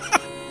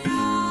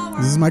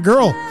 This is my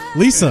girl,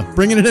 Lisa,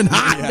 bringing it in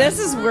hot. This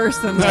is worse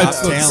than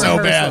That's so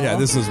bad. Yeah,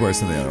 this was worse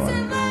than the other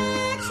one.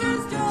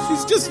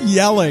 She's just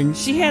yelling.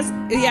 She has,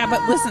 yeah,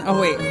 but listen.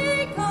 Oh, wait.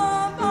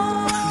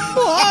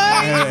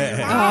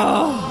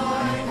 Oh.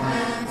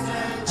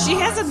 She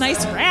has a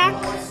nice rack.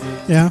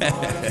 Yeah.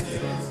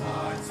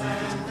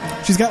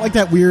 She's got like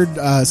that weird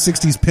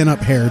 60s pinup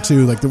hair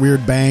too, like the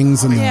weird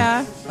bangs and the,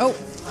 Yeah. Oh.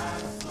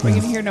 Are you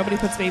going to hear Nobody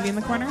Puts Baby in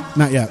the Corner?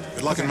 Not yet.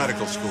 Good luck in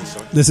medical school,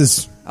 son. This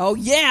is Oh,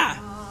 yeah.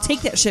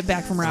 Take that shit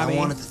back from Robbie. I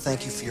wanted to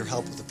thank you for your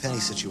help with the Penny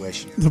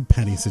situation. the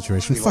Penny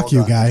situation. We've Fuck all you,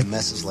 gotten guy. into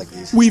messes like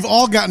these. We've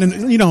all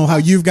gotten, you know how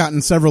you've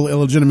gotten several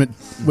illegitimate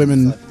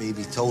women.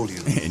 Baby told you.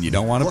 And you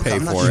don't want to Look, pay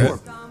I'm not for sure.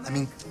 it. I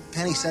mean,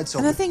 Penny said so.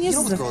 And the but thing you is,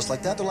 know with if girls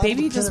like that, they're liable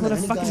Baby to just pin would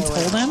them have any fucking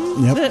guy told around.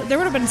 him. Yep. There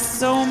would have been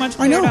so much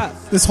I cleared know.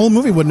 up. This whole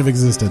movie wouldn't have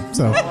existed.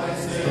 So,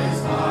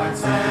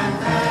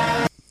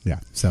 yeah.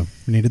 So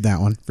we needed that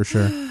one for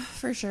sure.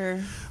 For sure.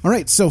 All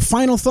right. So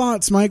final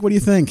thoughts, Mike. What do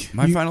you think?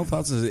 My final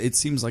thoughts is it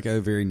seems like a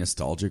very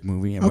nostalgic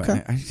movie.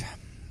 Okay.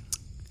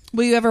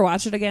 Will you ever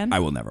watch it again? I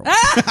will never watch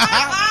it.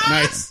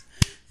 Nice.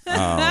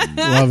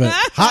 Love it.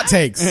 Hot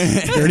takes.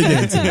 Dirty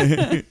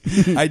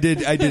Dancing. I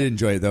did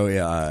enjoy it though.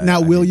 Yeah. Now,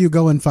 will you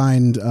go and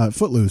find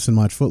Footloose and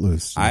watch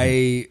Footloose?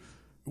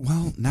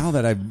 Well, now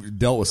that I've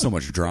dealt with so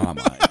much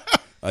drama,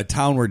 a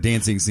town where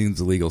dancing seems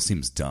illegal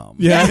seems dumb.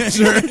 Yeah,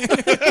 sure.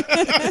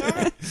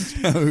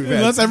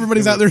 Unless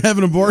everybody's out there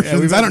having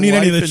abortions, I don't need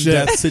any of this shit.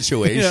 Death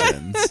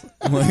situations.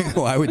 Like,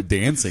 why would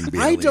dancing be?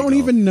 I don't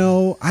even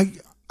know.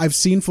 I've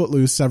seen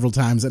Footloose several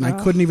times, and I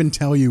couldn't even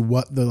tell you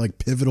what the like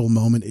pivotal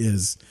moment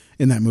is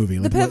in that movie.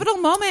 The Like, pivotal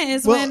moment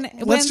is when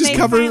let's just they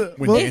cover find-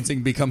 when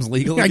dancing becomes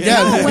legal. I again.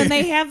 guess. No, when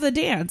they have the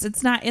dance.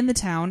 It's not in the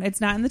town.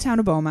 It's not in the town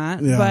of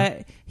Beaumont, Yeah.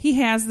 but he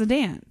has the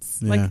dance.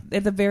 Yeah. Like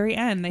at the very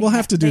end. We'll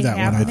have to do that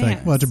one, I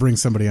think. We'll have to bring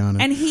somebody on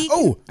it. And he.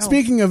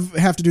 Speaking of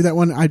have to do that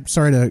one, I'm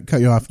sorry to cut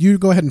you off. You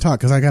go ahead and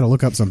talk because I got to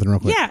look up something real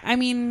quick. Yeah, I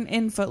mean,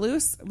 in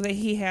Footloose,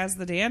 he has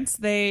the dance.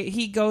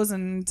 He goes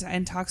and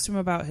talks to him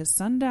about his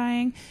son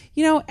dying.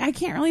 You know, I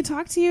can't really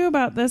talk to you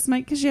about this,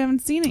 Mike, because you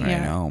haven't seen it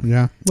yet. I know.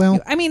 Yeah. Well,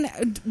 I mean,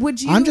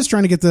 would you? I'm just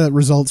trying to get the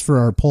results for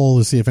our poll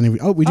to see if any.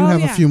 Oh, we do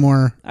have a few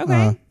more.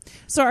 Okay.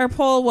 So our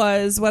poll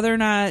was whether or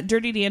not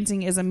Dirty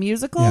Dancing is a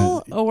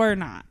musical or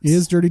not.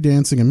 Is Dirty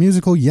Dancing a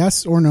musical?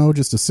 Yes or no?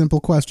 Just a simple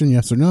question,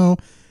 yes or no.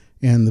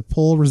 And the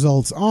poll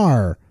results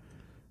are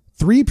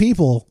 3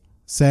 people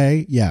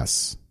say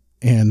yes,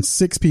 and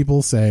 6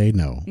 people say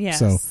no. Yes.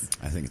 So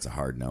I think it's a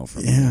hard no for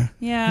me.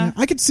 Yeah.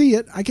 I could see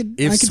it. I could.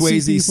 If I could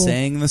Swayze see people.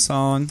 sang the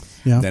song,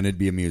 Yeah. then it'd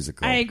be a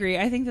musical. I agree.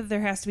 I think that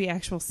there has to be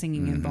actual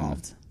singing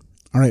involved.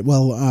 All right.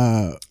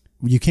 Well,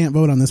 you can't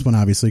vote on this one,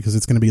 obviously, because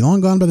it's going to be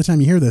long gone by the time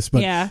you hear this.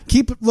 But Yeah.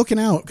 keep looking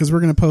out because we're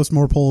going to post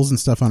more polls and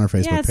stuff on our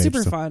Facebook Yeah, it's page.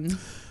 super so. fun.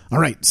 All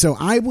right. So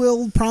I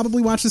will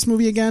probably watch this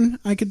movie again,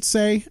 I could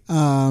say.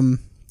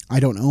 I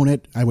don't own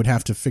it. I would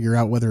have to figure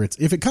out whether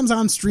if it comes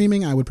on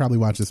streaming, I would probably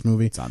watch this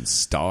movie. It's on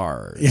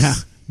Stars. Yeah.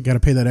 You got to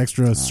pay that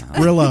extra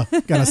Skrilla.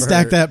 Got to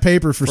stack that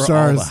paper for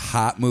Stars. All the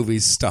hot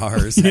movies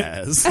Stars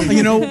has.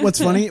 You know what's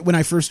funny? When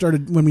we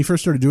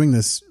first started doing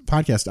this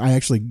podcast, I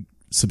actually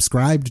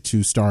subscribed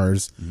to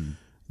Stars.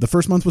 The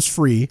first month was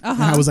free,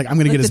 and I was like, I'm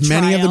going to get With as the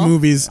many of the trial.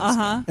 movies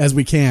as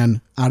we can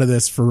out of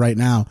this for right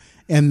now.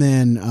 And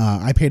then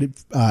I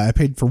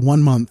paid for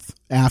 1 month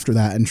after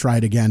that and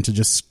tried again to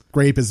just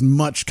scrape as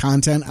much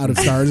content out of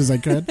Stars as I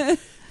could.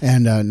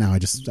 And now I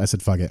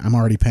said, fuck it. I'm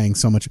already paying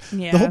so much.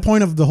 Yeah. The whole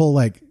point of the whole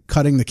like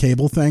cutting the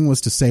cable thing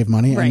was to save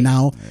money. Right. And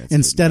now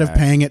instead of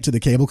paying it to the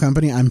cable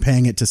company, I'm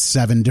paying it to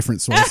 7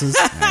 different sources.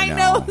 I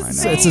know.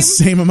 So it's the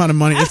same amount of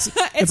money.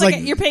 It's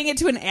like you're paying it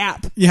to an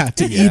app. Yeah,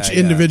 to each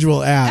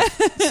individual app.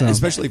 So.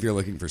 Especially if you're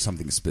looking for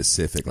something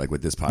specific, like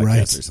with this podcast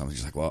Right. or something.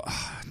 You're like, well,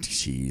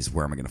 geez,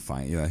 where am I going to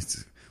find?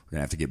 We're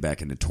gonna have to get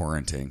back into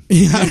torrenting.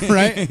 Yeah,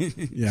 right.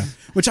 Yeah,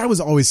 which I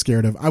was always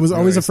scared of. I was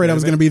always afraid I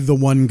was going to be the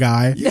one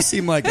guy. You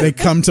seem like they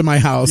come to my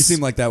house. You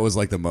seem like that was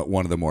like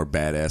one of the more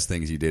badass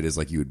things you did. Is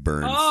like you would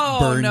burn no.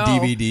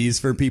 DVDs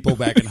for people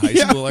back in high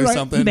school or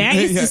something. Matt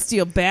used to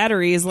steal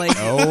batteries like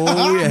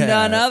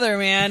none other,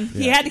 man.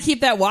 He had to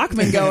keep that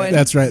Walkman going.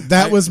 That's right.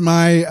 That was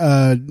my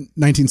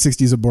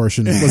 1960s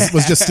abortion.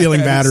 Was just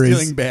stealing batteries.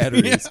 Stealing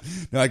batteries.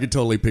 No, I could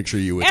totally picture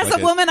you with. As a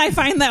woman, I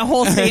find that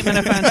whole statement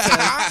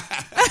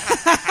offensive.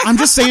 I'm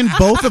just saying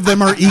both of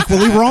them are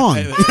equally wrong.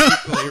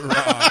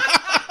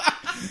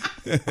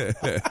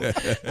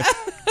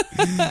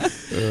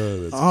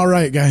 All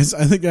right, guys.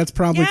 I think that's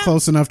probably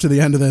close enough to the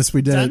end of this.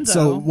 We did it.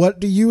 So what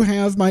do you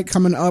have, Mike,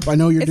 coming up? I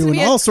know you're doing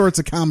all sorts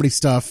of comedy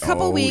stuff. A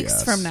couple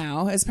weeks from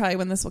now is probably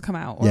when this will come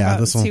out. We're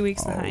about 2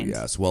 weeks behind.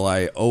 Yes. Well,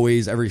 I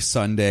always, every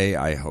Sunday,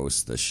 I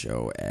host the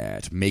show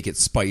at Make It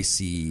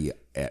Spicy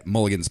at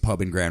Mulligan's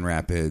Pub in Grand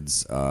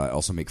Rapids. I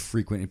also make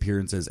frequent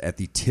appearances at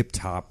the Tip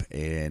Top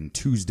and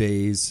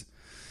Tuesdays.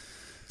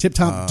 Tip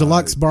Top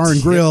Deluxe Bar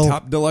and Grill. Tip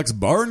Top Deluxe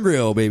Bar and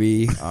Grill,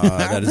 baby.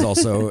 That is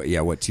also,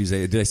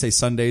 Tuesday? Did I say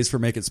Sundays for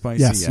Make It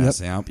Spicy?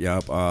 Yes.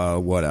 Yep.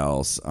 What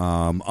else?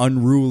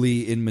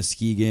 Unruly in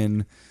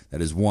Muskegon. That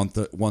is once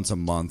a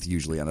month,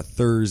 usually on a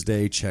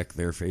Thursday. Check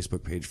their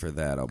Facebook page for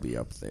that. I'll be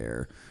up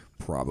there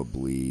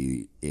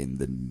probably in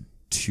the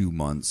 2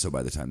 months. So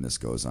by the time this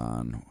goes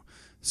on,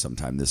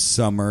 sometime this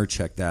summer,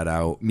 check that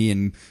out. Me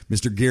and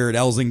Mr. Garrett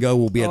Elzinga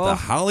will be at the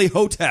Holly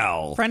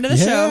Hotel. Friend of the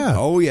show.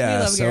 Oh,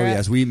 yes. We love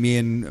Garrett. Me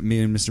and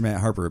Mr.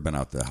 Matt Harper have been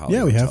out the Holly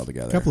Hotel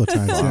together. A couple of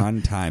times.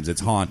 Fun times.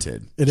 It's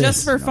haunted.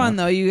 Just for fun,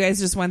 though. You guys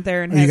just went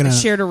there and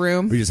shared a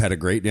room. We just had a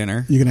great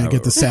dinner. You're going to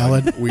get the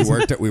salad. We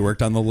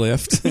worked on the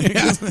lift.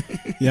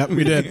 Yep,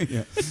 we did.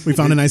 Yeah. We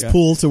found a nice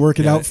pool to work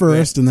it out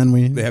first, and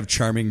then They have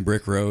charming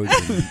brick roads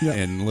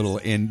and little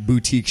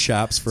boutique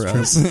shops for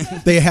us.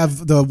 They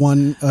have the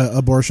one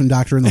abortion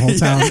doctor in the whole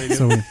town.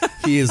 So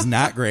he is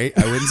not great.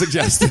 I wouldn't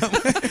suggest him.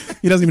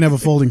 He doesn't even have a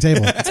folding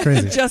table. It's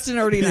crazy. Just an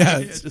dirty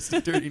knife. Just a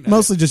dirty knife.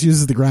 Mostly just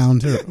uses the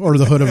ground or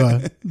the hood of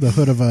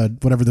a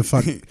whatever the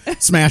fuck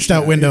smashed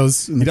out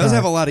windows. In the he does car.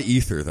 have a lot of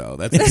ether though.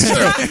 That's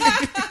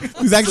true.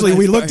 He's actually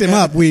we looked him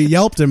up. We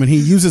Yelped him, and he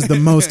uses the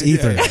most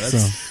ether.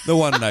 That's the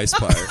one nice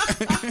part.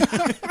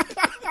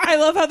 I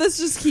love how this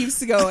just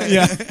keeps going.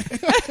 Yeah.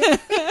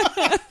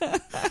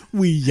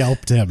 We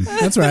Yelped him.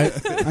 That's right.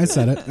 I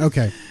said it.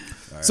 Okay.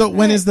 So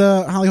when is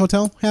the Holly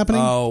Hotel happening?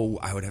 Oh,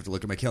 I would have to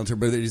look at my calendar.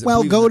 But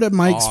go to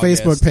Mike's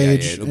Facebook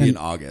page. Yeah, it'll be in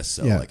August.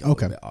 So like a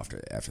little bit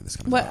after this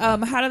comes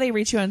out. How do they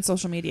reach you on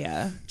social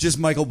media? Just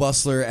Michael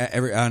Bustler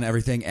on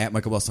everything, at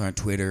Michael Bustler on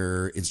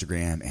Twitter,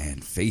 Instagram,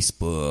 and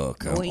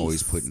Facebook. Nice. I'm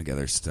always putting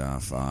together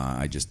stuff.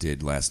 I just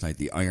did last night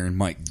the Iron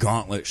Mike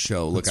Gauntlet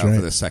show. Look out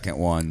for the second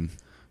one.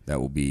 That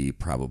will be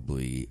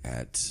probably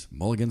at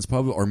Mulligan's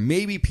Pub or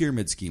maybe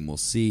Pyramid Scheme. We'll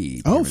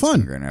see. Pyramid Scheme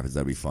fun. Grand Rapids.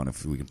 That'd be fun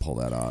if we can pull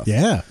that off.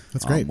 Yeah,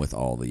 that's great. With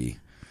all the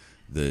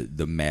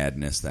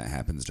madness that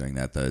happens during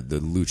that, the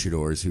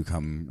luchadors who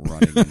come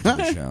running into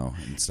the show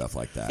and stuff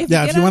like that.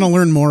 If you want to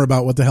learn more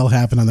about what the hell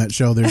happened on that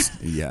show,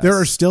 there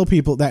are still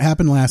people that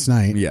happened last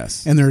night.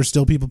 Yes, and there are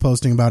still people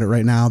posting about it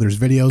right now. There's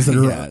videos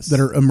that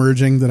are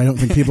emerging that I don't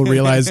think people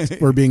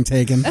realized were being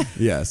taken.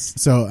 Yes,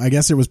 so I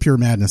guess it was pure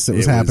madness that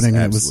was happening,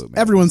 and it was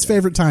everyone's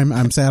favorite time.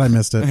 I'm sad I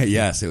missed it.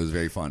 Yes, it was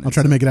very fun. I'll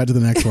try to make it out to the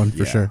next one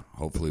for sure.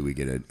 Hopefully, we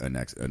get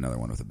another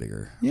one with a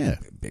bigger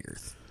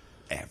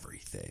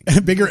everything.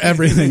 Bigger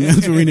everything.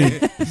 That's what we need.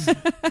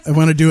 I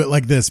want to do it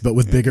like this, but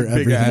with bigger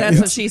everything. That's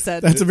what she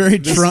said. That's a very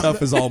this Trump.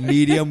 Stuff is all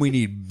medium. We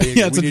need big.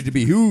 We need to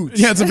be huge.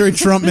 Yeah, it's a very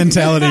Trump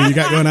mentality you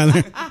got going on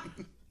there.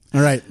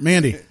 All right,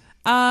 Mandy.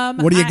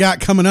 What do you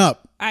got coming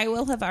up? I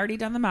will have already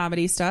done the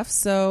Mobbity stuff.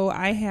 So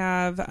I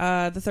have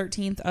the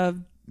 13th of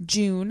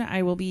June.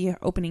 I will be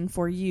opening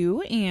for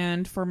you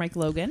and for Mike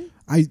Logan.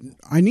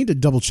 I need to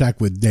double check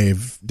with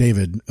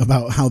David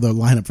about how the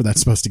lineup for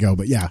that's supposed to go,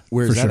 but yeah,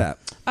 where's that at?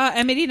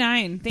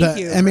 M89. Thank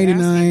you.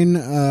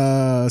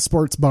 M89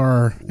 Sports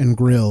Bar and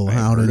Grill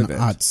out in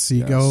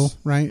Otsego,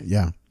 right?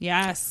 Yeah.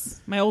 Yes,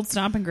 my old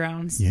stomping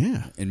grounds.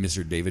 Yeah. And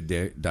Mr. David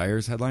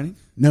Dyer's headlining?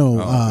 No,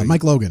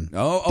 Mike Logan.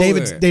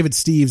 David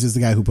Steves is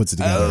the guy who puts it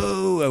together.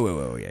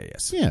 Oh, yeah,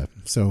 yes. Yeah,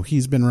 so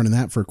he's been running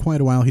that for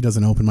quite a while. He does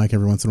an open mic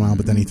every once in a while,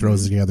 but then he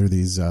throws together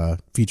these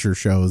feature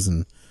shows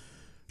and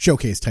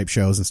showcase type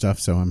shows and stuff.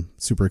 So I'm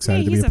super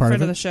excited to be a part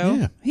of it. Of the show.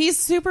 Yeah. He's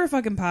super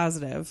fucking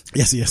positive.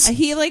 Yes, he is.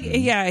 He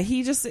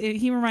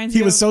reminds me.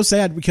 He was so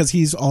sad because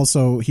he's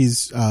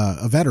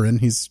a veteran.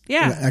 He's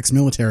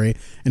ex-military,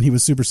 and he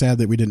was super sad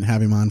that we didn't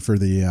have him on for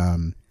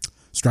the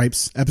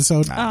Stripes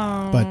episode.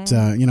 But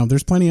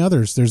there's plenty of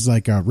others. There's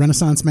like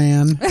Renaissance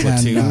Man.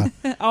 And,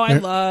 I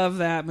love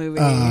that movie.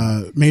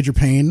 Major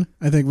Payne.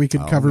 I think we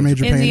could cover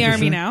Major Payne. In the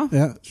Army now.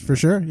 Yeah, for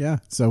sure. Yeah.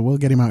 So we'll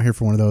get him out here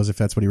for one of those if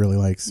that's what he really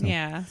likes. So.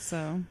 Yeah.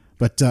 So.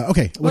 But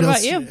okay, what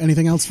else? About you?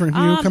 Anything else for you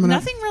coming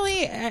up? Nothing really.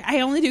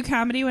 I only do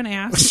comedy when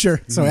asked.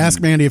 Sure. So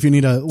ask Mandy if you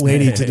need a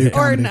lady to do Or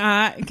comedy.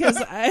 not, because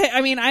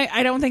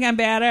I don't think I'm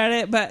bad at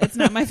it, but it's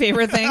not my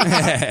favorite thing.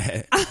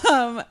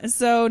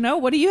 So no,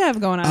 what do you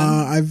have going on?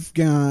 I've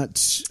got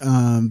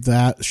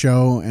that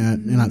show at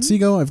in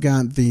Otsego. I've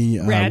got the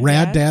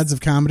Rad Dads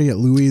of Comedy at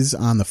Louis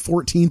on the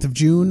 14th of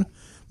June,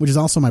 which is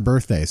also my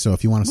birthday. So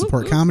if you want to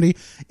support comedy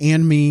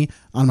and me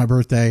on my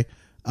birthday,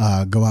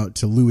 go out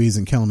to Louis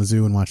in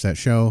Kalamazoo and watch that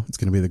show. It's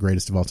going to be the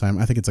greatest of all time.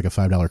 I think it's like a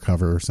 $5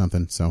 cover or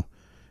something. So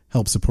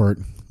help support.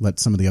 Let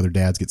some of the other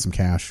dads get some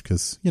cash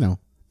because,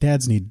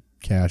 dads need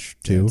cash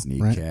too. Dads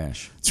need right?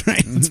 cash. That's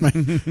right.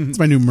 It's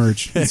my new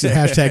merch. It's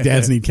hashtag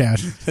dads need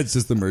cash. That's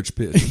just the merch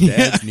pitch.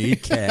 Dads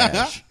need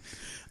cash.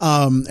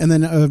 And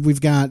then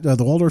we've got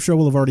the Waldorf show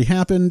will have already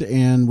happened,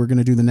 and we're going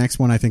to do the next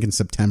one, I think, in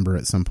September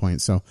at some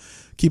point. So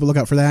keep a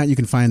lookout for that. You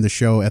can find the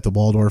show at the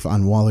Waldorf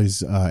on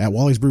Wally's at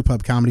Wally's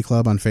Brewpub Comedy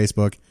Club on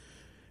Facebook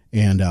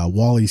and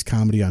Wally's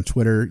Comedy on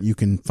Twitter. You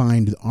can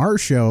find our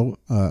show,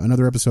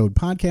 Another Episode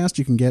Podcast.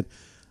 You can get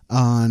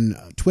on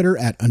Twitter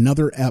at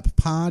Another Ep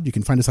Pod. You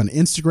can find us on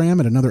Instagram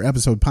at Another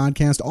Episode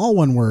Podcast, all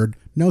one word,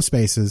 no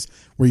spaces,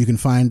 where you can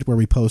find where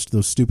we post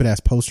those stupid ass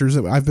posters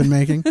that I've been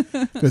making.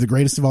 They're the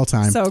greatest of all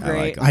time. So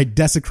great. I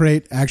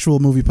desecrate actual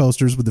movie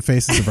posters with the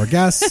faces of our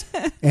guests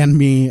and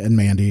me and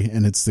Mandy,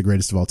 and it's the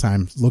greatest of all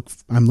time.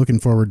 I'm looking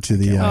forward to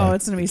the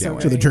it's gonna be so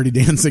to the great. Dirty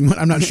Dancing.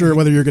 I'm not sure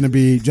whether you're going to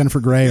be Jennifer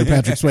Grey or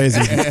Patrick Swayze.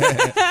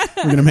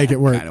 We're going to make it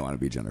work. I don't want to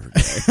be Jennifer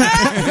Grey.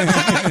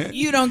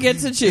 You don't get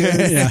to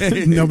choose. Yeah.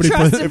 Nobody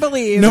Trust puts, and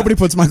believe. Nobody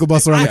puts Michael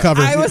Bustler on the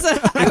cover.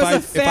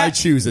 If I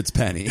choose, it's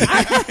Penny.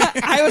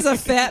 I was a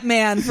fat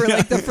man for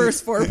like the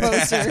first 4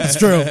 posters. It's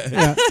true.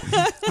 Yeah.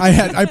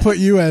 I put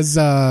you as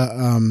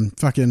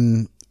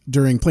fucking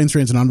during Planes,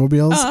 Trains, and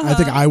Automobiles. I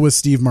think I was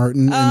Steve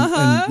Martin,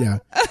 and yeah,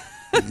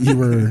 you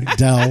were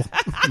Del.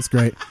 It's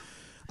great.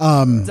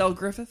 Del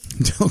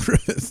Griffith. Del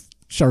Griffith.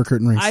 Shower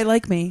curtain rings. I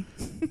like me.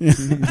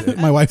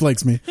 My wife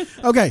likes me.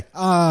 Okay.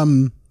 I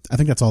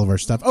think that's all of our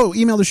stuff. Oh,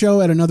 email the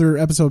show at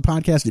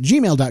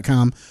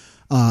anotherepisodepodcast@gmail.com.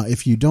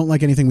 If you don't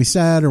like anything we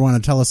said or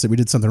want to tell us that we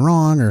did something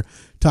wrong or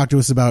talk to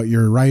us about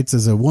your rights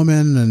as a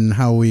woman and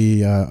how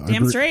we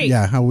straight.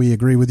 Yeah, how we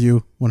agree with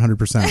you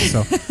 100%.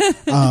 So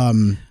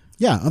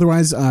yeah,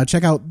 otherwise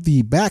check out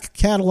the back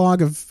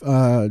catalog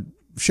of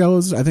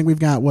shows. I think we've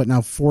got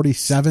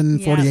 47,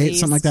 48,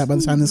 something like that by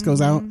the time this goes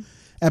out.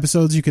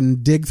 Episodes you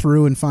can dig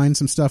through and find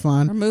some stuff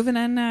on. We're moving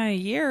in a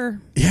year.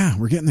 Yeah,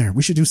 we're getting there.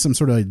 We should do some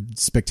sort of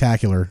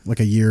spectacular, like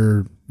a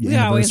year We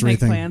always anniversary make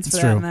thing. plans for It's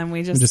that, true. and then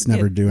we just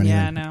never do anything.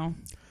 Yeah, no.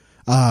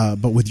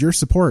 But with your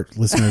support,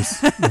 listeners,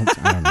 I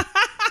don't know.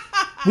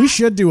 We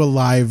should do a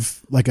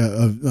live, like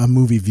a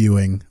movie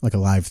viewing, like a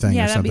live thing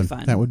Yeah, or that'd be something.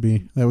 fun. That would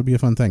be a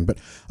fun thing. But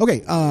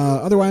okay,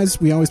 otherwise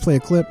we always play a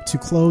clip to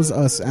close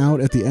us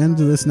out at the end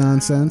of this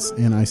nonsense,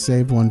 and I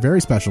saved one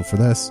very special for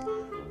this.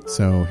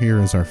 So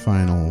here is our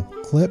final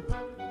clip.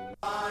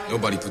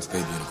 Nobody puts baby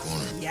in a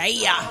corner.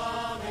 Yeah.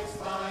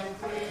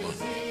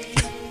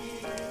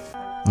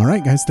 All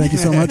right, guys, thank you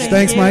so much.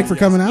 Thanks, you. Mike, for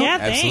coming out. Yeah,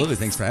 thanks. Absolutely.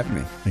 Thanks for having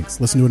me. Thanks.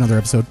 Listen to another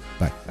episode.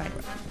 Bye. Bye.